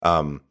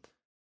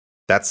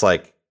 That's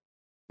like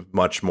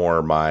much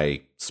more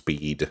my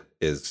speed,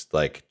 is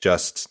like,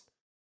 just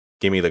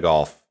give me the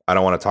golf. I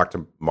don't want to talk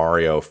to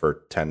Mario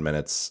for 10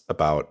 minutes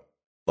about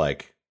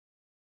like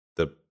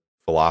the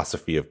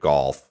philosophy of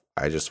golf.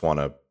 I just want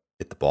to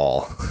hit the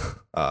ball.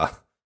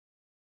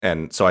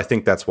 And so I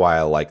think that's why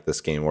I like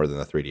this game more than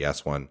the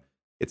 3DS one.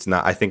 It's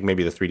not, I think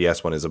maybe the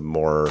 3DS one is a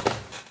more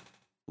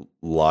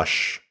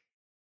lush,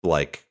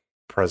 like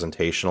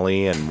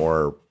presentationally, and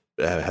more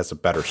has a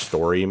better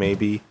story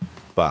maybe.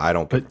 But I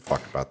don't give a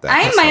fuck about that.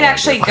 I might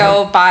actually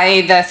go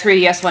buy the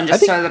 3DS one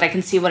just so that I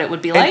can see what it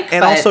would be like.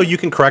 And also, you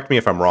can correct me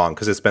if I'm wrong,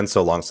 because it's been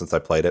so long since I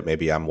played it.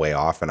 Maybe I'm way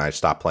off, and I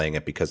stopped playing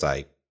it because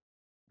I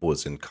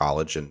was in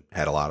college and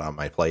had a lot on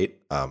my plate.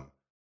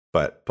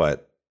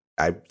 But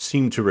I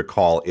seem to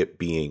recall it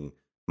being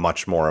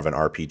much more of an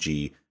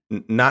RPG,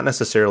 not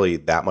necessarily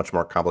that much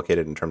more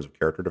complicated in terms of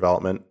character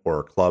development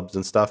or clubs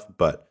and stuff,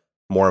 but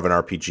more of an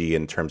RPG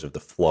in terms of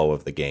the flow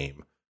of the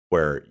game,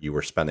 where you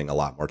were spending a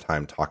lot more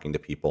time talking to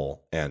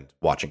people and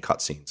watching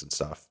cutscenes and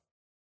stuff.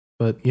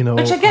 But,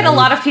 which I get, a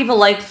lot of people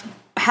like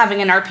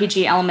having an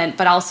RPG element,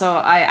 but also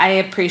I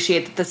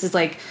appreciate that this is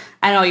like,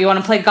 I don't know, you want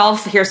to play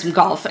golf? Here's some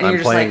golf. And I'm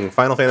you're playing just like,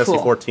 Final Fantasy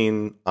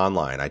XIV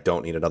online. I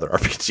don't need another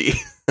RPG.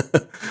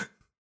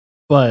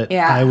 But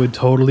I would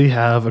totally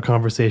have a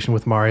conversation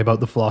with Mario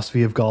about the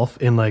philosophy of golf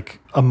in like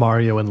a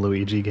Mario and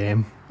Luigi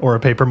game or a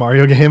Paper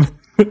Mario game.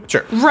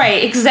 Sure.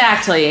 Right,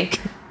 exactly.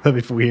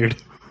 That'd be weird.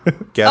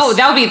 Oh,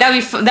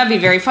 that'd be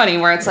very funny.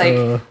 Where it's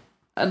like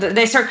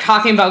they start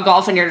talking about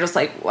golf, and you're just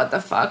like, "What the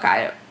fuck?"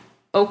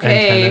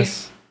 Okay. And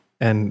tennis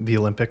and the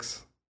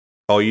Olympics.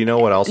 Oh, you know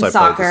what else and I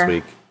soccer. played this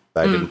week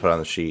that I didn't put on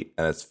the sheet,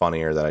 and it's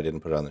funnier that I didn't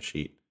put it on the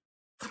sheet.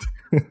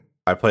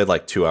 I played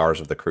like 2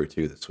 hours of The Crew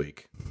 2 this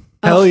week.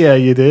 Hell yeah,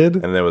 you did,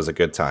 and it was a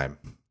good time.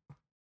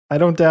 I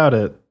don't doubt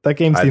it. That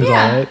game seems all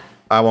right.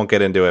 I won't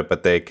get into it,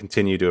 but they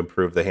continue to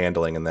improve the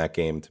handling in that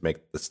game to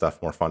make the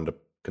stuff more fun to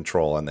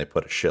control, and they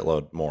put a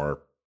shitload more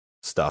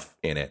stuff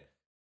in it,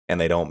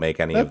 and they don't make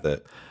any of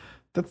the.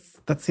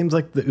 That seems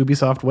like the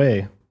Ubisoft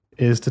way,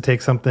 is to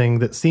take something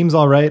that seems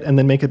all right and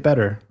then make it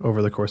better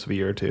over the course of a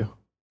year or two.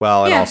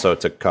 Well, and also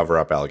to cover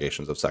up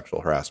allegations of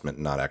sexual harassment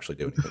and not actually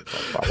do anything to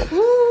solve the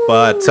problem.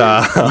 But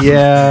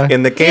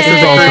in the case of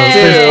the Crew 2,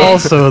 there's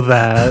also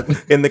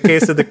that. In the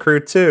case of The Crew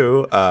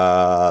 2,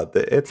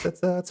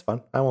 it's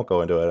fun. I won't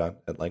go into it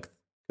at length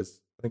because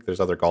I think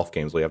there's other golf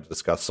games we have to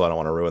discuss, so I don't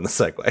want to ruin the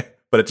segue.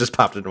 But it just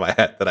popped into my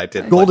head that I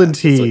did. Golden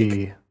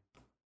Tee.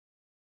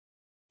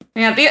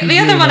 Yeah, the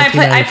other one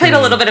I played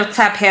a little bit of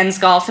Clap Hands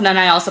Golf, and then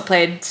I also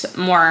played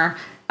more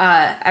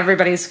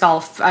Everybody's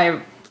Golf. I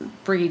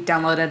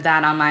re-downloaded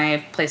that on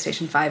my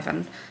PlayStation 5,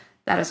 and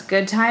That is a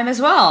good time as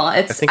well.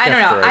 I don't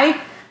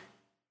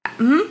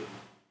know.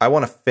 I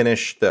want to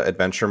finish the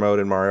adventure mode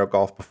in Mario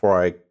Golf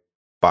before I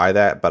buy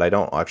that, but I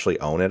don't actually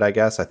own it. I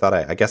guess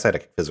I guess I had a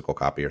physical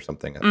copy or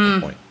something at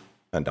one point,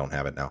 and don't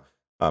have it now.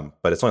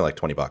 But it's only like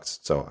 $20,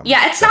 so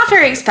it's not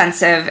very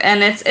expensive,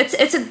 and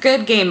it's a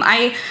good game.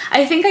 I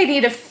think I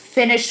need to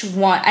finish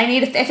one.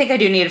 I think I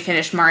do need to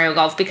finish Mario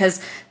Golf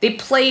because they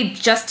play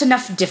just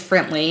enough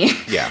differently.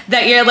 Yeah,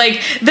 that you're like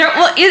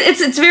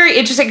it's very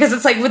interesting because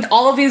it's like with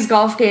all of these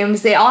golf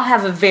games, they all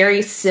have a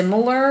very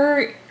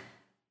similar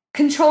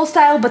control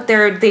style, but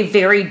they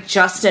vary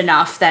just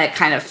enough that it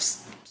kind of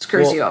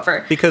screws you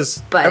over.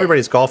 Because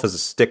everybody's golf is a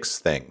sticks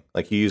thing.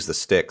 Like you use the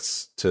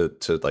sticks to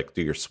like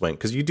do your swing.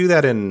 Because you do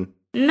that in.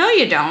 No,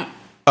 you don't.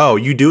 Oh,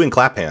 you do in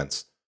clap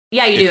hands.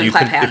 Yeah, you do in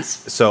clap hands.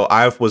 So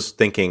I was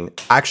thinking,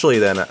 actually,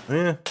 then,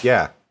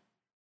 yeah.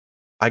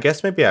 I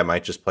guess maybe I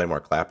might just play more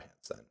clap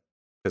hands then.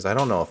 Because I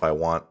don't know if I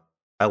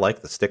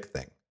like the stick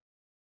thing.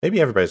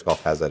 Maybe everybody's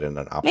golf has that in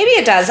an option. Maybe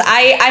it does.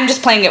 I'm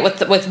just playing it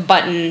with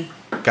button.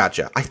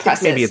 Gotcha. I think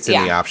presses, maybe it's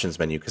in the options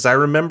menu. Because I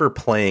remember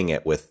playing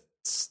it with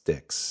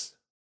sticks.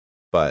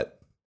 And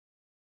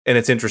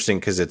it's interesting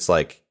because it's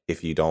like,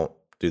 if you don't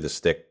do the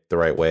stick the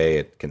right way,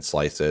 it can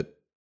slice it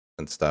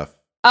and stuff.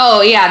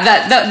 Oh yeah,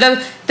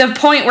 the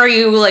point where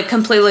you like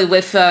completely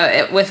whiff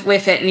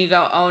it and you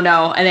go, oh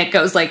no, and it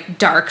goes like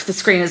dark. The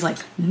screen is like,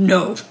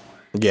 no.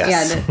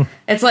 Yes. Yeah,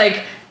 it's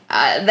like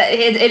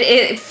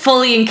it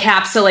fully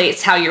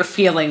encapsulates how you're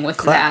feeling with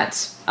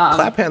that.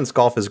 Clap hands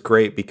golf is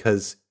great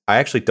because I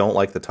actually don't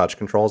like the touch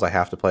controls. I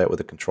have to play it with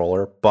a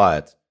controller,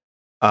 but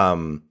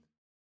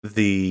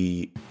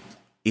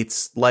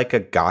it's like a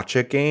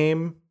gacha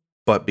game.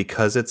 But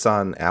because it's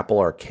on Apple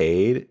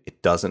Arcade,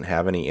 it doesn't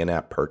have any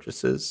in-app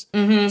purchases.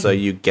 Mm-hmm. So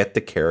you get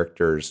the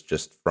characters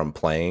just from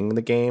playing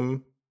the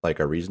game, like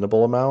a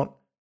reasonable amount.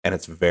 And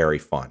it's very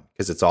fun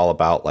because it's all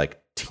about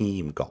like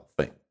team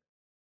golfing.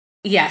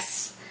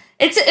 Yes.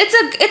 It's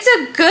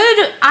a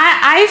good...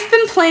 I've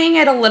been playing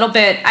it a little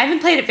bit. I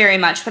haven't played it very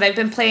much, but I've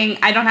been playing...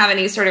 I don't have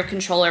any sort of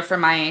controller for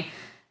my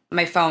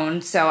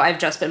phone, so I've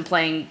just been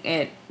playing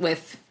it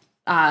with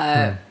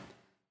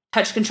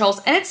touch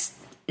controls. And it's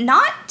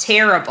not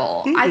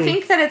terrible. Mm-hmm. I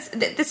think that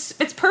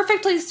it's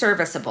perfectly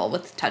serviceable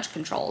with touch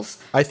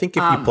controls. I think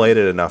if you played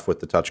it enough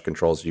with the touch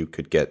controls, you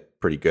could get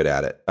pretty good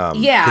at it.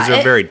 Because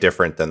they're very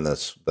different than the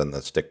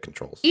stick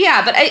controls.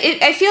 Yeah, but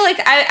I feel like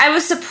I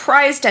was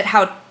surprised at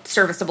how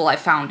serviceable I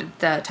found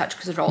the touch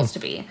controls to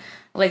be.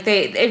 Like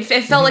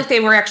it felt like they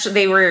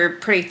were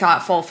pretty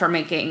thoughtful for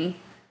making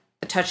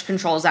the touch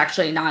controls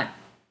actually not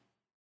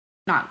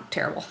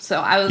terrible. So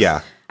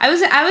I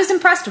was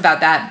impressed about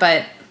that,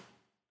 but.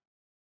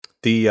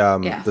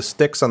 The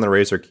sticks on the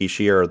Razer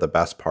Kishi are the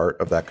best part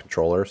of that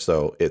controller,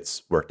 so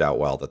it's worked out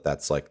well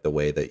that's like the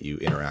way that you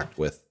interact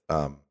with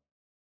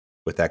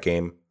that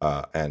game.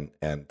 And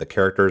the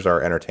characters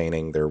are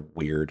entertaining, they're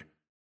weird,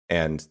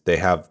 and they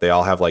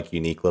all have like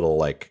unique little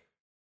like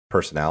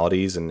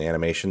personalities and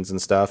animations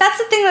and stuff. That's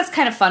the thing that's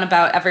kind of fun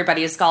about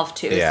Everybody's Golf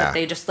too, is that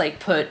they just like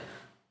put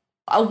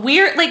a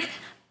weird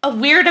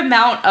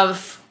amount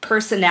of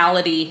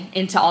personality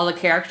into all the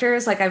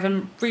characters. Like I've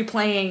been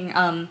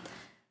replaying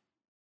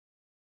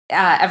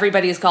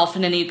Everybody's Golf,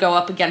 and then you go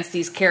up against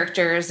these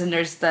characters, and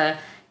there's the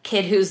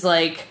kid who's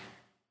like,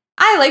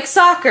 I like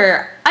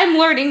soccer. I'm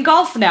learning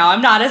golf now.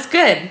 I'm not as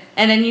good.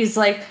 And then he's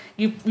like,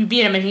 you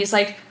beat him, and he's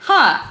like,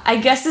 I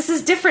guess this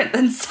is different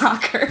than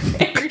soccer.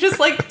 And you're just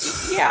like,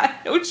 yeah,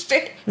 no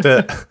shit.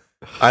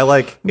 I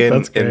like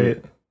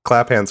in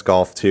Clap Hands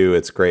Golf too.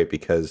 It's great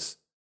because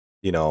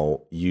you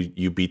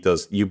beat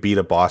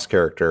a boss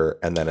character,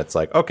 and then it's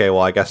like, okay,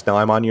 well, I guess now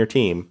I'm on your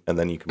team, and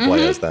then you can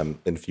play as them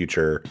in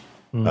future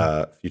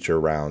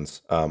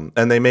rounds.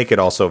 And they make it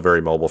also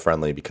very mobile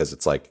friendly because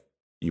it's like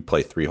you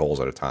play 3 holes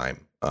at a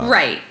time.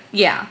 Right.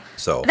 Yeah.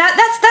 So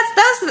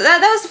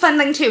that was a fun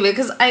thing too,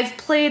 because I've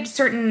played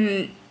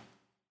certain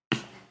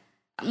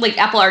like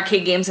Apple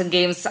Arcade games and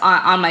games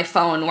on my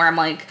phone where I'm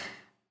like,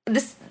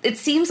 it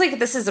seems like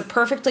this is a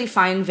perfectly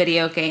fine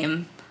video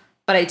game,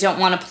 but I don't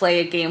want to play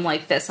a game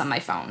like this on my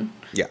phone.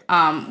 Yeah.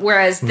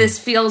 Whereas this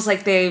feels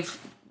like they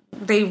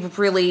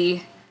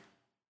really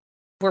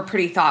were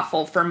pretty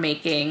thoughtful for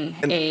making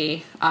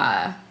a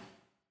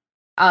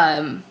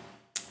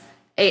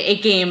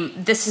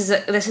game. This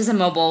is a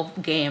mobile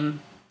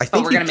game. I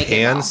think you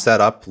can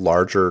set up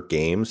larger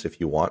games if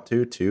you want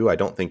to too. I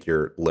don't think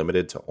you're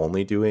limited to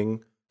only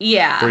doing 3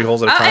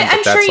 holes at a time. I'm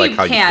but that's sure like you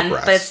how can, you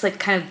progress. but it's like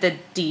kind of the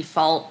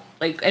default,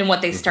 like, and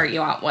what they start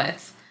you out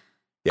with.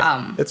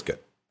 Yeah, it's good.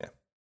 Yeah.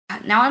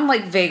 Now I'm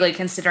like vaguely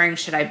considering,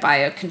 should I buy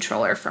a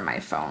controller for my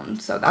phone?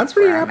 So that's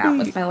where I'm at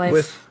with my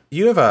life.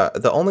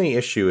 The only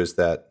issue is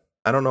that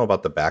I don't know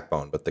about the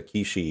backbone, but the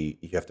Kishi,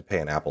 you have to pay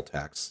an Apple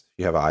tax. If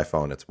you have an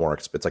iPhone, it's more.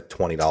 It's like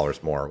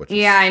 $20 more. Which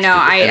I know.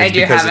 I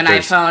do have an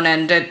iPhone,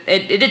 and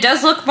it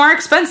does look more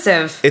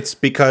expensive. It's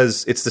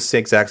because it's the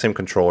exact same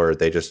controller.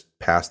 They just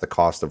pass the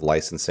cost of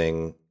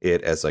licensing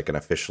it as like an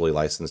officially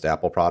licensed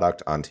Apple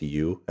product onto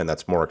you, and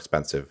that's more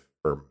expensive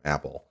for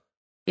Apple.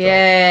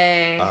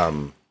 Yay!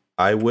 So,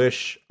 I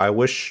wish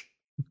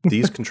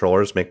these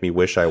controllers make me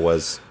wish I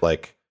was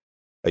like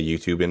a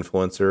YouTube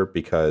influencer,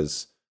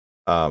 because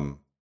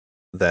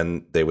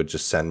then they would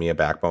just send me a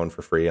Backbone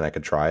for free and I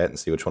could try it and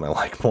see which one I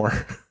like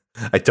more.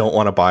 I don't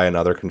want to buy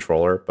another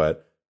controller,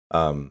 but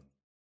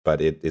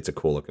it's a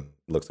cool looking,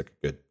 looks like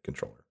a good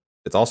controller.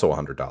 It's also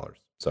 $100,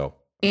 so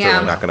I'm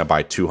certainly not going to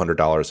buy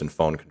 $200 in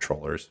phone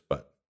controllers,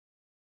 but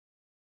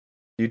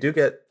you do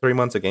get 3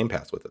 months of Game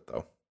Pass with it,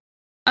 though.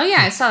 Oh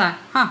yeah, I saw that.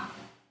 Huh.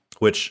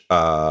 Which,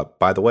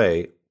 by the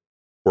way,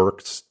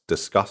 works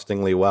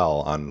disgustingly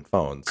well on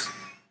phones.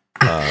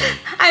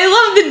 I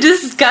love the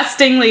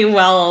disgustingly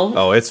well.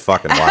 Oh, it's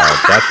fucking wild.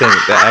 That thing,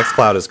 the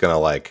xCloud is gonna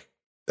like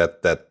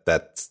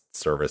that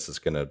service is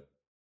gonna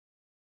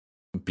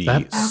be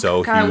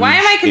so God, huge. why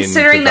am I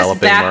considering this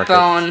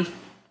Backbone? Markets.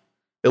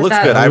 It looks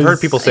good. I've heard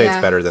people say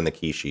it's better than the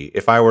Kishi.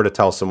 If I were to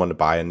tell someone to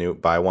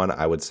buy one,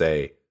 I would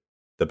say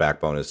the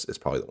Backbone is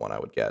probably the one I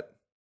would get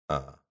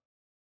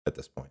at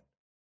this point.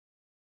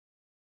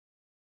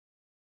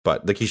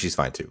 But the Kishi's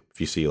fine too. If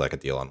you see like a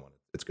deal on one,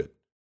 it's good.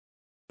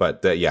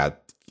 But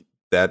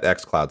that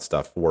xCloud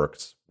stuff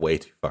works way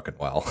too fucking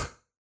well.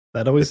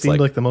 That always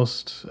seemed like the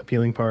most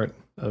appealing part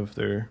of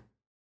their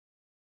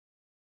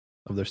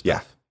stuff.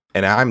 Yeah.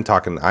 And I'm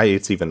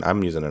using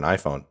an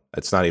iPhone.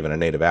 It's not even a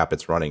native app.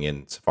 It's running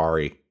in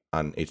Safari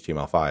on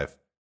HTML5,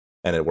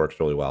 and it works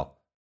really well.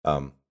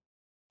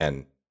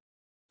 And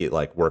it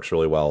like works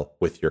really well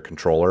with your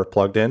controller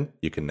plugged in.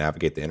 You can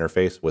navigate the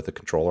interface with the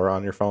controller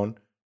on your phone,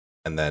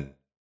 and then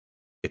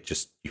it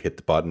just, you hit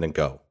the button and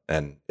go,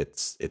 and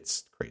it's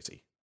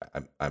crazy.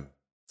 I'm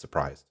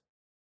surprised.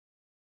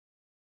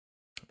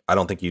 I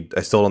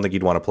still don't think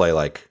you'd want to play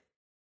like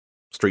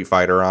Street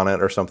Fighter on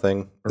it or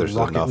something. Or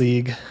Rocket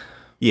League.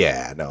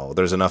 Yeah, no,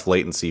 there's enough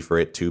latency for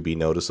it to be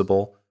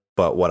noticeable.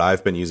 But what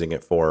I've been using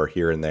it for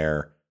here and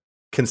there,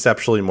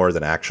 conceptually more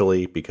than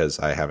actually, because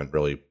I haven't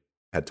really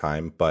had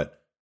time, but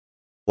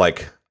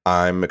like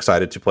I'm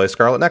excited to play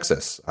Scarlet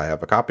Nexus. I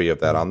have a copy of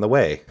that on the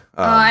way.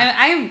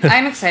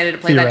 I'm excited to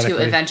play that too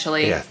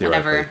eventually. Yeah,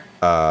 whenever.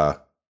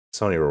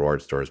 Sony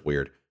Reward Store is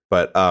weird,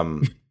 but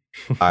I'm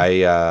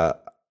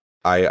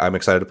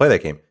excited to play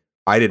that game.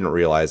 I didn't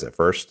realize at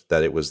first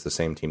that it was the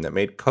same team that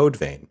made Code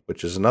Vein,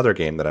 which is another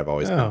game that I've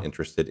always been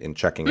interested in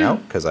checking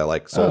out because I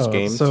like Souls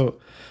games.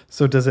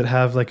 So does it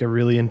have like a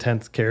really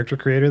intense character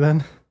creator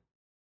then?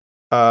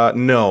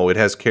 No, it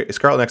has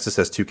Scarlet Nexus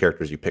has 2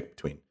 characters you pick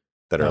between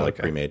that are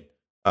pre-made.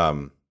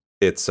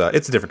 It's a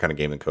different kind of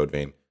game than Code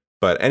Vein.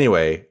 But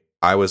anyway,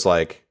 I was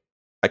like,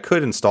 I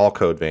could install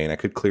Code Vein, I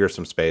could clear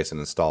some space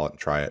and install it and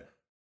try it.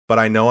 But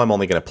I know I'm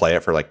only going to play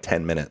it for like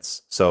 10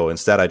 minutes. So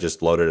instead I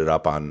just loaded it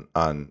up on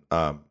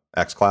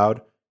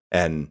xCloud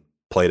and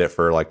played it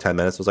for like 10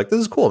 minutes. I was like,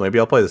 this is cool. Maybe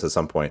I'll play this at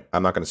some point.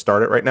 I'm not going to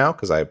start it right now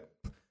because I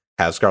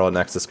have Scarlet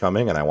Nexus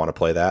coming and I want to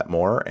play that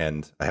more.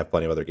 And I have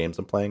plenty of other games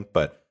I'm playing.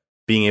 But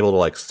being able to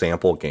like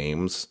sample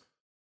games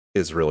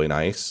is really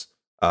nice.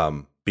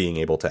 Being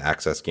able to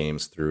access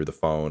games through the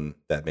phone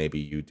that maybe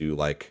you do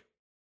like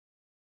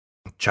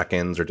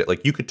check-ins or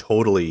like you could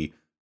totally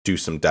do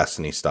some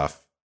Destiny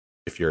stuff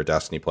if you're a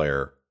Destiny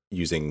player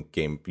using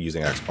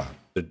xCloud.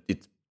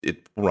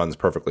 It runs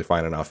perfectly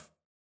fine enough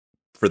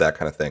for that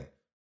kind of thing.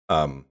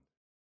 And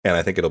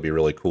I think it'll be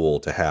really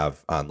cool to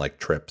have on like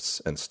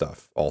trips and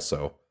stuff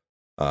also.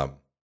 So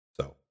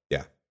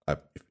yeah,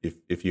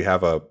 if you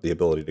have the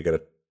ability to get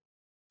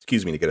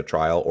a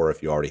trial, or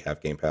if you already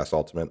have Game Pass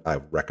Ultimate, I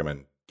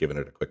recommend giving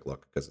it a quick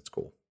look because it's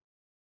cool.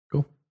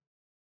 Cool.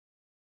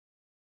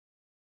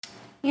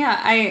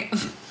 Yeah,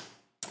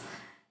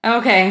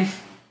 okay.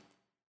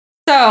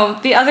 So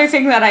the other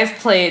thing that I've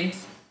played,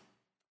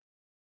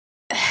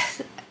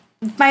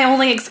 my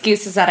only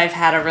excuse is that I've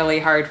had a really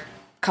hard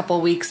couple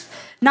weeks.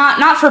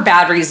 Not for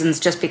bad reasons,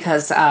 just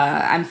because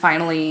I'm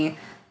finally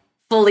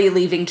fully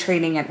leaving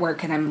training at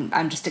work and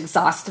I'm just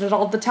exhausted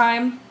all the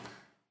time.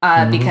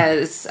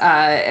 Because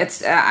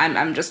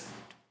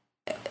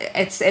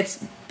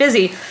it's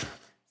busy.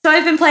 So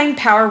I've been playing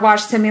Power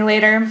Wash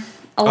Simulator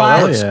a lot.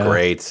 Oh, that looks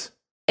great.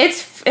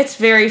 It's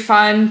very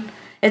fun.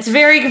 It's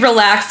very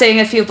relaxing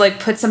if you like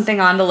put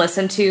something on to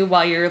listen to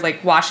while you're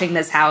like washing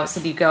this house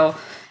and you go,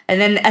 and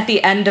then at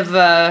the end of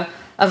a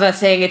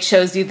thing it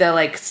shows you the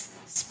like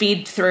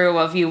speed through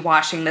of you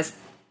washing this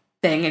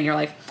thing and you're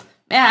like,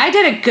 man, I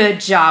did a good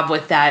job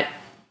with that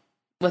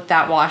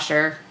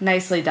washer.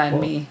 Nicely done,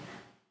 me.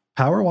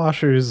 Power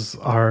washers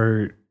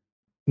are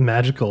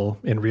magical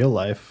in real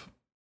life.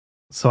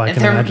 So I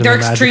can imagine they're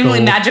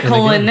extremely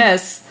magical in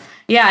this.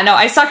 Yeah, no,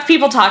 I saw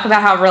people talk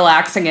about how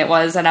relaxing it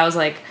was, and I was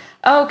like,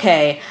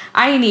 okay,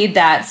 I need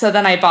that. So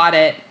then I bought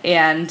it,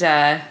 and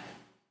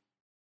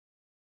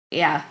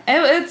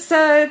it's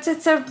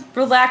a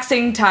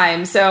relaxing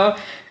time. So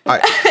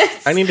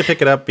I need to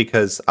pick it up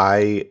because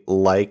I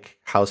like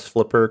House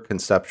Flipper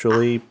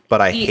conceptually,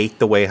 but I hate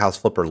the way House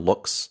Flipper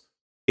looks.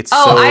 It's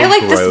I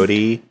like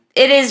grody.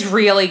 It is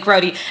really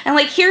grody, and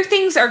like here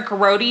things are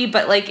grody,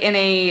 but like in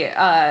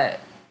a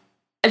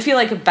I feel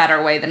like a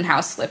better way than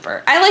House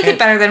Flipper. I like it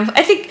better than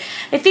I think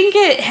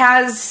it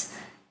has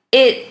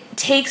it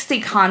takes the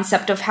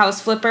concept of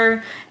House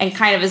Flipper and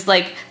kind of is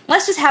like,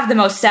 let's just have the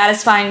most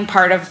satisfying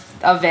part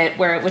of it,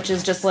 which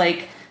is just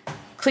like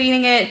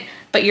cleaning it,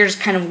 but you're just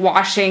kind of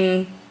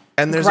washing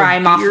and there's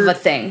grime off of a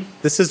thing.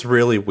 This is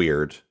really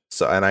weird.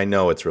 So, and I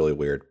know it's really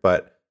weird,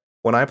 but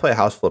when I play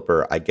House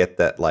Flipper, I get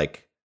that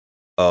like,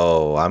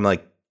 oh, I'm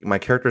like, my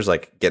character's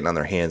like getting on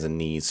their hands and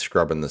knees,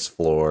 scrubbing this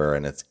floor,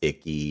 and it's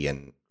icky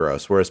and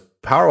gross. Whereas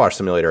Power Wash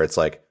Simulator, it's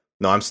like,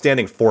 no, I'm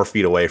standing 4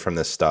 feet away from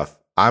this stuff.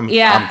 I'm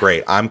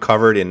great. I'm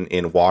covered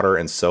in water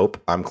and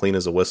soap. I'm clean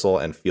as a whistle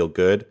and feel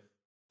good.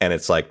 And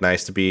it's like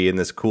nice to be in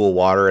this cool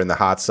water in the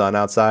hot sun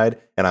outside,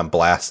 and I'm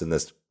blasting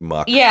this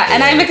muck. Yeah,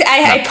 and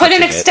I put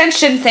an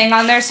extension thing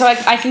on there so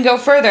I can go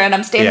further, and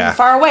I'm standing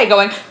far away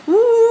going,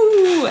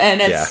 woo,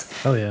 and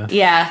it's... Oh, yeah.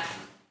 Yeah.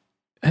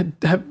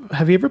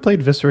 Have you ever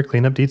played Viscera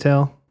Cleanup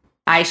Detail?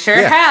 I sure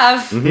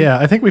have. Mm-hmm. Yeah,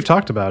 I think we've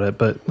talked about it,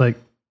 but like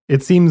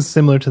it seems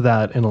similar to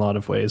that in a lot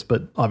of ways,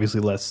 but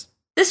obviously less.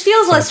 This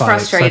feels less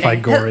frustrating. Sci-fi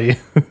gory.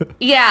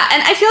 Yeah,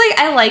 and I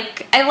feel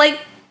like I like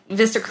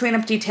Viscera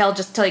Cleanup Detail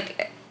just to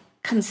like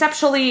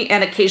conceptually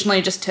and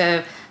occasionally just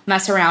to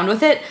mess around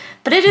with it,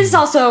 but it is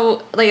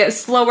also like a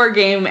slower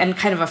game and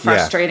kind of a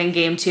frustrating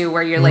game too,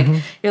 where you're like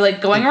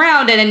going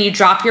around and then you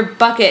drop your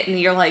bucket and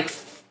you're like,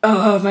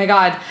 oh my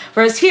god.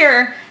 Whereas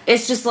here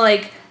it's just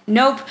like,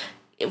 nope.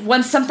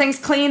 Once something's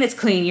clean, it's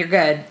clean. You're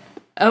good.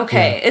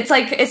 Okay. Yeah. It's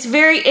like,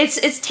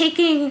 it's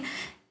taking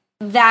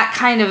that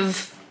kind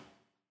of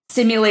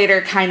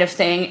simulator kind of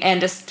thing and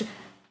just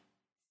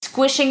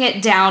squishing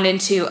it down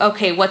into,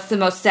 okay, what's the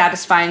most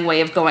satisfying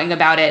way of going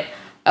about it?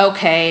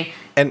 Okay.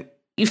 And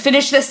you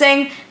finish this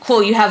thing,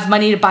 cool, you have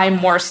money to buy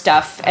more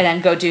stuff and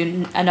then go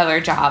do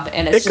another job.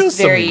 And it's just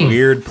very some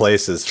weird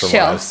places from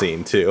chill. What I've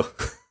seen too.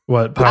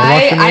 What?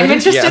 I'm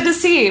interested to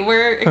see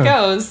where it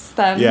goes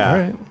then. Yeah. All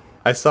right.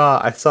 I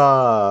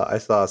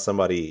saw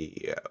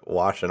somebody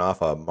washing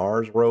off a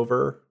Mars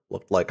rover.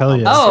 Looked like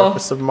on the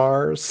surface of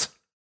Mars.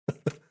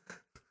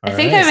 I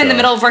think I'm in the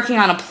middle of working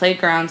on a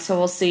playground, so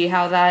we'll see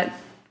how that.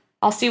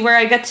 I'll see where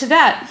I get to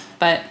that,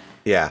 but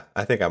yeah,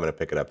 I think I'm gonna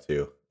pick it up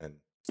too. And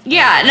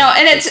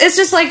it's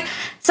just like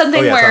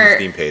something it's where on the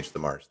Steam page, the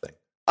Mars thing.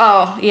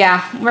 Oh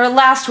yeah, where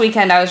last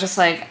weekend I was just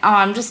like, oh,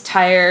 I'm just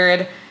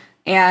tired,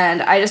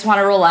 and I just want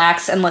to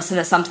relax and listen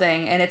to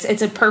something, and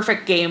it's a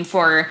perfect game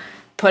for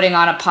putting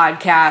on a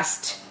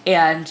podcast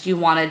and you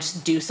want to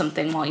just do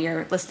something while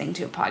you're listening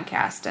to a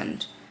podcast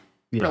and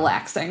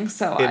relaxing.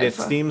 So it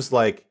seems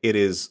like it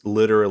is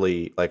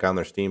literally like on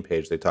their Steam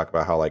page, they talk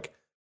about how like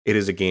it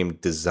is a game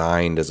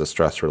designed as a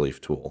stress relief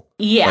tool.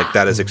 Yeah. Like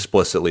that is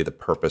explicitly the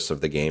purpose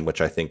of the game,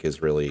 which I think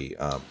is really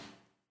a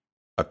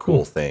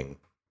cool thing.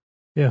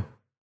 Yeah.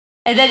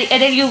 And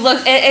then you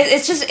look,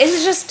 it's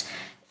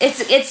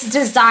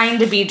designed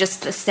to be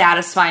just a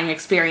satisfying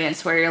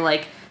experience where you're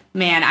like,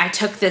 man, I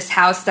took this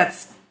house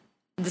that's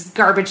this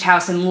garbage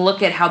house and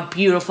look at how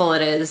beautiful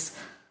it is.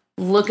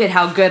 Look at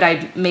how good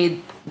I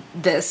made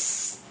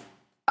this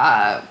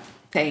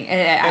thing.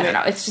 And I don't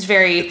know. It's just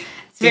very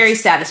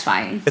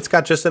satisfying. It's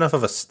got just enough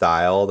of a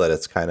style that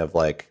it's kind of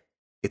like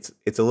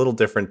it's a little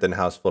different than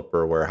House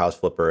Flipper, where House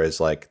Flipper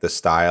is like the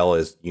style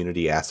is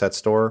Unity Asset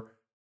Store,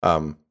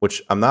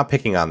 which I'm not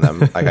picking on them.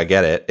 Like I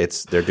get it.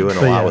 They're doing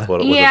a lot with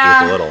with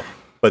a little.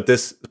 But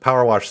this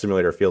Power Wash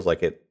Simulator feels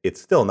like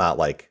it's still not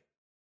like,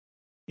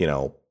 you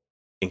know,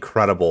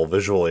 incredible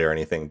visually or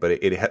anything, but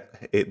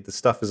the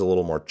stuff is a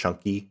little more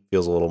chunky,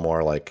 feels a little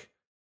more like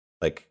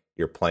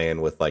you're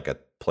playing with like a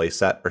play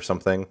set or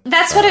something.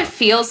 That's what it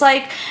feels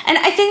like. And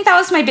I think that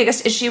was my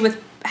biggest issue with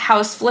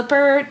House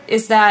Flipper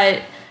is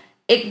that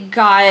it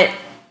got,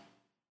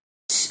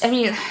 I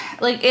mean,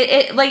 like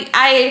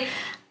I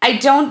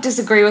don't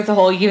disagree with the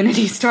whole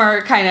Unity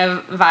Store kind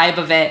of vibe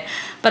of it,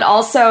 but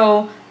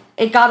also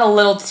it got a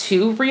little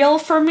too real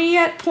for me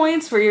at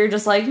points where you're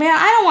just like, man,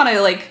 I don't want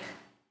to like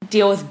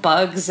deal with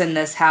bugs in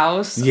this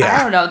house. Yeah.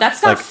 I don't know.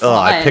 That's not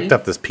fun. I picked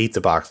up this pizza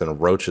box and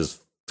roaches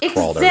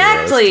crawled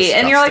everywhere. Exactly.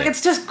 And you're like,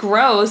 it's just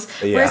gross.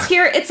 Yeah. Whereas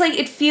here, it's like,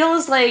 it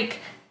feels like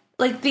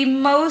the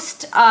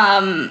most,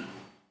 the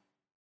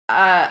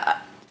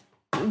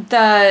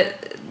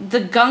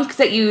gunk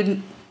that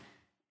you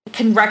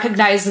can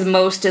recognize the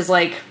most is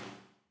like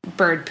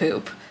bird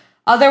poop.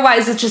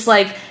 Otherwise, it's just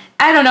like,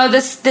 I don't know,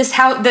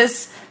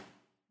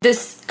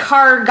 this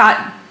car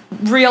got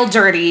real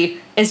dirty.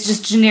 It's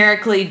just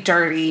generically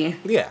dirty.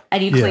 Yeah.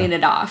 And you clean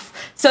it off.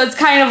 So it's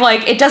kind of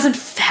like, it doesn't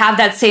have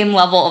that same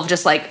level of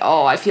just like,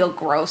 oh, I feel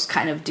gross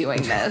kind of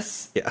doing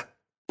this. Yeah.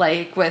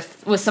 Like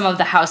with some of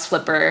the House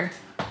Flipper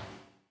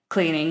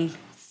cleaning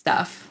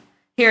stuff.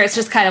 Here it's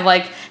just kind of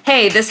like,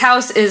 hey, this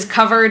house is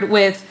covered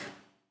with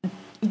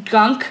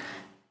gunk.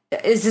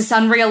 Is this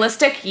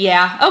unrealistic?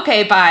 Yeah.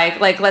 Okay, bye.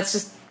 Like, let's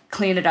just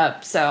clean it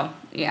up. So,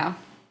 yeah.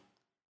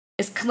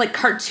 It's like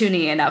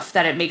cartoony enough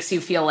that it makes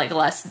you feel like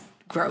less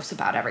gross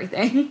about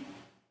everything.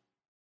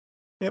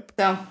 Yep.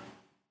 So,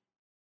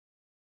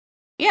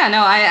 yeah,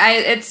 no,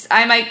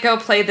 I might go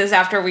play this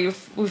after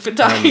we've been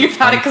talking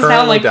about it, because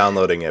now I'm like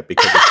downloading it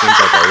because it seems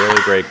like a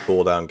really great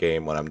cool down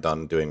game when I'm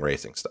done doing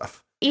racing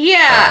stuff.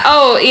 Yeah.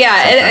 Oh,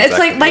 yeah. It's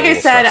like I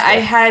said,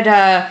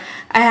 stressful.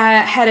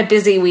 I had a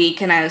busy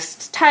week and I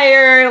was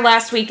tired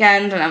last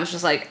weekend, and I was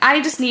just like,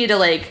 I just need to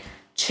like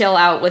chill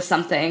out with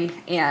something.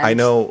 And I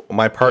know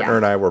my partner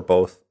and I were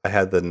both. I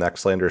had the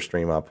Nextlander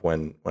stream up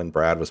when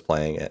Brad was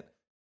playing it.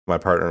 My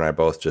partner and I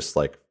both just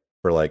like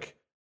were like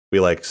we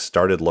like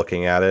started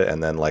looking at it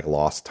and then like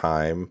lost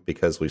time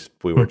because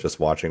we were just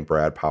watching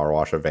Brad power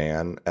wash a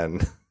van,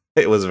 and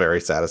it was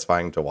very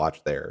satisfying to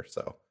watch there.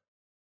 So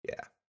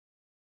yeah.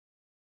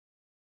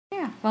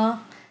 Yeah.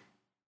 Well.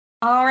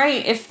 All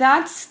right. If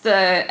that's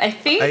I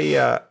think.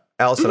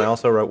 Allison, I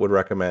also would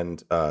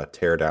recommend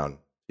Teardown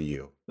to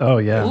you. Oh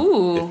yeah.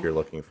 Ooh. If you're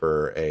looking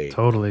for a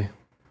Totally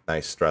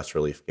nice stress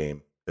relief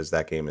game, because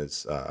that game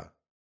is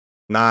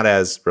not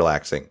as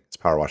relaxing as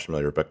Power Wash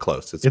Simulator, but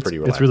close. It's pretty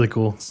relaxing. It's really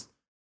cool.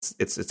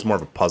 It's more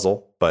of a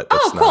puzzle, but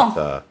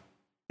cool.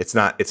 It's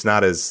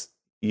not as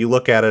you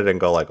look at it and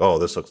go like, oh,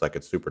 this looks like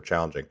it's super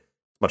challenging.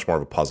 It's much more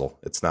of a puzzle.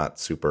 It's not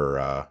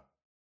super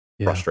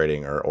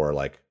frustrating or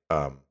like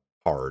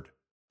hard.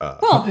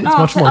 Cool. It's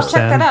much more I'll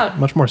check that out.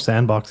 Much more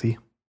sandboxy.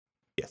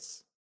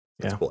 Yes,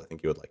 that's cool. I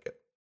think you would like it.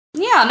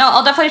 Yeah, no,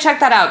 I'll definitely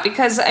check that out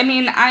because I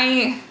mean,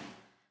 I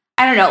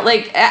don't know,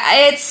 like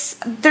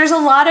there's a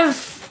lot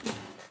of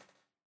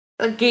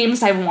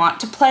games I want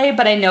to play,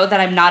 but I know that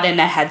I'm not in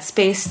a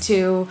headspace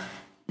to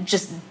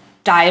just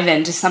dive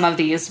into some of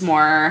these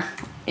more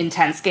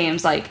intense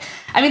games. Like,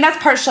 I mean, that's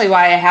partially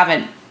why I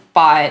haven't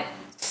bought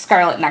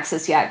Scarlet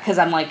Nexus yet, because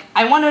I'm like,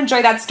 I want to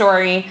enjoy that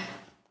story.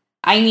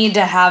 I need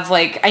to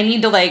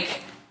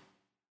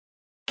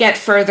get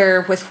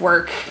further with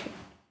work.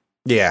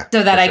 Yeah.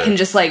 So that I can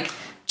just like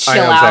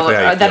chill out.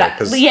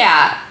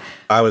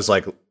 I was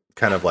like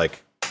kind of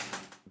like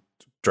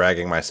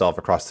dragging myself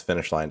across the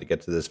finish line to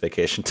get to this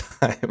vacation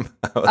time.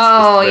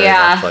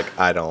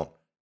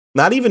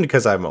 Not even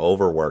because I'm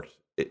overworked.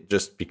 It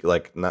just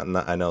like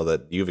not I know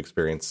that you've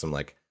experienced some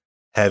like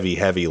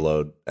heavy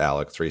load,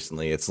 Alex,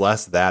 recently. It's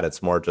less that,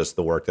 it's more just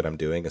the work that I'm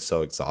doing is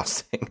so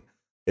exhausting.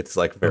 It's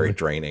like very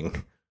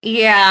draining.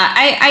 Yeah,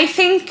 I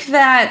think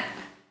that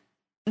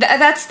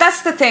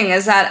that's the thing,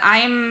 is that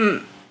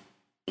I'm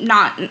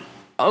not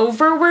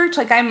overworked.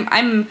 Like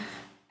I'm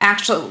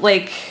actually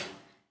like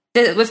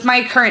with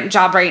my current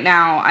job right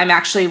now, I'm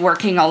actually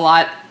working a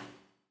lot.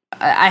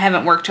 I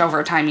haven't worked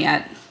overtime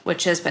yet,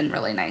 which has been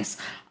really nice.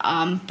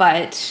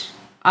 But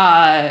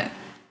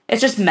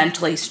it's just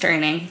mentally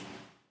straining.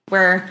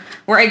 Where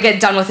I get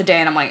done with the day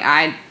and I'm like,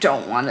 I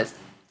don't want to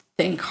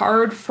think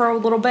hard for a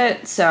little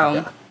bit.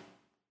 So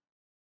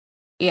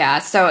yeah,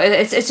 so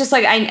it's just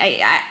like I'm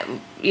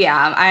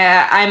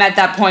at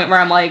that point where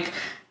I'm like,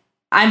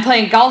 I'm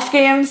playing golf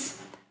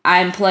games,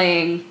 I'm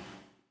playing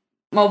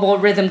mobile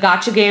rhythm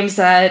gacha games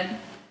that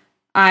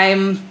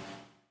I'm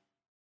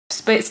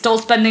still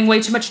spending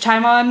way too much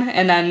time on,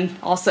 and then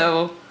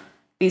also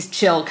these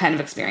chill kind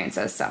of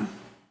experiences. So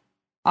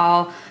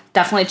I'll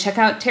definitely check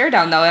out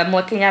Teardown, though. I'm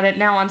looking at it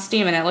now on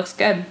Steam, and it looks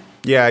good.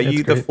 Yeah,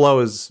 the flow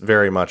is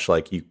very much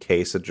like you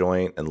case a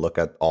joint and look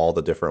at all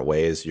the different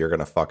ways you're going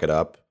to fuck it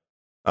up.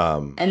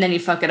 And then you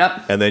fuck it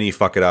up. And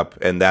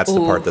that's the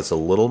part that's a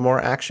little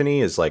more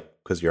actiony, is like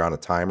because you're on a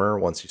timer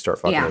once you start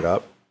fucking it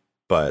up.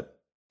 But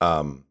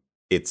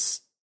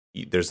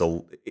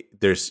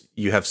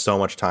you have so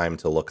much time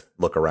to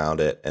look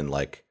around it and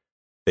like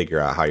figure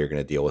out how you're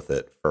going to deal with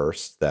it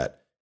first, that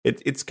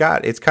it's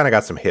kind of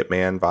got some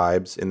Hitman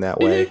vibes in that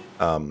way,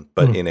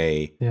 but in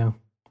a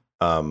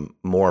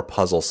more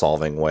puzzle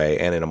solving way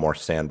and in a more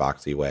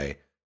sandboxy way.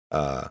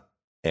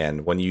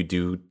 And when you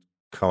do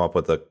come up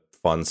with a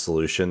fun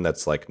solution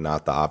that's like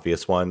not the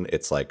obvious one,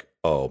 it's like,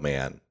 oh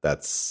man,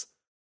 that is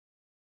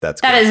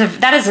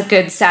a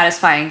good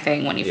satisfying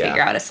thing when you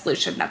figure out a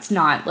solution that's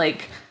not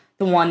like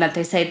the one that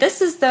they say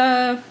this is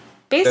the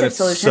basic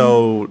solution.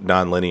 So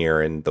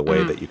non-linear in the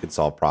way that you can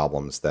solve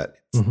problems that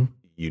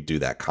you do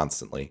that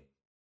constantly,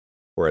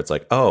 where it's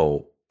like,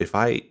 oh,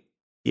 I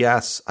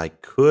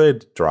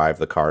could drive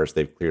the cars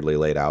they've clearly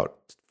laid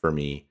out for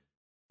me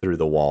through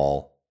the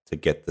wall to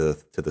get to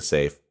the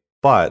safe,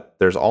 but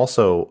there's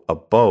also a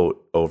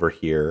boat over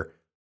here,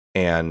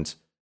 and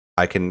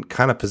I can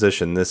kind of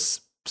position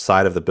this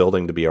side of the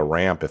building to be a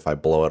ramp if I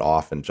blow it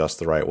off in just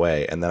the right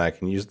way, and then I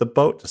can use the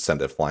boat to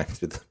send it flying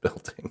through the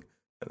building,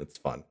 and it's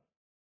fun.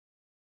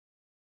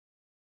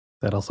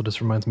 That also just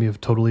reminds me of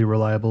Totally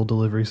Reliable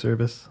Delivery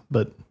Service,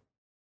 but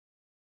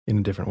in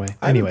a different way.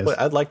 Anyways,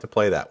 I'd like to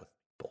play that with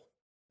people.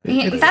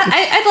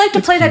 I'd like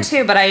to play that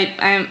too, but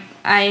I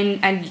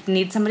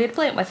need somebody to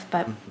play it with.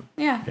 But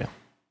yeah.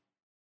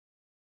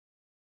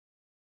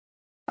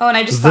 Oh, and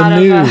I just thought of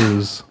the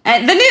news. All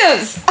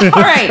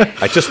right.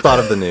 I just thought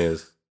of the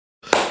news.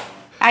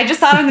 I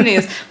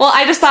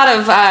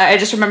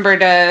just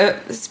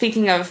remembered.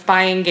 Speaking of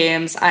buying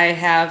games, I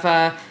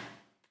have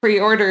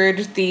pre-ordered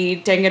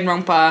the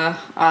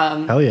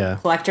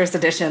Danganronpa collector's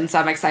edition, so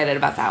I'm excited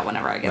about that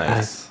whenever I get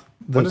that.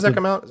 When does that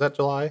come out? Is that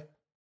July?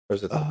 Or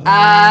is it?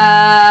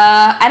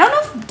 I don't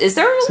know. Is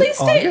there a release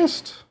date?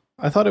 August?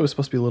 I thought it was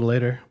supposed to be a little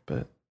later,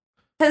 but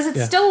because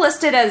it's still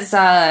listed as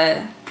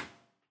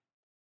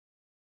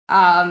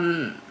I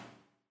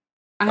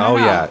don't know.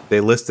 Yeah, they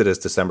listed as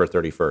December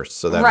 31st,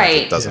 so that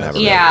means it doesn't have a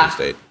release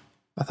date.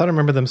 I thought I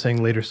remember them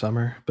saying later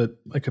summer, but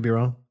I could be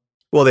wrong.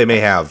 Well, they may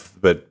have,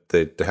 but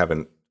they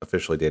haven't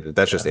officially dated.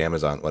 That's just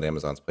Amazon, what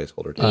Amazon's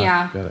placeholder did.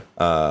 Yeah. Got it.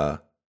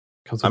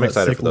 I'm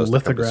excited for those to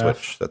come to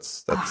lithograph. Switch.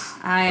 That's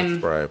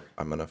where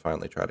I'm going to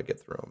finally try to get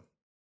through them.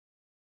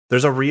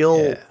 There's a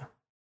real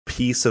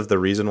piece of the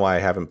reason why I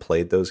haven't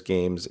played those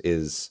games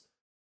is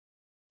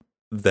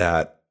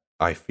that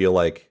I feel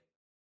like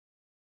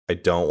I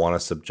don't want to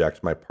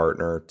subject my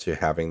partner to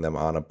having them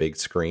on a big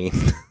screen.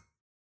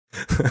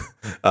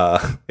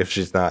 If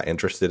she's not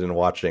interested in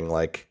watching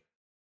like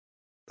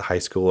high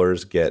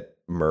schoolers get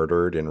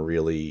murdered in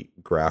really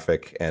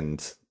graphic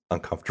and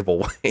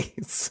uncomfortable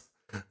ways.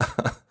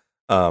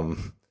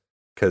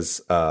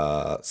 Because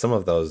some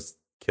of those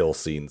kill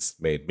scenes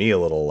made me a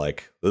little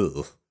like,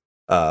 ugh.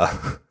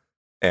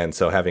 And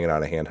so having it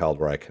on a handheld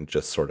where I can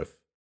just sort of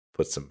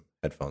put some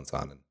headphones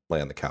on and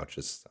lay on the couch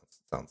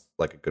sounds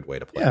like a good way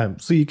to play. Yeah,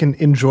 so you can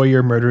enjoy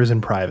your murders in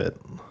private.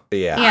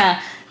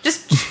 Yeah.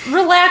 Just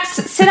relax,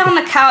 sit on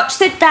the couch,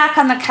 sit back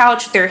on the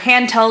couch with your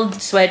handheld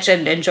Switch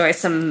and enjoy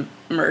some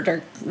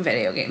murder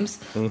video games.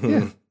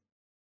 Mm-hmm.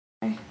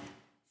 Yeah.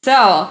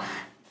 So,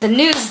 the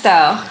news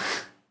though.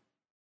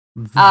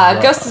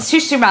 Ghost of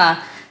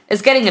Tsushima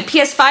is getting a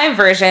PS5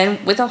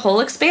 version with a whole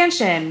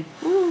expansion.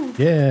 Ooh.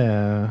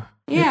 Yeah.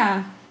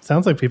 Yeah.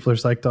 Sounds like people are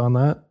psyched on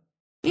that.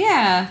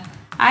 Yeah.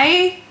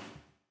 I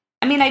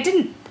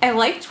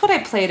liked what I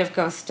played of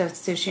Ghost of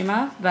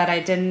Tsushima, but I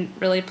didn't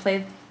really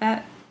play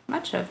that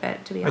much of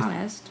it, to be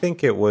honest. I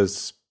think it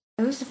was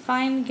a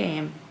fine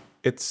game.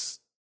 It's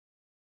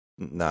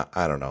not,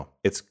 I don't know.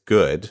 It's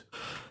good.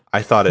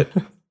 I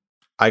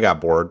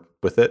got bored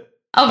with it.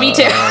 Oh, me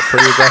too.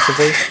 Pretty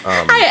aggressively.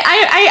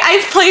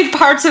 I've played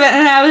parts of it,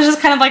 and I was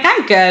just kind of like,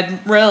 I'm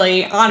good,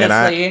 really,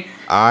 honestly.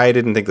 I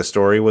didn't think the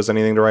story was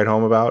anything to write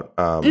home about.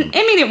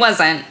 It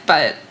wasn't,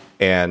 but...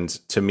 And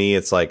to me,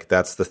 it's like,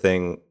 that's the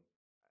thing.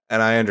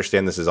 And I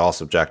understand this is all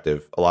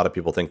subjective. A lot of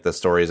people think the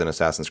stories in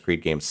Assassin's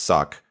Creed games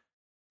suck.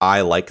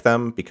 I like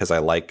them because I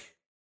like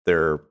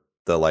the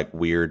like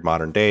weird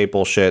modern day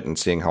bullshit and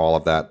seeing how all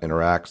of that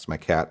interacts. My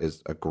cat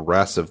is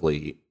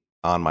aggressively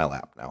on my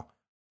lap now.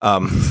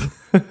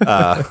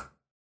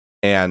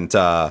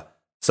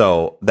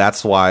 So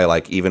that's why,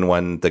 like, even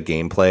when the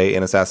gameplay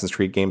in Assassin's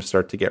Creed games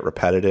start to get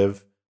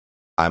repetitive,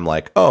 I'm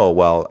like, oh,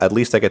 well, at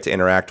least I get to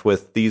interact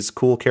with these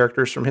cool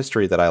characters from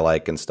history that I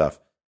like and stuff.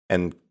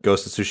 And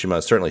Ghost of Tsushima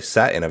is certainly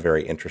set in a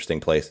very interesting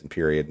place and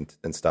period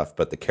and stuff,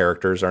 but the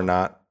characters are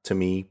not, to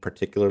me,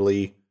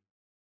 particularly.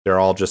 They're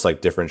all just like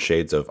different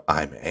shades of,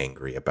 I'm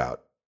angry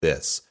about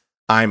this.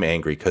 I'm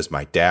angry because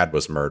my dad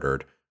was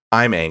murdered.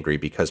 I'm angry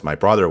because my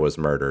brother was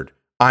murdered.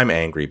 I'm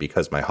angry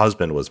because my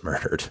husband was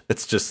murdered.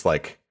 It's just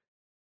like,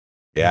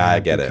 yeah, I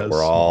get it.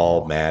 We're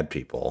all mad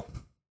people.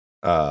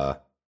 So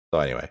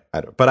anyway,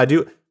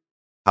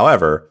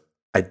 however,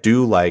 I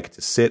do like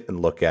to sit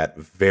and look at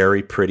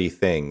very pretty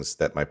things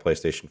that my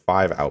PlayStation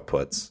 5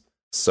 outputs.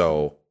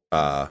 So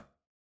I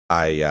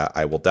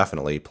will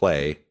definitely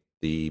play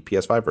the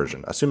PS5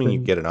 version, assuming you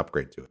get an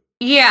upgrade to it.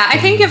 Yeah, I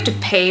think you have to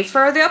pay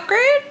for the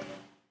upgrade,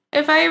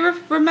 if I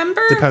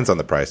remember. Depends on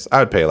the price. I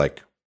would pay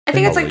like... I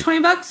think it's like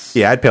 $20.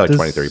 Yeah, I'd pay like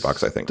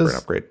 $20-$30, I think, for an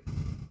upgrade.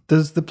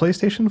 Does the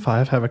PlayStation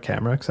 5 have a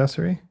camera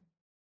accessory?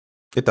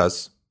 It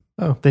does.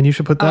 Oh, then you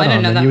should put that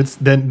on.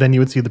 Then you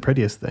would see the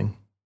prettiest thing.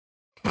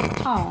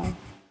 Oh,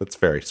 that's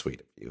very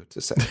sweet of you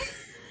to say.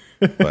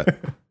 But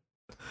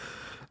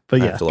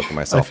yeah, I have to look at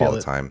myself all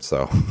the time.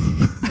 So,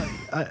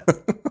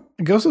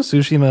 Ghost of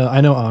Tsushima.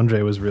 I know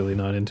Andre was really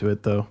not into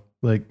it though.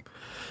 Like,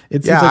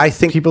 it seems like I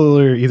think people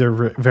are either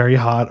very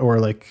hot or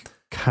like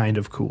kind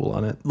of cool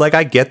on it. Like,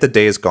 I get the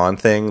Days Gone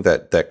thing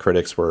that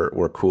critics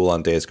were cool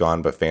on Days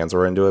Gone, but fans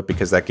were into it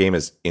because that game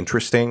is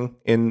interesting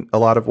in a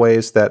lot of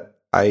ways that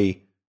I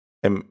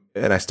am,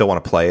 and I still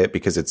want to play it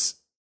because it's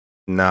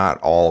not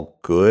all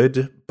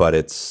good, but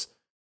it's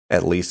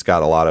at least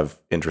got a lot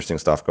of interesting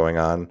stuff going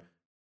on.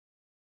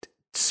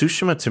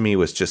 Tsushima to me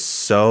was just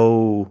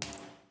so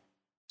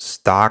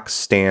stock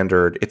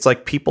standard. It's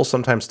like people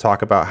sometimes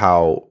talk about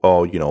how,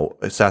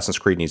 Assassin's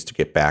Creed needs to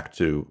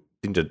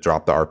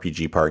drop the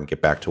RPG part and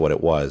get back to what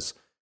it was.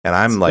 And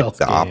I'm like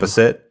the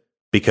opposite,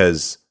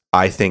 because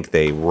I think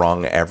they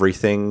wrung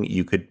everything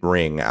you could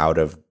wring out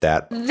of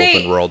that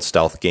open world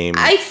stealth game.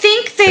 I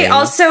think they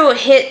also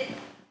hit...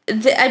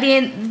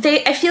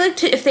 I feel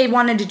like if they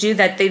wanted to do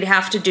that, they'd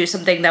have to do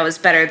something that was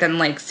better than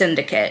like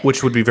Syndicate,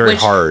 which would be very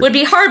hard. Would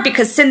be hard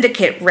because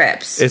Syndicate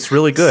rips. It's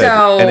really good,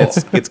 and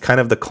it's kind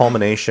of the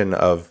culmination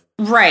of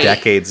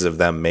decades of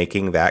them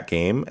making that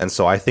game. And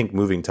so I think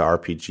moving to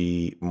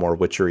RPG, more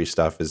witchery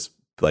stuff is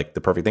like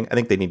the perfect thing. I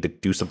think they need to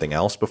do something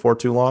else before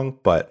too long,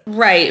 but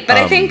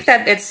I think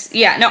that it's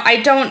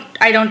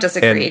I don't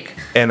disagree.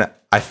 And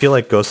I feel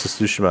like Ghost of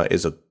Tsushima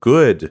is a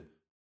good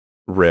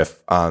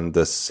riff on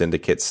the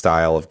Syndicate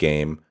style of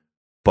game,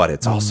 but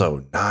it's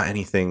also not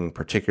anything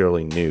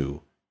particularly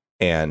new.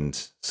 And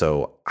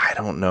so I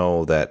don't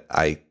know that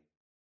I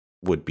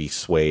would be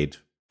swayed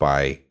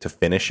to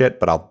finish it,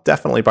 but I'll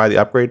definitely buy the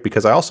upgrade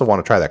because I also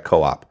want to try that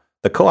co-op.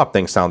 The co-op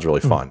thing sounds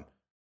really fun.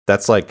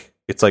 That's like,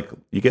 it's like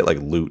you get like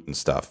loot and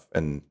stuff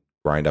and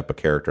grind up a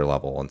character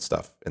level and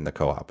stuff in the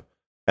co-op.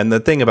 And the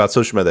thing about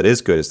Tsushima that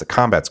is good is the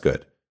combat's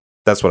good.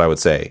 That's what I would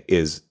say,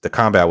 is the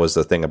combat was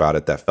the thing about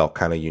it that felt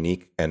kind of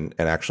unique and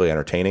actually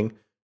entertaining.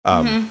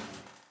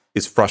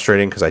 It's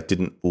frustrating because I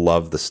didn't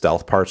love the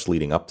stealth parts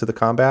leading up to the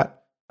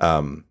combat.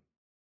 And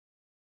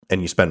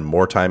you spend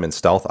more time in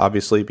stealth,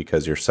 obviously,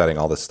 because you're setting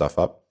all this stuff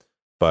up.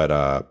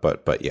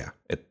 But yeah,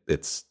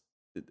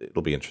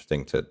 it'll be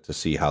interesting to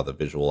see how the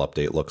visual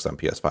update looks on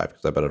PS5,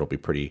 because I bet it'll be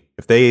pretty.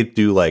 If they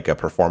do like a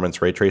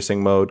performance ray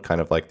tracing mode, kind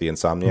of like the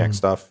Insomniac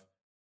stuff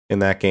in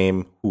that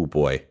game, oh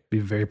boy, be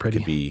very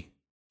pretty.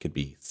 Could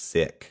be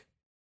sick.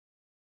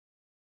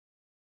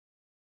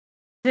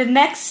 The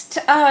next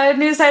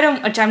news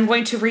item, which I'm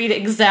going to read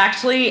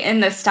exactly in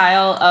the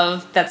style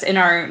of that's in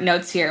our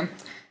notes here.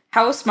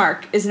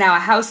 Housemarque is now a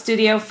house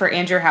studio for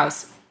Andrew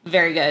House.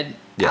 Very good,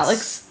 yes.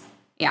 Alex.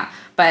 Yeah,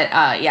 but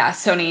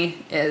Sony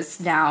is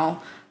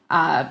now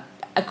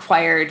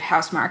acquired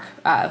Housemarque,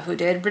 who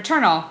did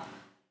Returnal,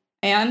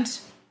 and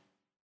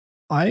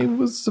I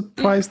was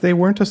surprised they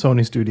weren't a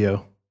Sony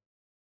studio.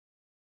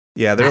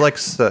 Yeah, they're like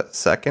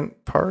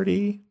second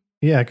party.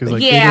 Yeah, because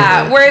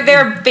where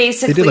they're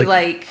basically they did,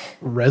 like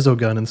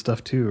Resogun and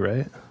stuff too,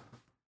 right?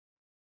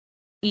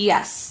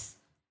 Yes.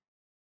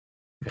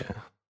 Yeah.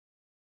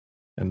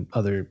 And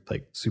other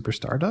like Super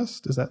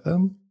Stardust, is that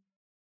them?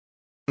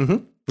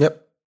 Mm-hmm.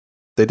 Yep.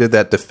 They did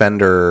that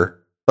Defender.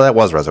 Well, that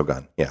was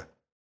Resogun. Yeah.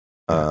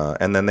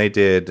 And then they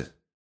did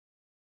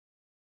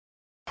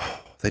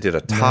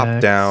a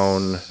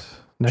top-down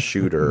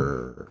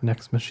shooter.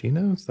 Next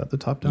Machina? Is that the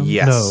top-down?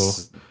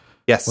 Yes. No.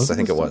 Yes, I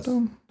think it was.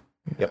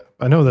 Yep.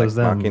 I know that was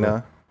them.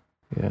 Machina.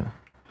 Yeah.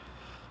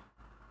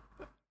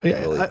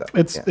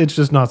 It's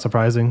just not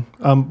surprising.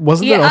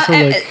 Wasn't there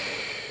also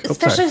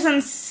especially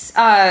since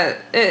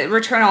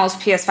Returnal is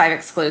PS5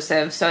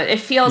 exclusive, so it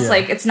feels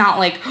like it's not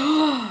like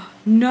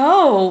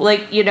no,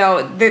 like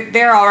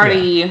they're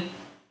already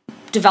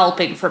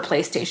developing for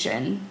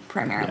PlayStation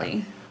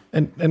primarily.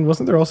 Yeah. And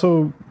wasn't there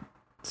also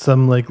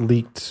some like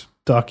leaked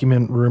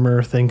document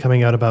rumor thing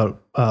coming out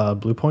about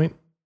Bluepoint?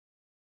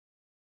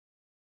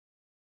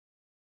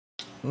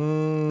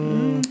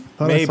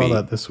 Thought maybe. I saw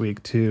that this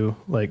week too.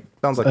 Like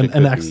sounds like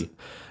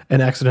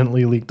an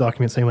accidentally leaked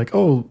document saying like,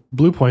 "Oh,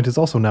 Bluepoint is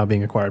also now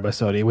being acquired by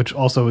Sony," which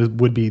also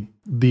would be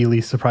the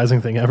least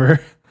surprising thing ever.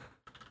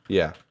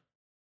 Yeah,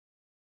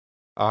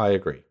 I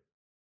agree.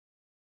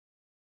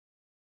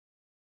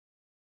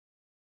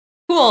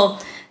 Cool.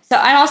 So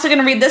I'm also going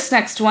to read this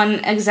next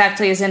one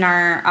exactly as in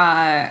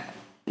our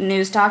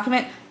news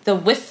document. The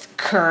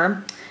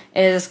Whackin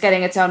is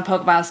getting its own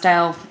Pokemon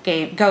style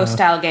game,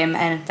 style game,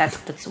 and that's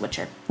The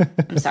Witcher.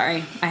 I'm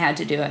sorry, I had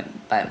to do it,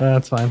 but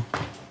that's fine.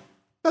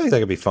 I think that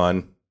could be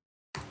fun.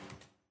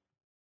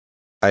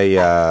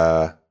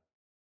 I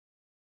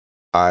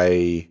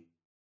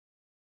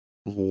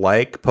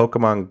like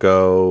Pokemon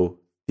Go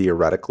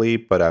theoretically,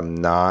 but I'm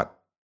not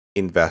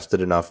invested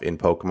enough in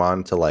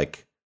Pokemon to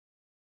like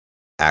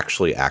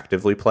actually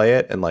actively play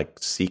it and like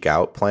seek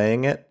out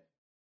playing it.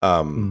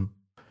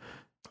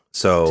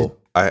 So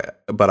I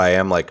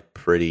am like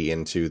pretty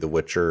into The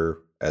Witcher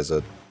as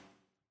a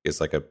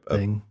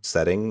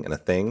setting and a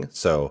thing.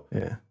 So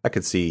yeah, I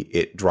could see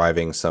it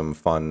driving some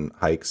fun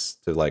hikes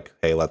to like,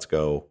 hey, let's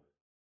go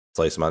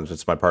play some.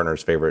 It's my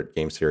partner's favorite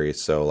game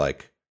series, so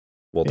like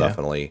we'll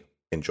definitely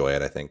enjoy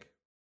it, I think.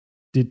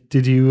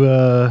 Did you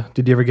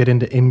ever get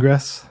into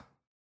Ingress?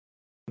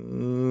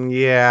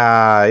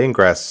 Yeah,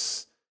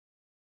 Ingress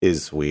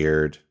is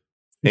weird.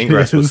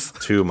 Ingress was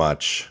too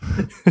much.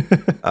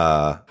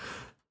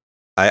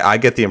 I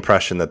get the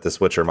impression that this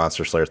Witcher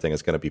Monster Slayer thing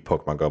is going to be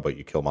Pokemon Go, but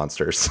you kill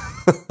monsters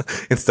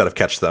instead of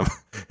catch them,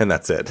 and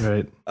that's it.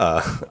 Right.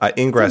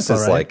 Ingress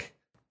is like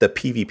the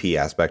PvP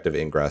aspect of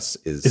Ingress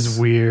is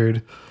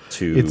weird.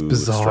 It's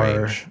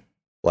bizarre. Strange.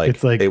 Like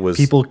it's like it was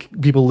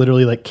people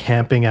literally like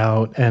camping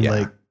out and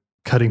like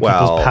cutting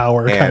people's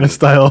power kind of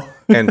style.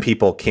 And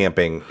people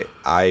camping.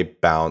 I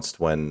bounced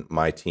when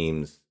my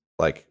team's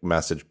like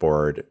message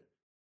board.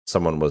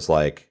 Someone was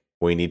like,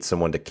 "We need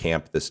someone to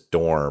camp this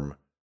dorm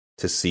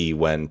to see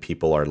when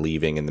people are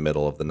leaving in the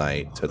middle of the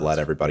night to let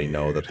everybody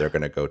know that they're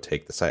going to go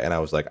take the site." And I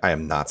was like, I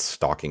am not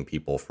stalking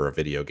people for a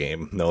video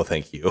game. No,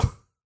 thank you.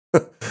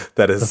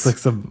 That's like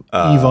some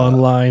EVE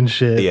Online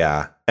shit.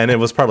 Yeah. And it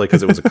was probably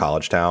because it was a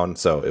college town.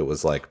 So it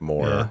was like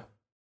more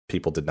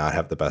people did not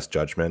have the best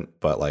judgment.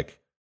 But like,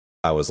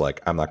 I was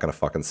like, I'm not going to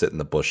fucking sit in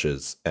the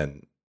bushes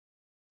and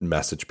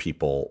message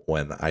people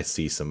when I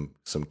see some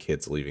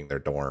kids leaving their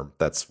dorm.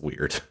 That's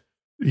weird.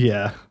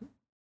 Yeah.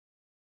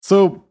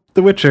 So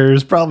The Witcher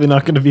is probably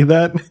not going to be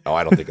that. Oh,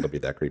 I don't think it'll be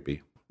that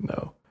creepy.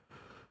 No.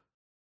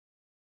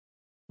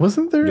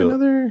 Wasn't there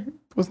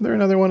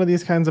another one of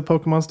these kinds of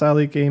Pokemon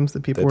style games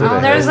that people were? Oh,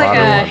 there was like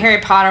a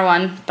Harry Potter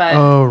one, but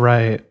oh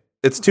right.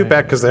 It's too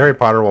bad because the Harry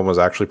Potter one was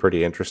actually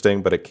pretty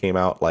interesting, but it came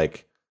out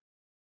like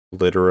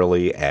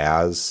literally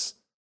as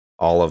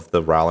all of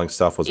the Rowling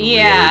stuff was really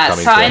coming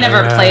so to I an never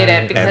end. played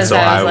it because And so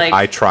I was like,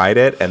 I tried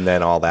it, and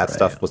then all that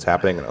stuff was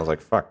happening, and I was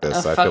like, fuck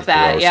this. I fuck feel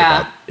that, gross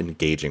yeah. about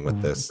engaging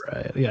with this.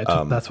 Right. Yeah,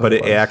 that's what but it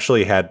it was.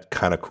 actually had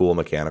kind of cool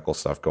mechanical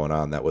stuff going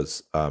on that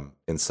was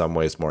in some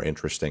ways more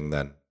interesting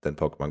than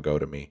Pokemon Go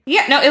to me.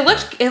 Yeah, no, it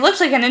looked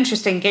like an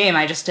interesting game.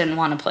 I just didn't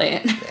want to play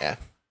it. Yeah.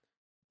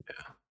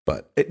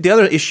 But the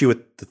other issue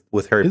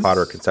with Harry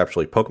Potter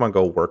conceptually, Pokemon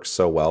Go works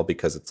so well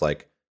because it's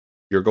like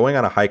you're going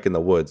on a hike in the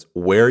woods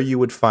where you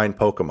would find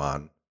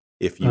Pokemon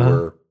if you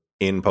were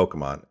in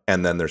Pokemon,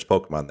 and then there's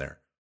Pokemon there.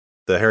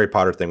 The Harry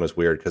Potter thing was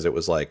weird because it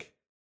was like,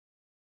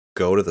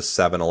 go to the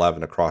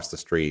 7-Eleven across the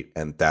street,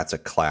 and that's a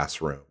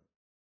classroom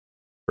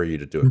for you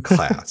to do a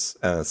class.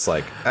 And it's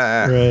like,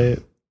 right.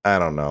 I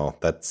don't know.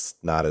 That's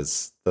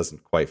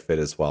doesn't quite fit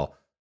as well.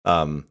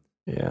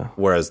 Yeah.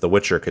 Whereas The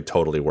Witcher could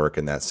totally work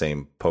in that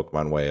same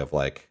Pokemon way of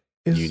like,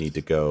 you need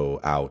to go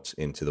out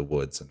into the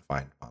woods and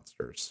find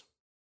monsters.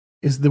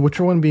 Is The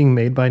Witcher one being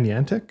made by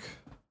Niantic?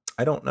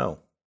 I don't know.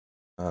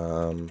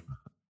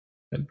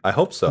 I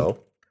hope so.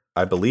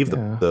 I believe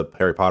the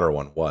Harry Potter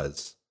one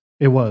was.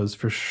 It was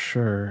for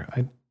sure.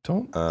 I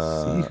don't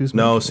see who's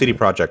no, making CD it.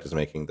 Projekt is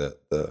making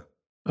the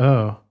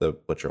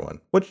Witcher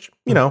one, which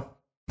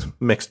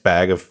mixed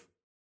bag of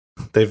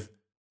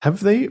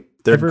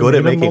they're good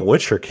at making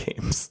Witcher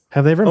games.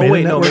 Have they ever made? Oh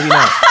wait, no, maybe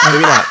not.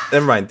 Maybe not.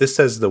 Never mind. This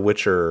says The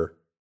Witcher.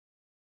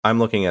 I'm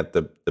looking at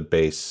the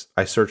base.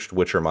 I searched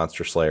Witcher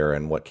Monster Slayer,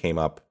 and what came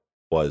up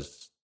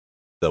was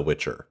The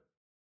Witcher,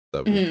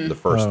 the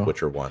first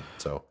Witcher one.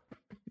 So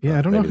yeah,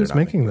 I don't know who's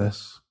making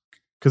this.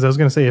 Because I was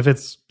going to say, if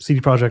it's CD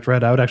Projekt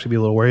Red, I would actually be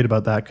a little worried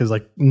about that because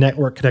like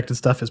network connected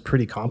stuff is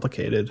pretty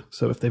complicated.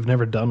 So if they've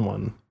never done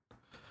one,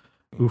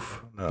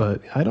 oof. No.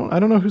 But I don't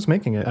know who's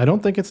making it. I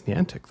don't think it's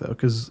Niantic though,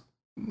 because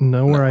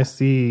nowhere I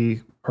see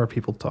are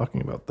people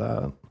talking about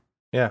that.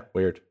 Yeah,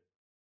 weird.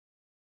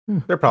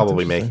 They're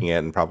probably making it,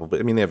 and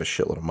probably they have a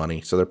shitload of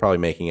money, so they're probably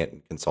making it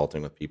and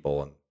consulting with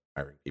people and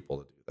hiring people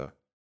to do the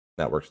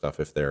network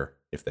stuff if they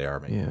are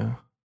making it. Yeah.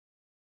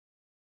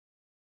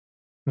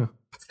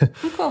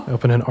 Cool.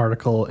 Open an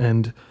article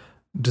and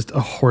just a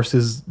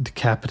horse's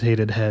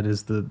decapitated head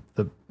is the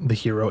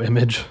hero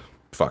image.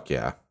 Fuck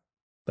yeah.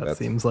 That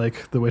seems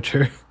like The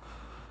Witcher.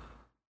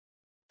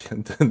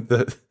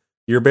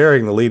 You're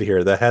bearing the lead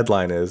here. The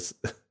headline is,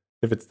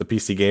 if it's the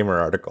PC Gamer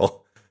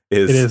article,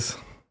 it is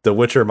The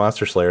Witcher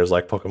Monster Slayer is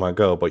like Pokemon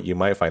Go, but you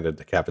might find a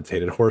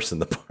decapitated horse in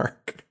the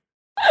park.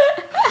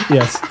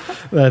 Yes,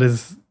 that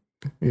is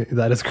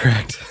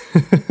correct.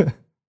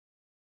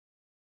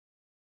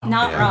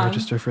 Not wrong.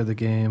 Register for the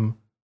game.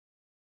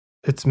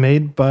 It's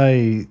made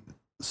by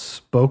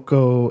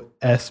Spoko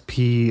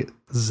SPZOO.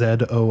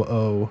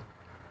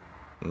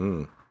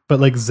 But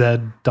like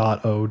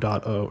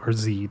Z.O.O. or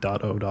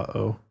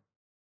Z.O.O.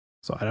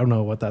 So I don't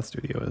know what that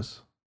studio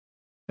is.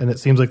 And it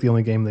seems like the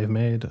only game they've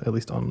made, at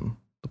least on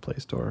the Play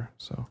Store.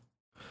 So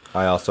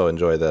I also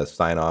enjoy the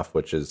sign off,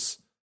 which is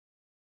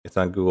it's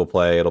on Google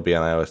Play, it'll be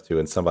on iOS too,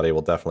 and somebody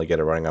will definitely get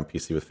it running on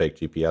PC with fake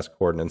GPS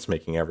coordinates,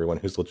 making everyone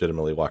who's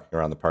legitimately walking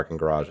around the parking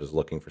garages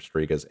looking for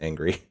Strigas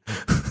angry.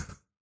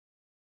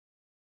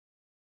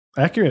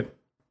 Accurate.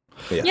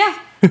 Yeah,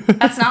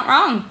 that's not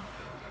wrong.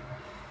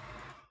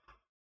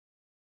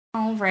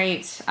 All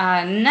right.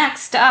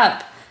 Next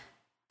up,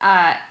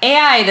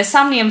 AI, the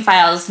Somnium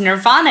Files,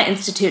 Nirvana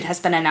Institute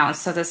has been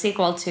announced. So the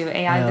sequel to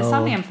AI, the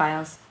Somnium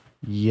Files.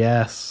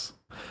 Yes.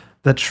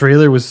 That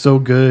trailer was so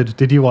good.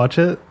 Did you watch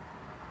it?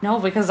 No,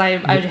 because I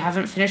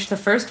haven't finished the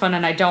first one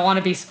and I don't want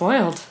to be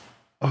spoiled.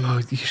 Oh,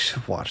 you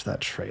should watch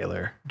that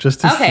trailer.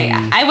 Just to see. Okay,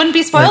 I wouldn't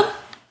be spoiled?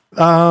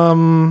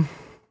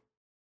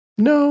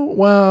 No,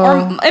 well,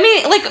 or I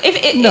mean, like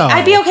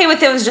I'd be okay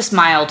with it was just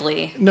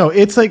mildly. No,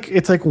 it's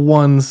like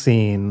one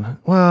scene.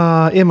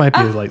 Well, it might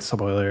be a light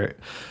spoiler.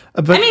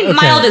 But, I mean,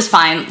 mild is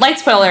fine. Light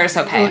spoiler is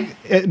okay.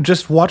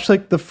 Just watch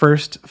like the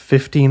first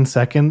 15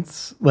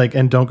 seconds,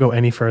 and don't go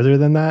any further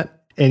than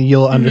that, and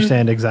you'll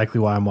understand exactly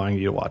why I'm wanting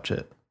you to watch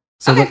it.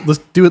 So let's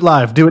do it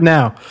live. Do it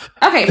now.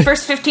 Okay,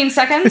 first 15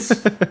 seconds.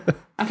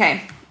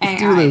 Okay, all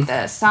right,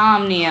 the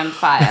Somnium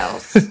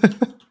Files.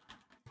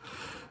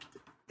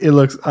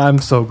 I'm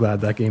so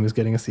glad that game is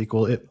getting a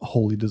sequel. It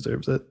wholly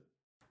deserves it.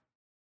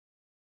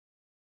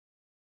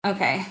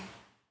 Okay.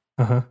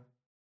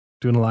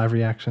 Doing a live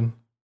reaction.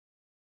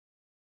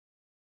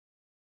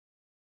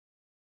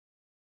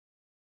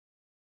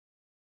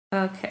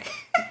 Okay.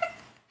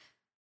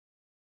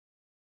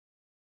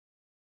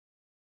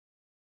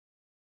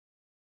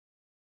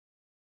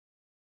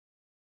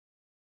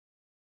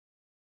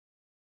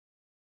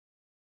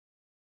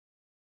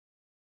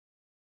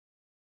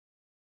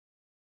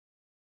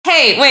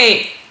 Hey,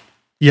 wait.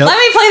 Yep. Let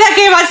me play that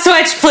game on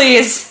Switch,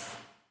 please.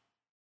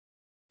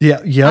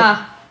 Yeah,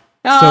 yep.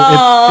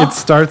 Oh. So it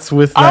starts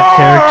with that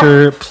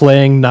character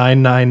playing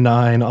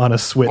 999 on a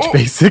Switch,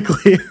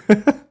 basically.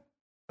 Let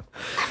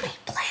me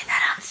play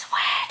that on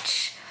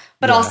Switch.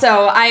 But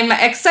also, I'm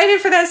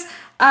excited for this.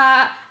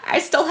 I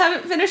still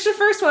haven't finished the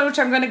first one, which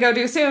I'm going to go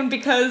do soon,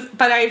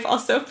 but I've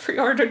also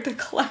pre-ordered the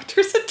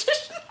collector's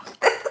edition of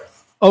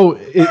this. Oh,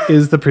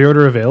 is the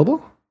pre-order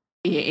available?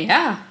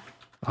 Yeah.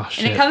 Oh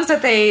shit! And it comes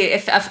with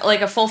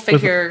a full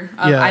figure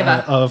of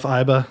Iba. Of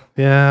Iba.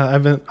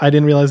 Yeah, I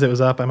didn't realize it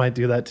was up. I might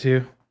do that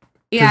too.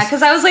 Yeah,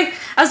 because I was like,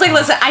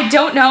 listen, I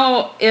don't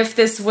know if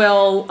this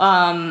will,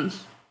 I'm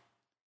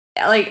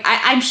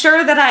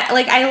sure that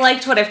I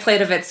liked what I've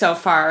played of it so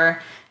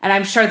far, and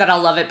I'm sure that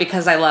I'll love it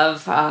because I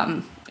love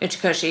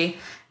Uchikoshi,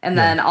 and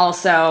then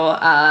also,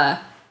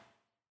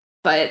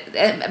 but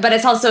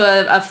it's also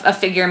a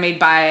figure made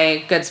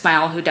by Good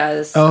Smile, who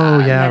does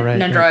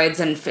Nendroids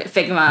and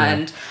Figma,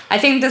 and I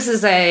think this is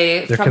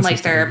from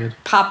like their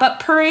pop-up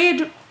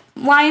parade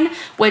line,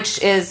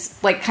 which is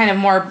like kind of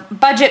more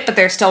budget, but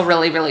they're still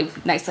really, really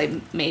nicely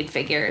made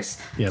figures.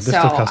 Yeah, they're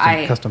still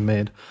custom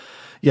made.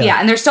 Yeah,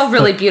 and they're still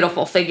really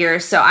beautiful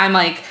figures. So I'm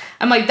like,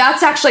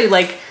 that's actually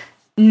like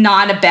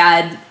not a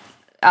bad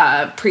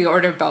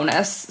pre-order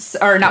bonus,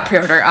 or not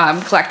pre-order,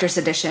 collector's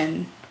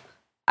edition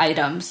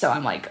item. So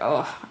I'm like,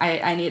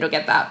 I need to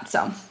get that.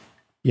 So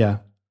yeah,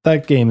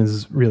 that game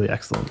is really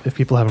excellent. If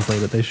people haven't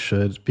played it, they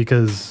should,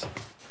 because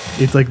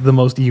it's like the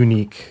most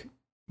unique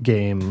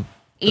game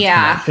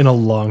in a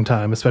long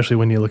time, especially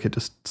when you look at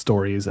just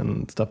stories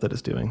and stuff that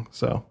it's doing.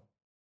 So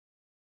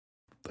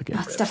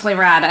that's definitely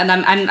rad, and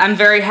I'm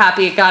very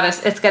happy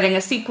it's getting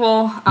a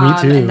sequel. Me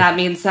too. And that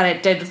means that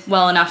it did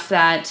well enough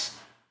that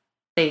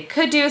they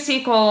could do a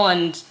sequel,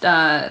 and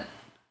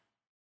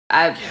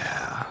I'm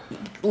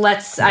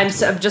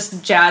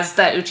just jazzed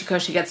that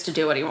Uchikoshi gets to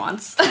do what he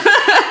wants.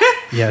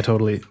 Yeah,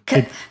 totally.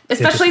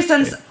 Especially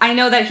since I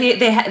know that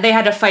they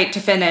had to fight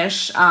to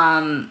finish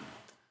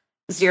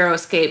Zero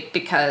Escape,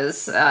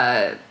 because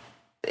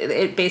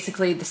it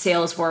basically, the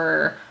sales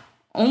were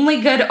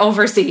only good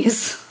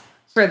overseas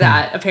for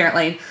that,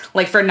 apparently,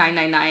 like for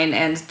 999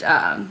 and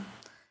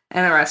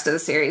the rest of the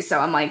series. So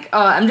I'm like,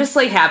 I'm just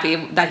like happy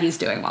that he's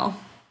doing well,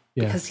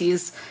 because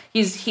he's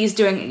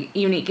doing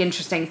unique,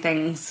 interesting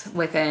things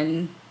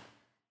within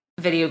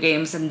video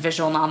games and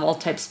visual novel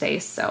type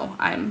space. So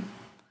I'm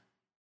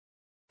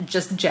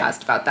just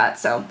jazzed about that.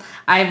 So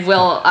I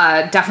will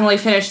definitely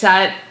finish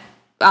that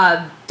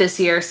this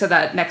year, so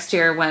that next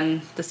year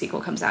when the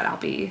sequel comes out, I'll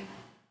be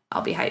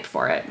hyped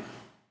for it.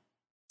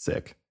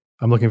 Sick.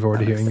 I'm looking forward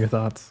to hearing your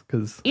thoughts,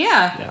 because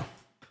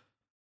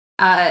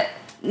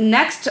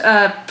next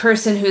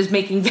person who's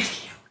making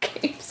video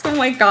games. Oh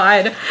my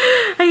god,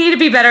 I need to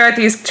be better at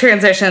these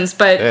transitions,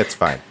 but it's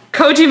fine.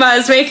 Kojima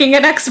is making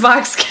an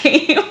Xbox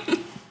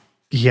game.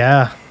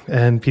 Yeah,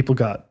 and people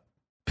got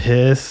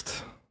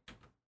pissed.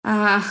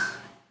 I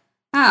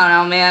don't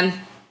know, man.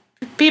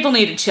 People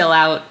need to chill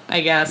out, I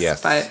guess.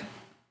 Yes. But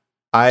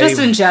just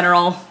in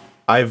general.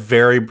 I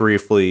very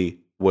briefly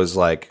was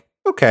like,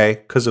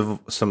 okay, because of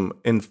some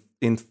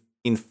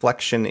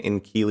inflection in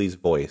Keely's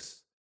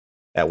voice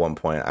at one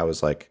point. I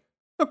was like,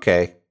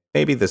 okay,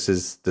 maybe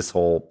this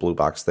whole blue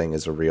box thing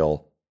is a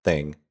real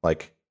thing.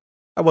 Like,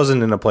 I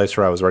wasn't in a place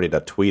where I was ready to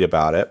tweet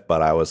about it,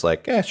 but I was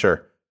like, yeah,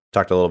 sure.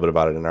 Talked a little bit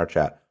about it in our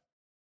chat.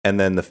 And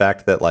then the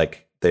fact that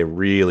like they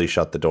really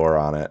shut the door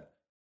on it,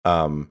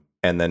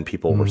 and then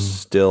people were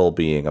still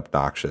being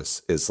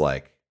obnoxious is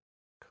like,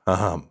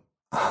 come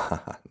on.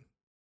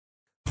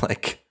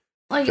 Like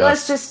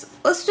let's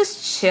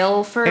just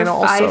chill for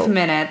 5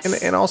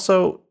 minutes. And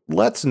also,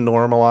 let's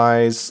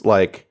normalize,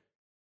 like,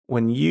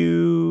 when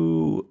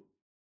you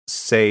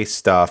say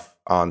stuff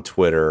on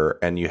Twitter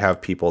and you have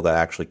people that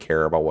actually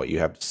care about what you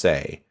have to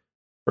say,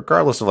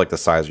 regardless of like the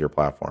size of your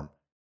platform.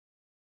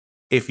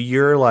 If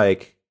you're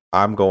like,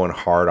 I'm going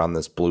hard on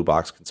this blue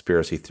box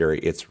conspiracy theory,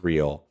 it's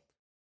real.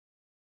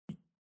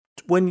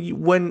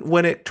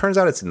 When it turns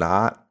out it's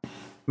not,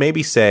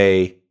 maybe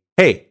say,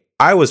 hey,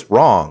 I was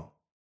wrong.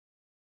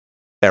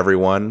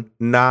 Everyone,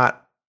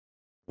 not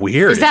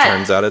weird. It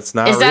turns out it's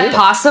not real. Is that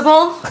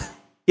possible?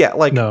 Yeah,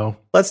 like, no.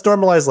 Let's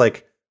normalize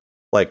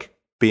like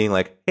being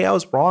like, hey, I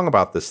was wrong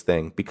about this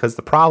thing, because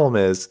the problem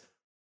is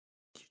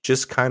you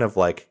just kind of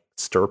like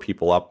stir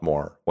people up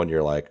more when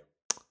you're like,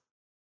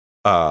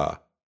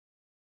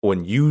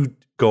 when you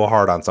go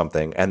hard on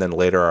something and then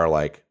later are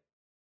like,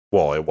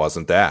 well, it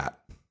wasn't that.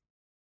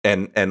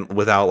 And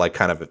without like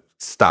kind of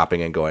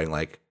stopping and going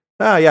like,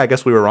 yeah, I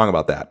guess we were wrong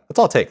about that. That's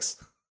all it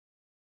takes.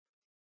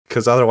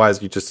 Because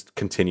otherwise you just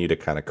continue to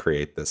kind of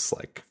create this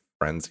like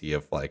frenzy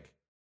of like,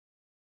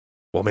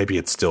 well, maybe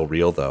it's still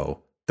real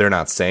though. They're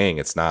not saying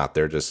it's not.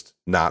 They're just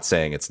not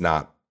saying it's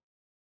not.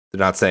 They're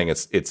not saying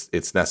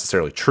it's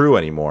necessarily true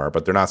anymore,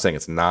 but they're not saying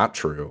it's not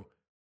true.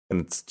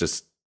 And it's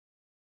just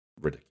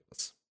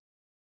ridiculous.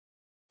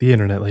 The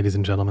internet, ladies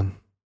and gentlemen.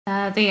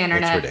 The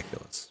internet. It's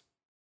ridiculous.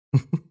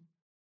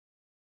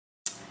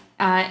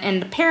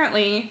 And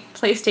apparently,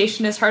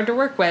 PlayStation is hard to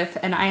work with,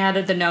 and I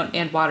added the note,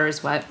 and water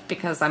is wet,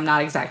 because I'm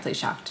not exactly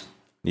shocked.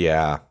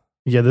 Yeah.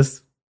 Yeah,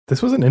 this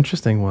was an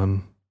interesting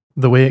one.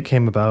 The way it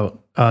came about.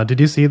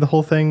 Did you see the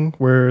whole thing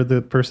where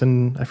the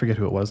person, I forget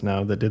who it was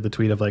now, that did the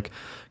tweet of like,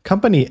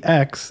 Company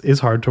X is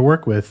hard to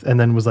work with, and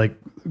then was like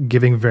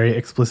giving very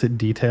explicit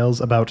details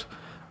about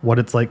what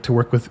it's like to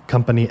work with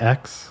Company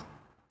X?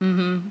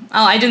 Mm-hmm.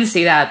 Oh, I didn't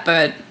see that,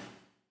 but...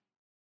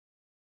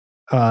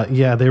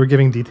 yeah, they were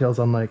giving details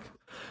on like,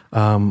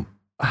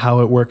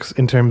 how it works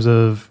in terms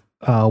of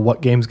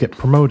what games get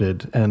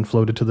promoted and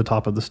floated to the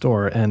top of the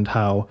store, and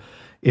how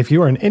if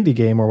you are an indie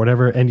game or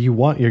whatever and you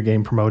want your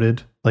game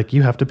promoted, like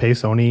you have to pay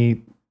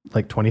Sony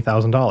like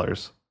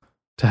 $20,000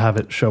 to have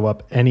it show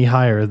up any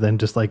higher than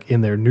just like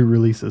in their new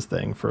releases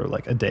thing for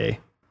like a day.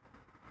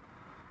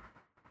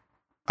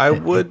 I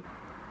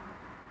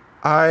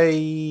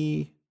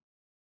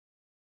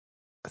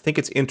think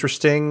it's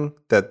interesting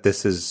that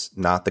this is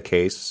not the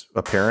case,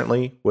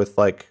 apparently, with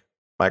like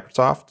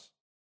Microsoft.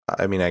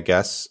 I mean, I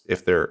guess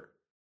if they're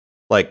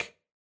like,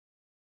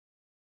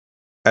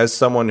 as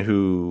someone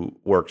who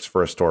works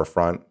for a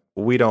storefront,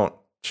 we don't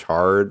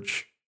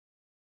charge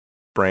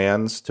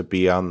brands to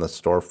be on the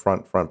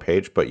storefront front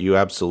page, but you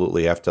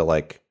absolutely have to,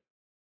 like,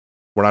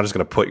 we're not just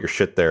going to put your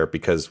shit there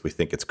because we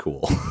think it's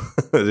cool.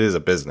 It is a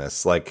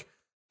business. Like,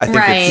 I think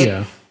it's,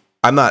 Yeah.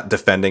 I'm not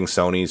defending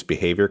Sony's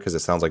behavior because it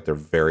sounds like they're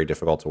very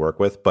difficult to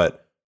work with,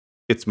 but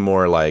it's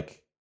more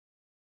like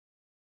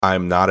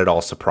I'm not at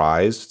all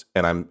surprised,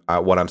 and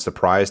what I'm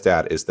surprised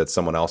at is that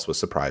someone else was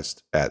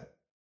surprised at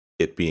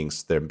it being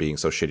them being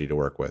so shitty to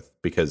work with,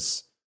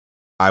 because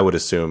I would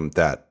assume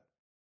that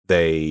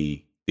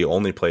the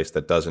only place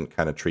that doesn't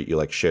kind of treat you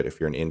like shit if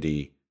you're an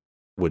indie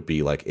would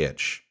be like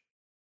Itch.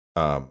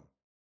 I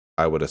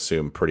would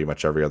assume pretty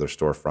much every other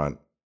storefront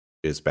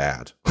is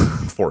bad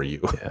for you.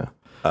 Yeah.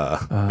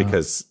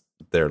 Because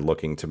they're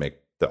looking to make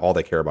all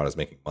they care about is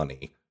making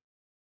money.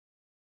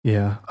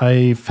 Yeah,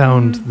 I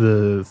found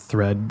the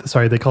thread.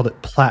 Sorry, they called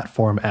it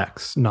Platform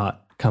X,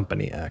 not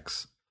Company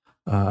X.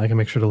 I can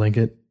make sure to link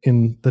it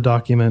in the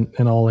document,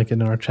 and I'll link it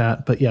in our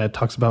chat. But yeah, it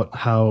talks about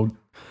how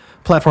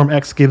Platform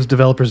X gives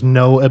developers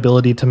no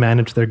ability to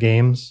manage their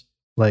games.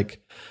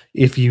 Like,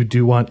 if you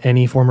do want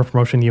any form of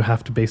promotion, you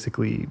have to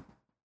basically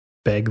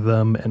beg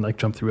them and like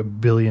jump through a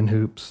billion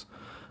hoops.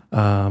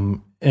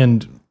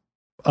 And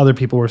other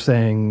people were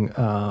saying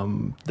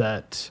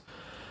that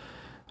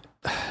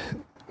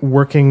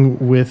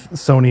working with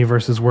Sony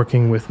versus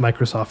working with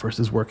Microsoft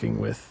versus working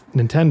with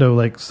Nintendo,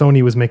 like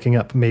Sony was making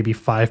up maybe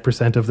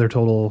 5% of their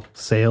total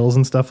sales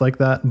and stuff like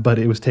that, but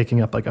it was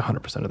taking up like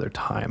 100% of their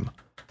time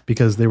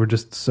because they were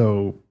just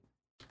so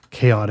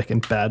chaotic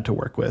and bad to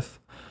work with.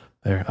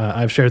 There,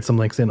 I've shared some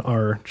links in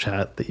our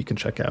chat that you can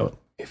check out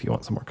if you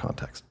want some more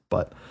context,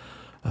 but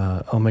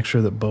I'll make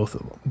sure that both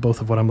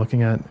of what I'm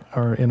looking at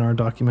are in our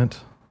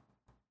document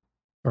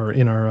or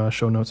in our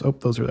show notes. Oh,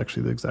 those are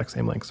actually the exact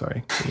same link.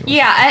 Sorry.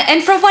 Yeah,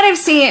 and from what I've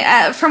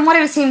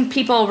seen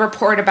people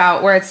report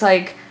about, where it's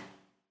like,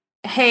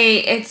 hey,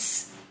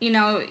 it's,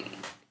 Sony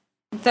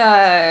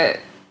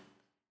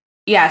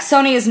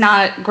is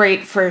not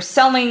great for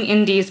selling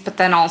indies, but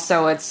then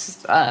also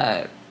it's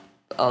a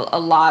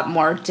lot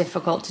more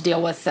difficult to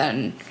deal with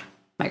than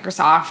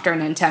Microsoft or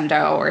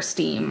Nintendo or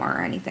Steam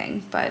or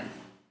anything. But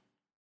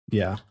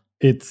yeah,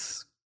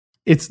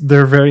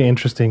 they're very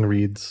interesting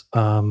reads.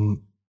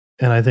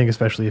 And I think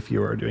especially if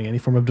you are doing any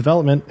form of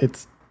development,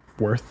 it's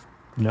worth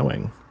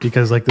knowing,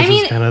 because like this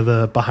is kind of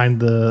the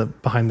behind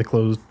the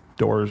closed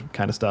doors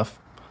kind of stuff.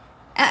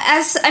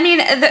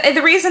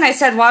 The reason I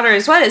said water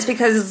is wet is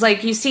because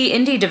like you see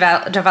indie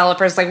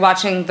developers like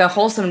watching the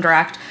Wholesome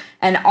Direct,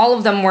 and all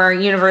of them were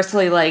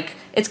universally like,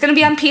 it's going to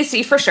be on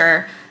PC for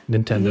sure,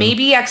 Nintendo,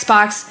 maybe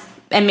Xbox,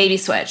 and maybe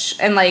Switch,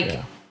 and like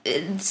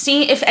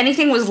see if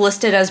anything was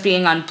listed as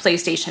being on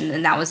PlayStation,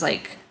 then that was a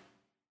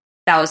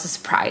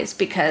surprise,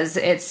 because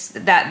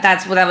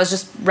that was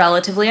just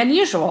relatively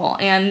unusual.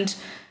 And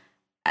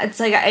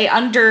it's like I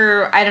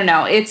don't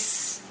know,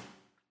 it's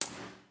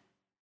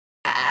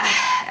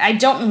I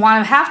don't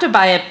want to have to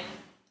buy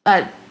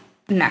an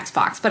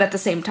Xbox, but at the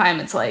same time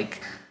it's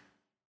like,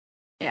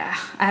 yeah,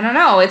 I don't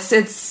know, it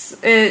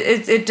just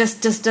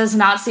does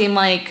not seem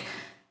like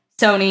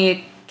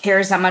Sony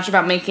cares that much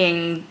about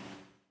making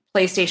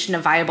PlayStation a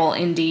viable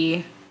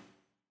indie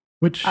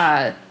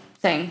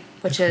thing,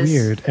 which is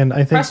weird. And I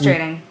think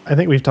frustrating. I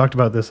think we've talked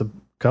about this a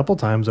couple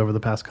times over the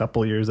past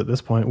couple years at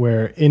this point,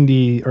 where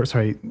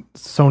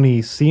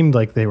Sony seemed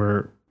like they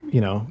were,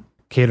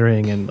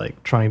 catering and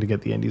like trying to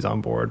get the indies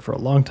on board for a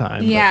long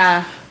time.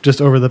 Yeah. But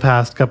just over the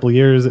past couple of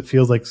years, it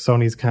feels like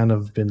Sony's kind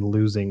of been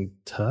losing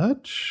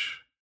touch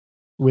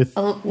with,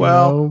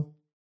 I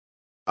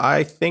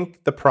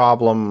think the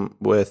problem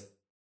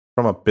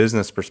from a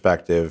business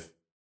perspective,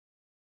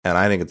 and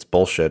I think it's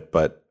bullshit,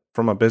 but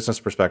from a business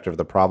perspective,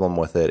 the problem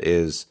with it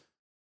is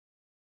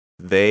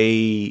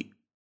they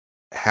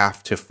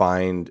have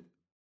to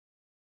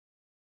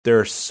there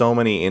are so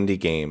many indie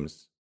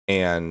games,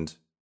 and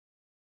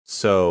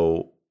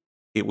so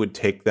it would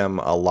take them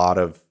a lot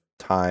of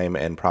time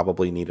and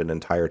probably need an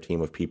entire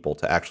team of people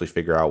to actually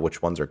figure out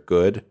which ones are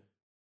good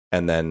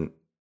and then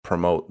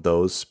promote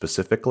those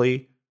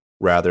specifically,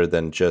 rather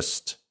than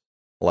just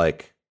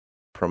like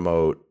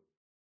promote,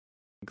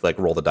 like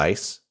roll the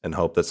dice and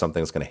hope that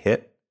something's going to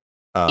hit.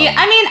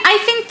 I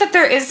think that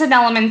there is an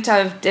element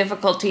of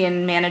difficulty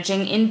in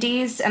managing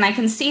indies, and I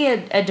can see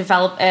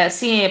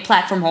a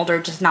platform holder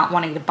just not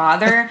wanting to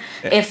bother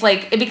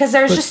because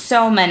there's just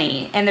so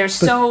many, and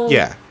it's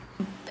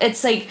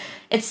like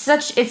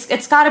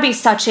it's got to be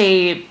such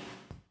a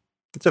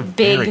It's a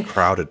big, very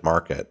crowded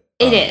market.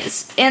 It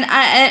is, and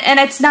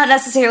it's not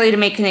necessarily to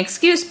make an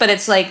excuse, but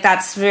it's like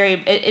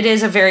it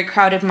is a very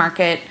crowded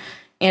market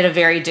and a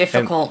very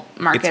difficult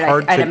market.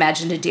 I'd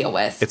imagine to deal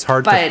with. It's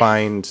hard to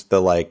find the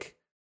like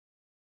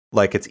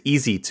it's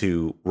easy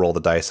to roll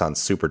the dice on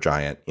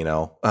Supergiant, you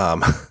know.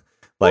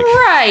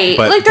 Right,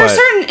 like there's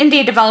certain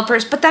indie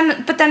developers, but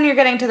then you're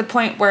getting to the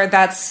point where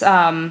that's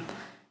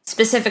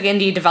specific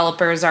indie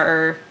developers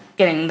are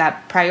getting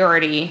that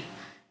priority.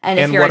 And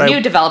if you're a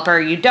new developer,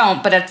 you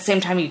don't, but at the same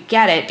time, you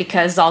get it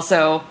because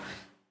also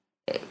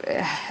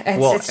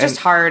it's just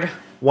hard.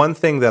 One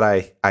thing that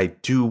I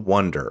do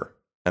wonder,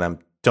 and I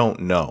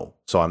don't know,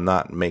 so I'm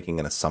not making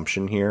an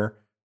assumption here,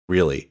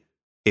 really,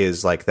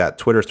 is like that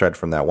Twitter thread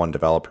from that one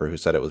developer who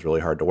said it was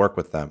really hard to work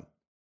with them.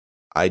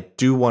 I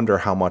do wonder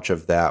how much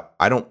of that,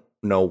 I don't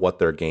know what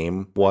their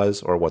game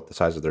was or what the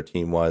size of their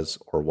team was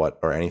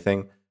or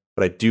anything,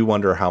 but I do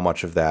wonder how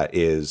much of that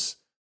is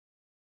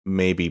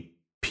maybe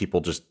people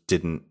just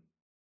didn't,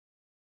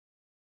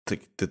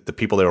 the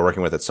people they were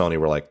working with at Sony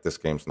were like, this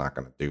game's not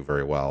going to do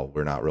very well.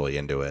 We're not really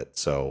into it.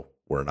 So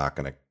we're not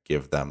going to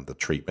give them the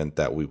treatment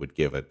that we would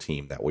give a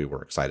team that we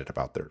were excited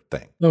about their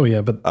thing. Oh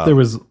yeah. But there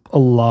was a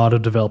lot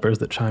of developers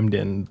that chimed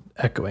in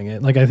echoing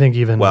it. Like I think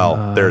even,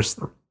 there's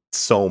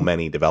so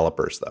many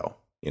developers though,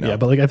 you know? Yeah.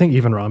 But like, I think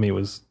even Rami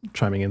was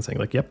chiming in saying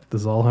like, yep,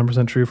 this is all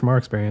 100% true from our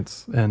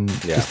experience. And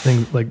just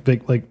things like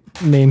big, like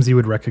names you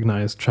would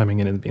recognize chiming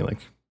in and being like,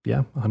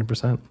 yeah,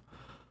 100%.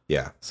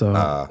 Yeah.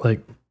 So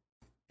like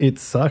it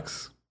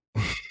sucks.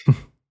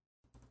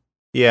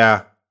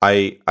 Yeah.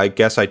 I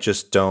guess I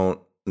just don't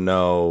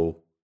know.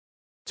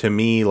 To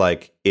me,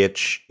 like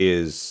itch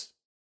is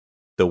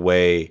the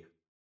way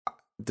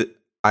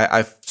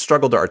I've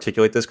struggled to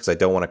articulate this because I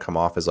don't want to come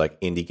off as like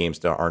indie games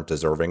that aren't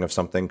deserving of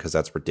something because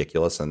that's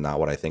ridiculous and not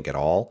what I think at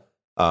all.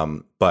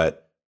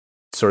 But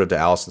sort of to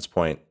Allison's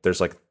point,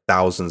 there's like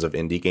thousands of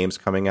indie games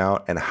coming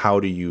out, and how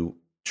do you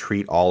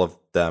treat all of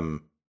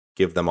them,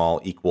 give them all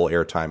equal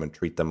airtime and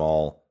treat them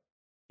all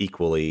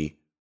equally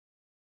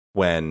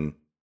when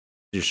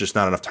there's just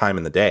not enough time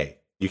in the day?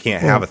 You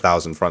can't have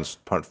 1,000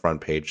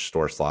 front page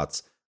store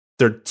slots.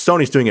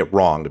 Sony's doing it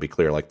wrong, to be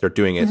clear. Like they're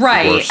doing it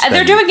right.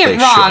 They're doing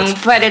it wrong,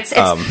 but it's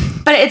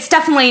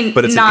definitely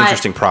but it's not an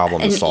interesting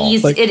problem to solve.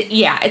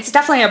 It's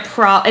definitely a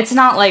problem. It's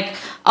not like,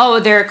 oh,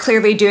 they're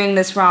clearly doing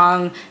this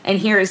wrong, and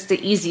here's the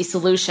easy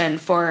solution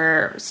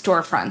for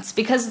storefronts,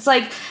 because it's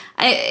like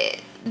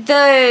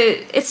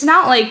it's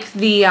not like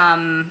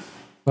the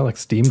well, like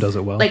Steam does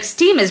it well. Like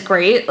Steam is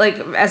great, like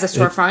as a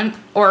storefront,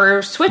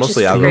 or Switch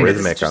mostly is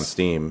algorithmic on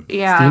Steam.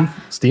 Yeah,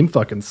 Steam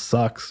fucking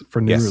sucks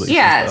for new releases.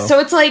 Yeah, though. so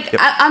it's like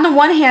on the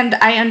one hand,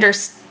 I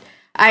understand.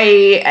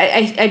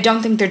 I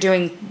don't think they're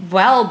doing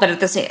well, but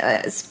at the same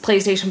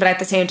PlayStation, but at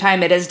the same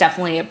time, it is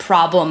definitely a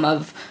problem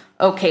of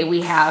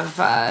we have.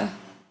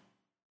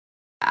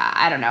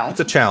 I don't know. It's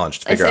a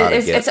challenge to figure out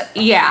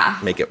how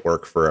to make it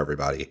work for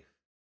everybody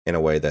in a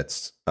way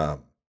that's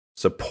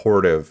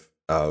supportive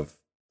of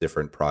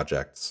different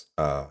projects.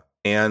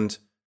 And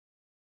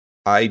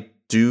I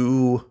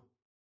do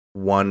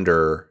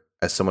wonder,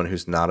 as someone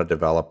who's not a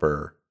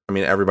developer, I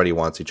mean, everybody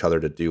wants each other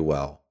to do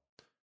well,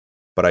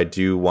 but I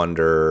do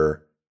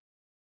wonder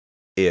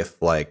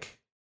if like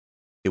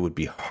it would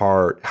be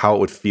hard, how it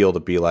would feel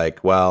to be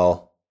like,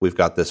 well, we've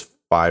got this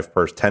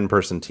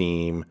 10-person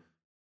team,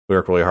 we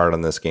work really hard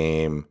on this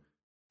game,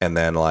 and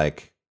then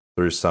like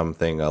through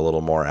something a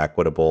little more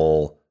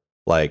equitable,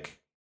 like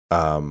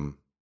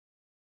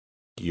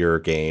your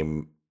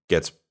game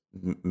doesn't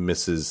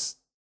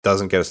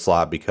get a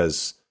slot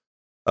because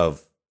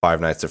of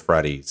Five Nights at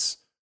Freddy's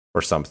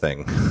or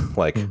something,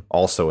 like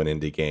also an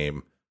indie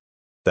game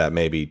that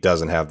maybe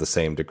doesn't have the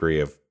same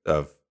degree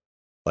of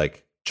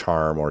like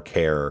charm or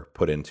care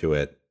put into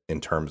it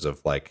in terms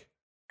of like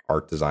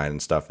art design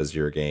and stuff as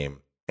your game,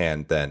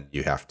 and then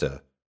you have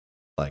to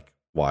like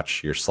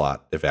watch your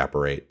slot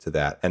evaporate to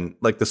that. And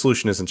like the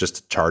solution isn't just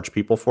to charge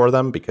people for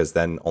them, because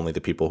then only the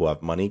people who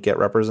have money get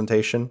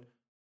representation.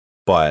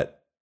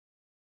 But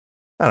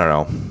I don't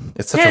know.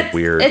 It's such a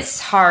weird.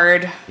 It's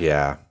hard.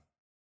 Yeah.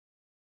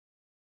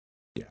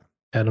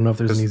 I don't know if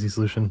there's an easy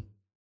solution.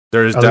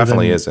 There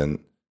definitely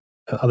isn't.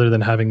 Other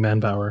than having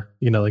manpower,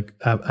 like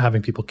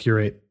having people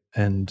curate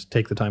and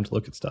take the time to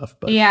look at stuff.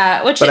 But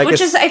which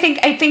is I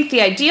think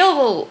the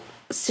ideal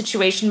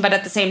situation, but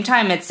at the same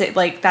time, it's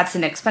like that's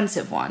an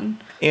expensive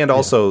one. And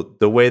also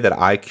the way that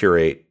I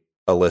curate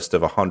a list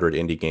of 100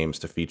 indie games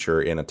to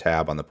feature in a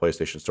tab on the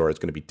PlayStation Store is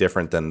going to be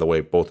different than the way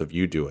both of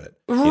you do it.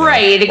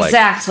 Right,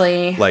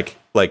 exactly. Like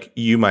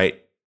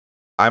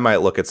I might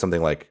look at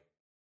something like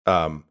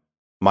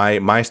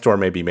my store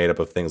may be made up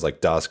of things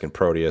like Dusk and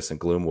Proteus and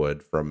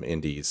Gloomwood from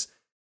indies,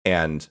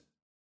 and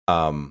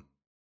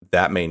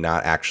that may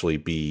not actually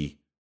be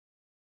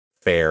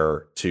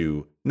fair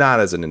to, not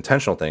as an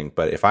intentional thing,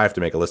 but if I have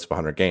to make a list of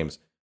 100 games,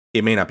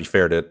 it may not be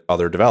fair to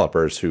other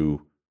developers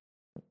who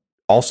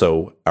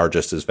also are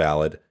just as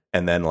valid.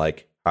 And then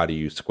like, how do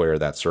you square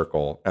that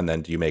circle? And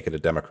then do you make it a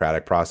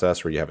democratic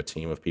process where you have a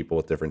team of people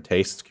with different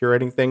tastes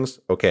curating things?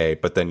 Okay,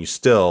 but then you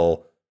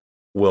still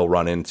will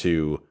run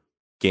into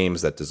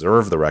games that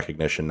deserve the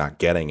recognition not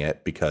getting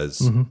it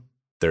because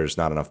there's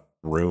not enough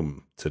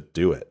room to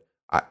do it.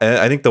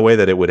 I think the way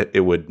that it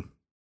would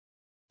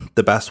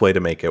the best way to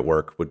make it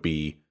work would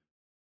be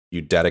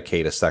you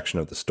dedicate a section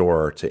of the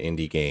store to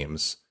indie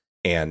games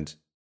and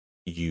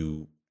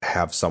you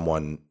have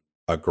someone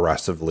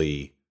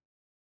aggressively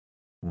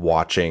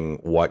watching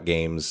what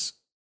games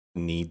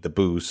need the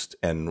boost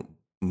and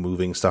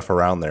moving stuff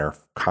around there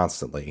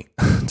constantly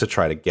to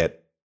try to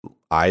get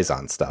eyes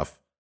on stuff.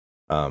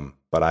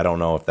 But I don't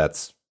know if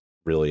that's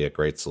really a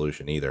great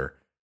solution either.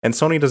 And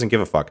Sony doesn't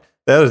give a fuck.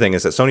 The other thing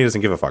is that Sony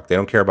doesn't give a fuck. They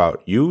don't care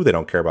about you. They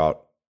don't care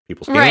about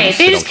people's games. Right.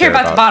 They just care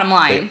about the bottom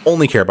line. They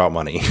only care about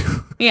money.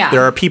 Yeah.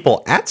 There are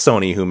people at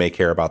Sony who may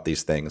care about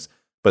these things,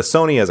 but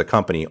Sony as a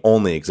company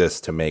only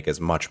exists to make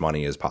as much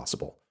money as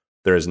possible.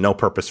 There is no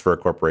purpose for a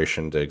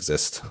corporation to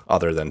exist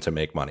other than to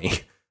make money.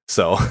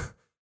 So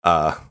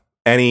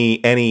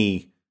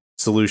any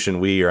solution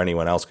we or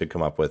anyone else could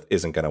come up with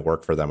isn't going to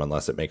work for them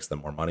unless it makes them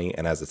more money.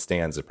 And as it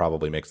stands, it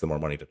probably makes them more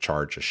money to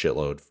charge a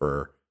shitload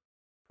for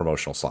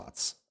promotional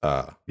slots.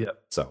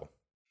 So,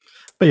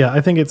 but yeah,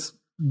 I think it's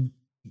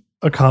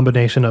a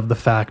combination of the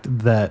fact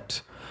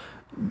that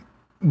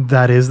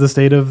that is the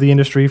state of the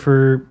industry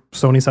for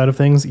Sony side of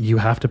things. You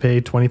have to pay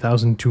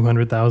 20,000,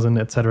 200,000,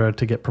 et cetera,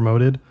 to get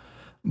promoted.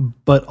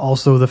 But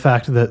also the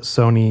fact that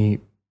Sony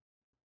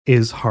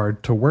is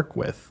hard to work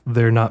with.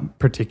 They're not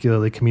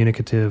particularly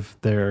communicative.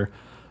 They're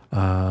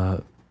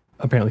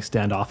apparently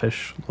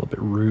standoffish, a little bit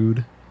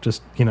rude.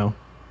 Just,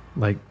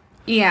 like,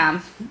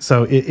 yeah.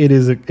 So it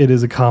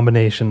is a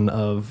combination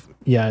of,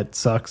 yeah, it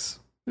sucks,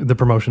 the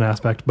promotion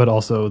aspect, but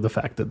also the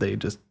fact that they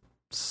just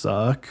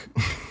suck.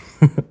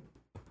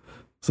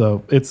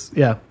 So it's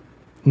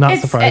not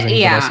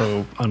surprising, but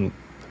also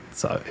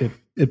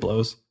it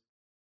blows.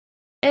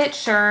 It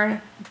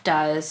sure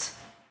does.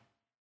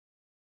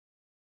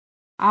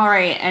 All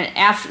right,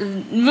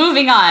 and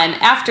moving on,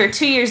 after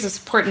 2 years of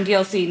support in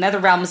DLC,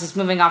 NetherRealms is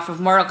moving off of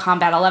Mortal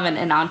Kombat 11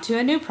 and onto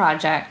a new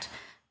project.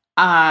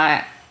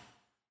 I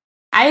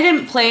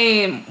didn't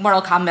play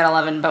Mortal Kombat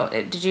 11, but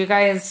did you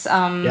guys?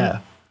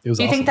 Yeah, it was.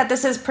 Do you think that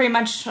this is pretty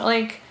much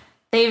like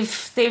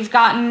they've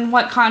gotten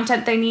what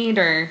content they need,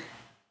 or?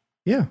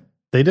 Yeah,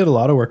 they did a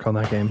lot of work on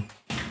that game.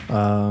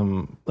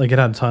 Like it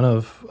had a ton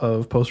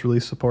of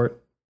post-release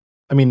support.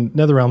 I mean,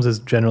 NetherRealms is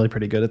generally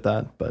pretty good at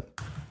that, but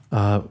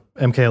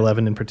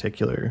MK11 in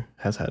particular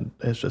has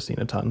just seen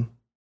a ton,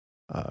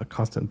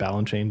 constant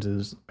balance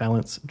changes,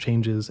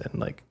 and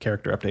like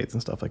character updates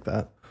and stuff like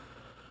that.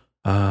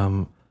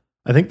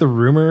 I think the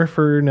rumor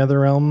for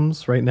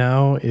NetherRealms right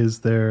now is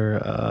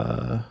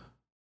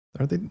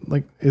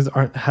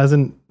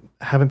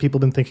haven't people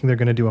been thinking they're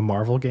going to do a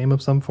Marvel game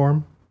of some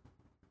form?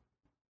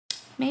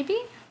 Maybe.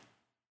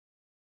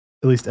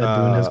 At least Ed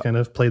Boon has kind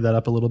of played that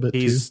up a little bit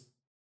too.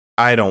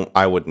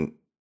 I wouldn't.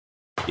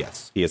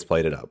 Yes, he has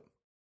played it up.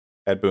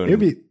 Ed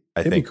Boon,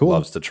 I think, cool.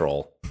 Loves to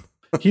troll.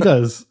 He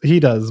does.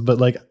 But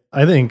like,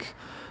 I think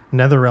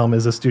NetherRealm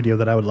is a studio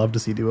that I would love to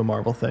see do a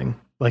Marvel thing.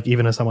 Like,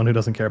 even as someone who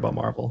doesn't care about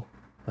Marvel,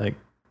 like,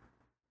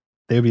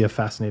 they would be a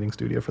fascinating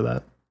studio for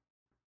that.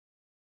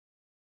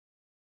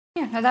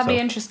 Yeah, that'd be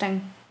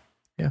interesting.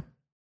 Yeah.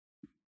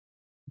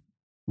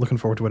 Looking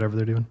forward to whatever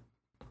they're doing.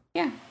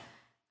 Yeah.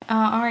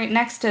 All right,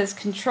 next is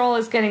Control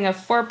is getting a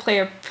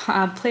 4-player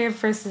player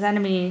versus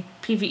enemy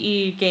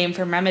PvE game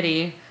from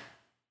Remedy.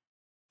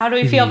 How do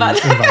we feel about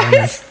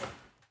that?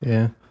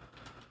 Yeah.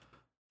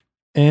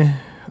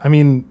 I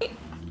mean,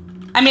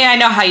 I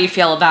know how you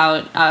feel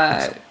about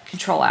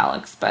Control,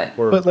 Alex, but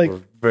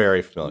we're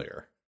very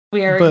familiar.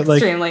 We are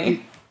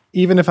extremely.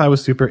 Even if I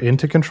was super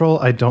into Control,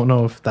 I don't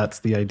know if that's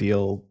the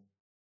ideal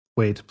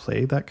way to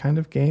play that kind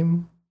of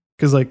game.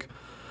 Because, like,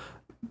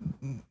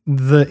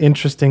 the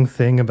interesting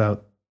thing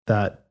about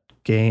that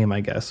game,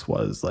 I guess,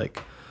 was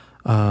like,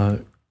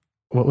 what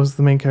was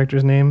the main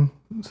character's name?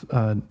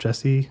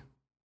 Jesse,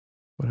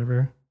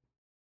 whatever.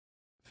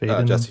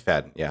 Faden? Jesse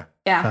Faden, yeah.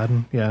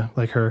 Faden, yeah.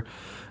 Like her,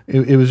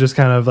 it was just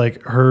kind of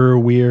like her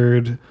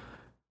weird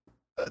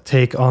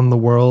take on the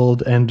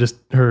world and just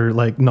her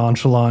like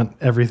nonchalant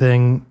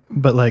everything,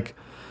 but like,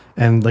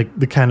 and like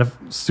the kind of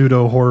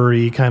pseudo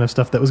horror-y kind of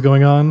stuff that was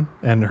going on,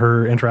 and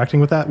her interacting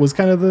with that was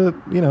kind of the,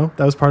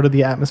 that was part of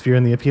the atmosphere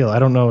and the appeal. I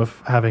don't know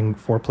if having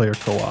 4-player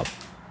co-op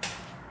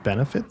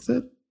benefits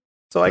it.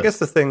 So I guess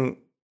the thing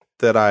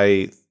that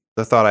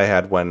the thought I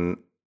had when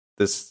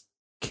this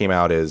came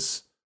out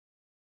is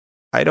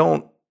I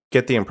don't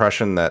get the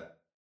impression that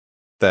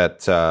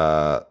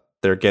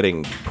they're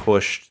getting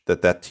pushed,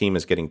 that team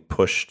is getting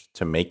pushed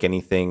to make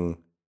anything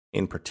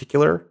in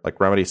particular.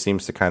 Like, Remedy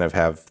seems to kind of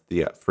have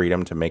the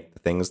freedom to make the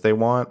things they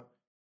want.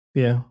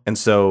 Yeah. And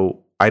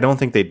so I don't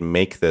think they'd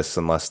make this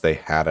unless they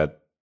had an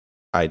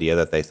idea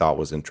that they thought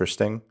was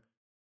interesting.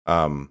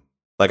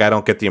 Like, I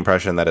don't get the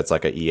impression that it's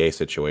like a EA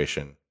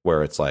situation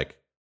where it's like,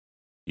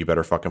 you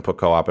better fucking put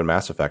co-op in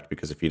Mass Effect,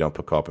 because if you don't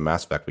put co-op in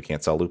Mass Effect, we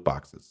can't sell loot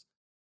boxes.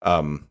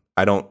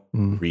 I don't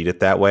read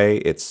it that way.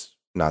 It's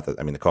not that,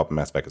 the co-op in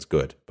Mass Effect is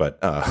good, but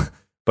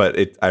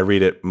I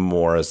read it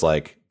more as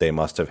like they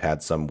must have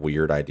had some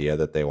weird idea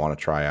that they want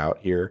to try out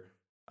here.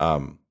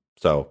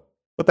 So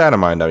with that in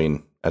mind, I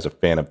mean, as a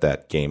fan of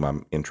that game,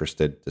 I'm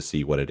interested to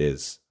see what it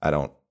is.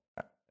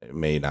 It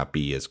may not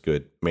be as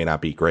good, may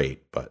not be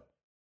great, but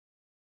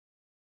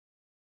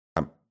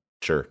I'm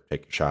sure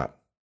take a shot.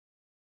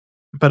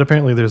 But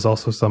apparently there's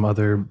also some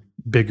other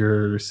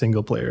bigger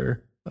single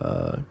player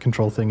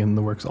control thing in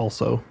the works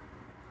also.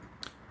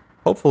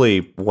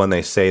 Hopefully when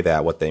they say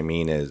that, what they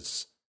mean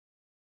is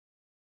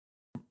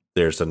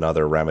there's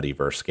another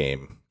Remedyverse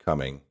game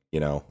coming, you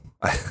know.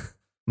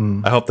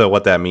 I hope that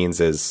what that means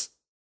is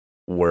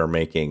we're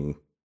making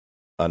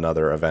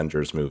another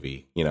Avengers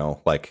movie, you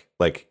know, like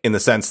in the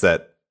sense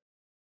that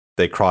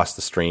they crossed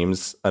the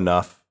streams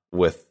enough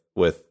with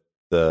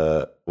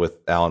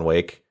Alan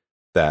Wake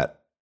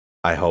that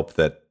I hope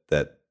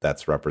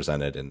that's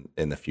represented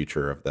in the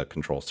future of the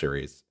Control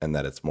series, and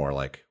that it's more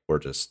like we're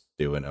just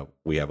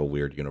we have a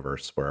weird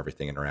universe where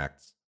everything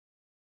interacts.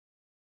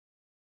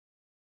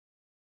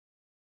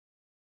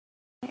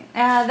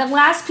 The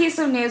last piece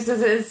of news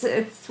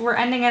is we're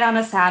ending it on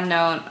a sad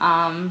note.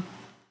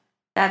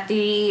 That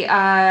the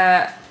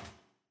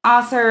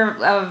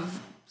author of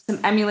some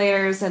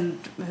emulators and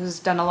who's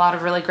done a lot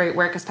of really great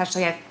work,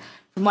 especially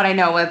from what I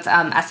know with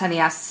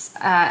SNES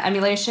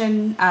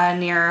emulation,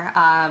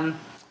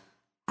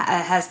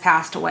 has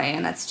passed away,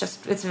 and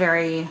it's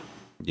very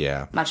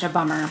much a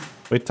bummer.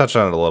 We touched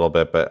on it a little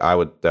bit, but I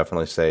would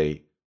definitely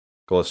say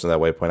go listen to that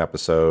Waypoint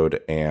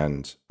episode,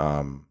 and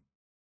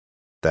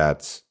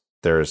that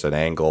there's an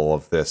angle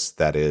of this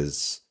that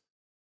is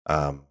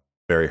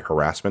very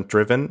harassment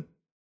driven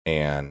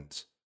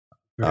and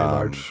very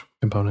large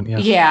component.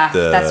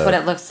 That's what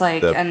it looks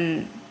like.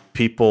 And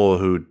people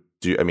who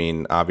do, I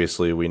mean,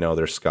 obviously we know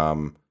they're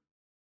scum,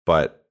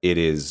 but it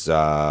is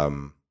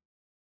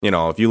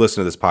if you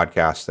listen to this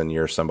podcast and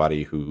you're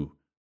somebody who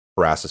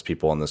harasses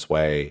people in this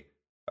way,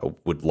 I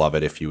would love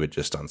it if you would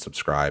just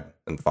unsubscribe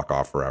and fuck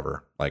off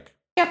forever. Like,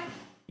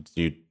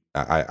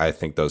 I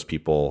think those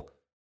people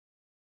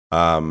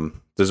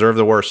deserve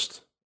the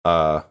worst,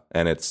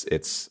 and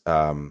it's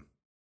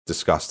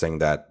disgusting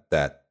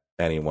that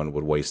anyone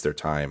would waste their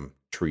time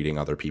treating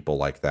other people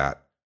like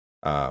that.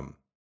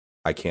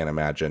 I can't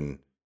imagine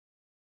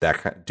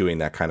doing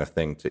that kind of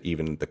thing to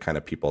even the kind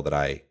of people that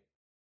I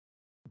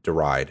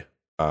deride.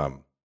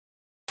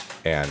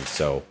 And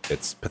so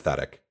it's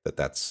pathetic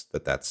that's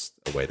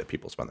a way that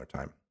people spend their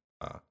time.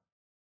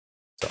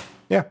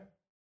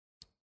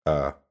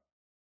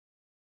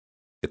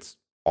 It's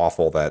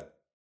awful that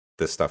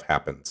this stuff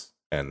happens,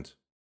 and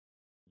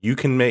you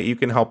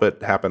can help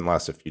it happen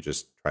less if you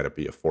just try to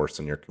be a force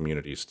in your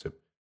communities to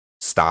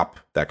stop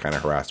that kind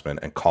of harassment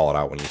and call it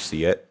out when you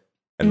see it,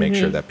 and make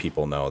sure that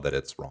people know that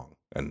it's wrong.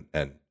 And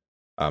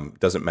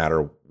doesn't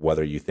matter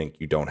whether you think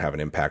you don't have an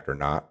impact or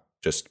not.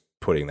 Just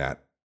putting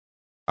that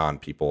on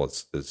people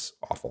is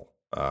awful,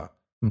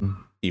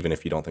 even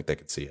if you don't think they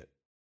could see it.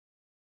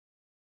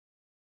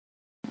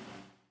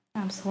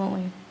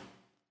 Absolutely.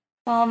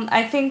 Well,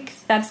 I think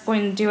that's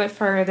going to do it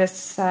for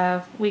this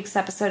week's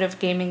episode of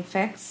Gaming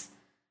Fix.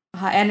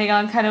 Ending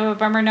on kind of a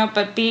bummer note,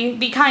 but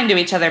be kind to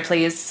each other,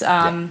 please.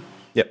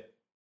 Yep.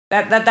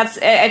 That's.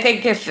 I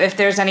think if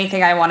there's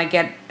anything I want to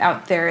get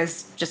out there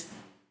is just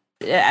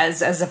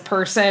as a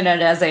person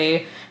and as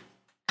a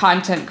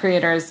content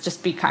creator is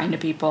just be kind to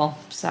people.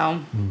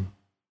 So.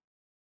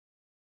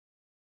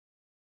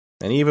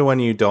 And even when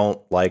you don't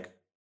like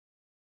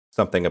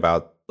something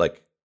about,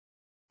 like,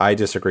 I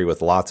disagree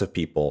with lots of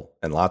people,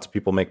 and lots of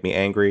people make me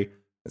angry,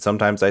 and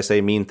sometimes I say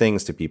mean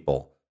things to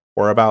people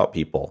or about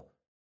people.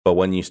 But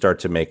when you start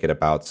to make it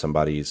about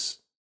somebody's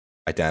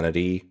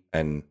identity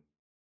and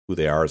who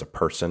they are as a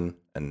person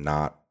and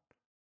not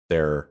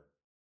their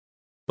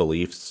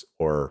beliefs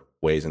or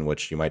ways in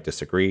which you might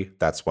disagree,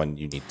 that's when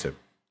you need to.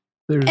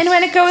 And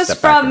when it goes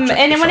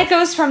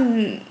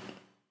from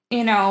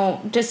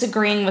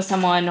disagreeing with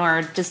someone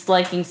or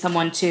disliking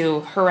someone to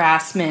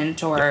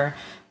harassment or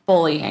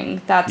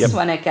bullying, that's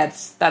when it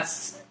gets,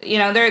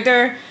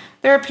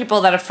 there are people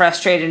that have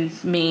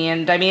frustrated me,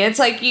 and I mean, it's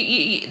like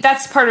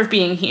that's part of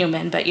being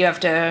human, but you have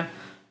to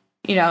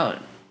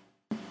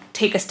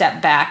take a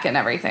step back and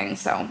everything.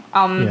 So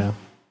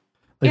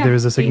there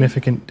is a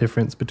significant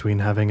difference between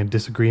having a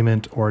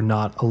disagreement or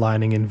not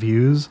aligning in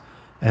views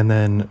and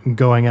then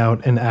going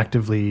out and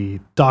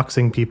actively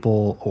doxing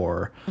people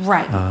or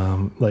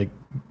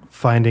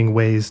finding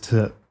ways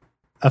to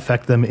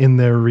affect them in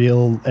their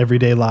real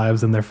everyday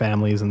lives and their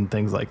families and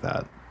things like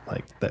that.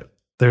 Like that,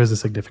 there is a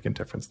significant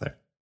difference there.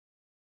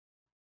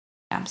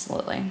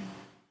 Absolutely.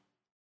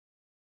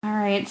 All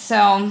right.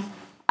 So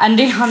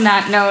ending on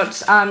that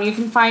note, you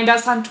can find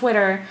us on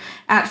Twitter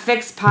at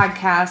Fix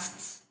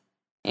Podcasts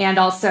and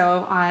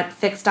also at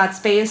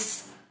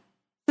Fix.space.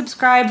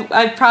 Subscribe.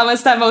 I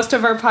promise that most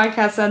of our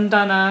podcasts end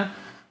on a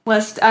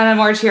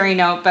more cheery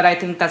note, but I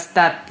think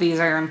these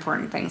are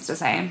important things to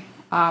say.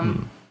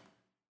 Pat,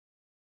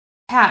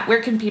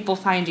 where can people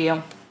find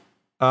you?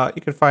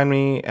 You can find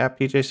me at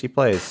PJC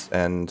Plays,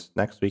 and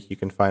next week you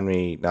can find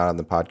me not on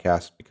the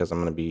podcast because I'm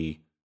going to be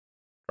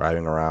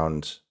driving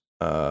around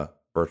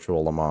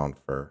virtual Le Mans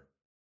for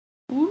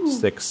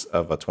 6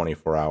 of a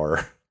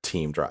 24-hour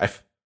team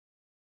drive.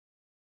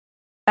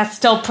 That's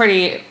still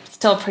pretty.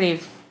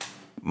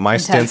 My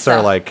stints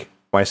are like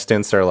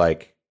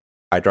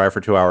I drive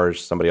for 2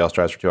 hours, somebody else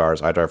drives for 2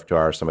 hours, I drive for 2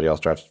 hours, somebody else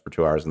drives for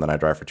 2 hours, and then I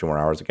drive for 2 more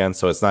hours again.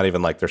 So it's not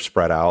even like they're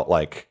spread out.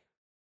 Like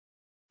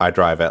I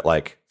drive at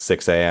like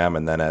 6 a.m.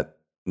 and then at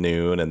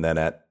noon and then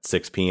at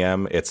 6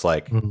 p.m. It's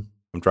like I'm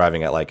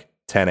driving at like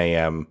 10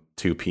 a.m.,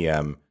 2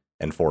 p.m.,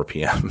 and 4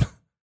 p.m.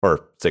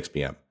 or 6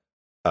 p.m.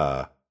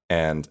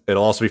 And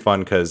it'll also be fun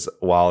because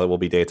while it will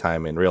be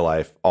daytime in real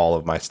life, all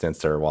of my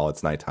stints are while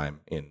it's nighttime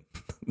in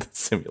the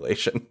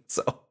simulation.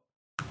 So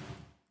I'm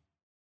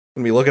going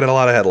to be looking at a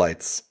lot of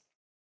headlights.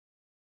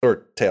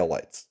 Or tail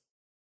lights.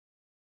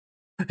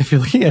 If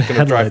you're looking at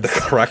headlights, drive the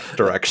correct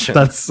direction.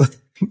 That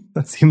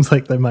seems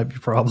like there might be a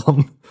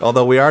problem.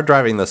 Although we are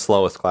driving the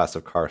slowest class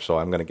of car, so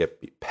I'm going to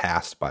get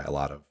passed by a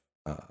lot of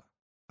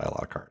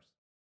cars.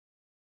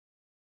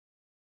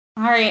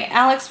 All right,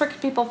 Alex, where can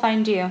people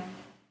find you?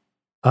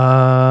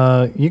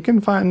 You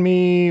can find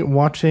me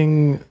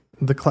watching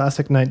the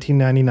classic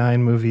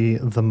 1999 movie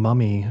The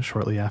Mummy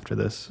shortly after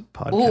this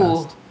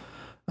podcast.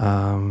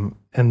 Ooh.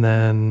 And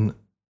then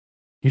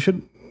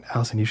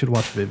Allison, you should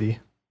watch Vivi.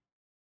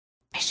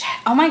 I should.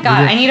 Oh my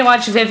god, I need to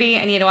watch Vivi.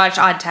 I need to watch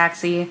Odd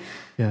Taxi.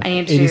 Yeah, I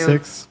need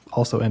 86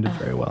 also ended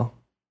very well.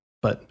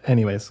 But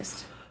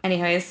anyways.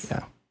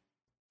 Yeah.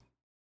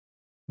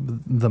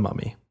 The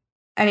Mummy.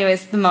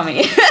 Anyways, The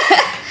Mummy.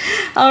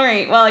 All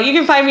right. Well, you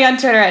can find me on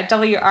Twitter at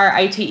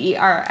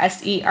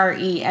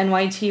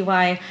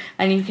WRITERSERENYTY,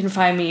 and you can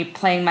find me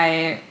playing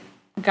my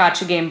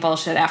gotcha game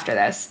bullshit after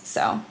this.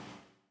 So.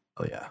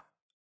 Oh yeah.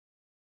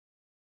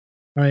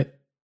 All right.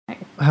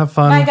 Have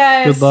fun. Bye,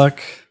 guys. Good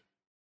luck.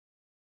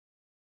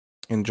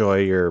 Enjoy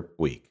your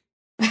week.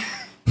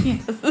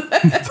 Yes.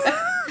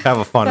 Have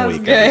a fun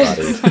week, good.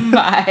 everybody.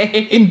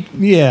 Bye.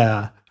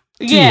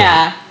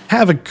 Yeah.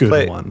 Have a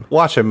good one.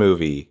 Watch a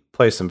movie.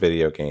 Play some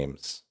video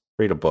games.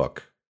 Read a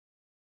book.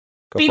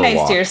 Be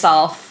nice to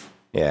yourself.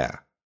 Yeah.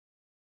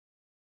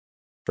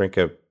 Drink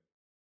a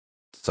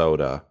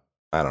soda.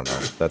 I don't know.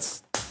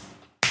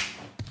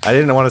 I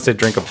didn't want to say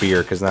drink a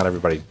beer because not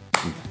everybody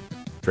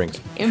drinks.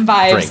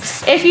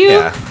 Drinks. If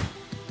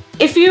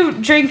you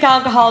drink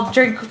alcohol,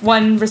 drink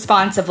one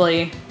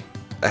responsibly.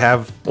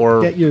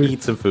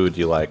 Eat some food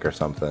you like or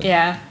something.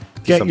 Yeah.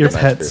 Get your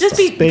pets. Just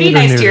be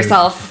nice to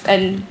yourself,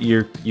 and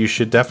you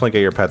should definitely get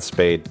your pets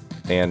spayed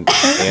and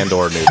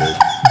or neutered.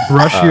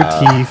 Brush your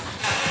teeth.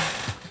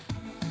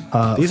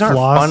 These aren't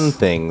fun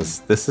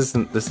things. This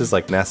is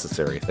like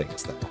necessary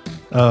things though.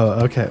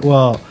 Oh, okay.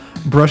 Well,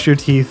 brush your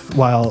teeth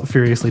while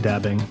furiously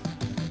dabbing.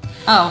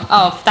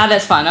 Oh, that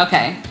is fun.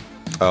 Okay.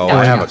 Oh,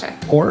 I have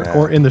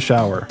or in the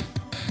shower.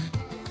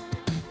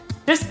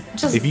 Just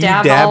if you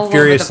dab dab all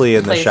furiously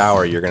over the in the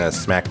shower, you're gonna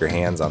smack your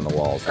hands on the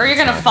walls, or you're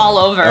gonna fall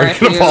over. Or you're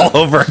gonna fall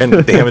over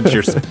and damage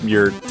your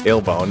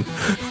tailbone.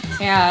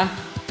 Yeah.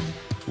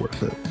 It's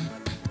worth it.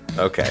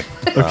 Okay.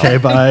 Okay.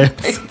 Bye.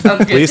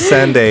 Please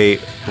send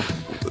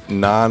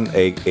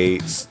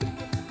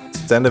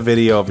send a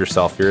video of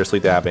yourself furiously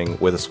dabbing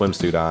with a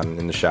swimsuit on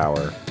in the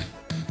shower.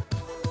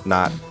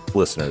 Not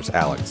listeners.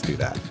 Alex, do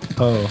that.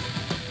 Oh.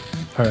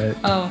 All right.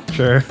 Oh.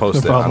 Sure.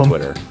 Post no it on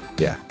Twitter.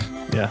 Yeah.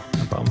 Yeah.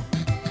 No problem.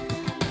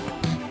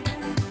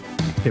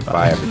 Okay,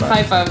 bye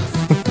everybody. Bye,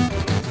 folks.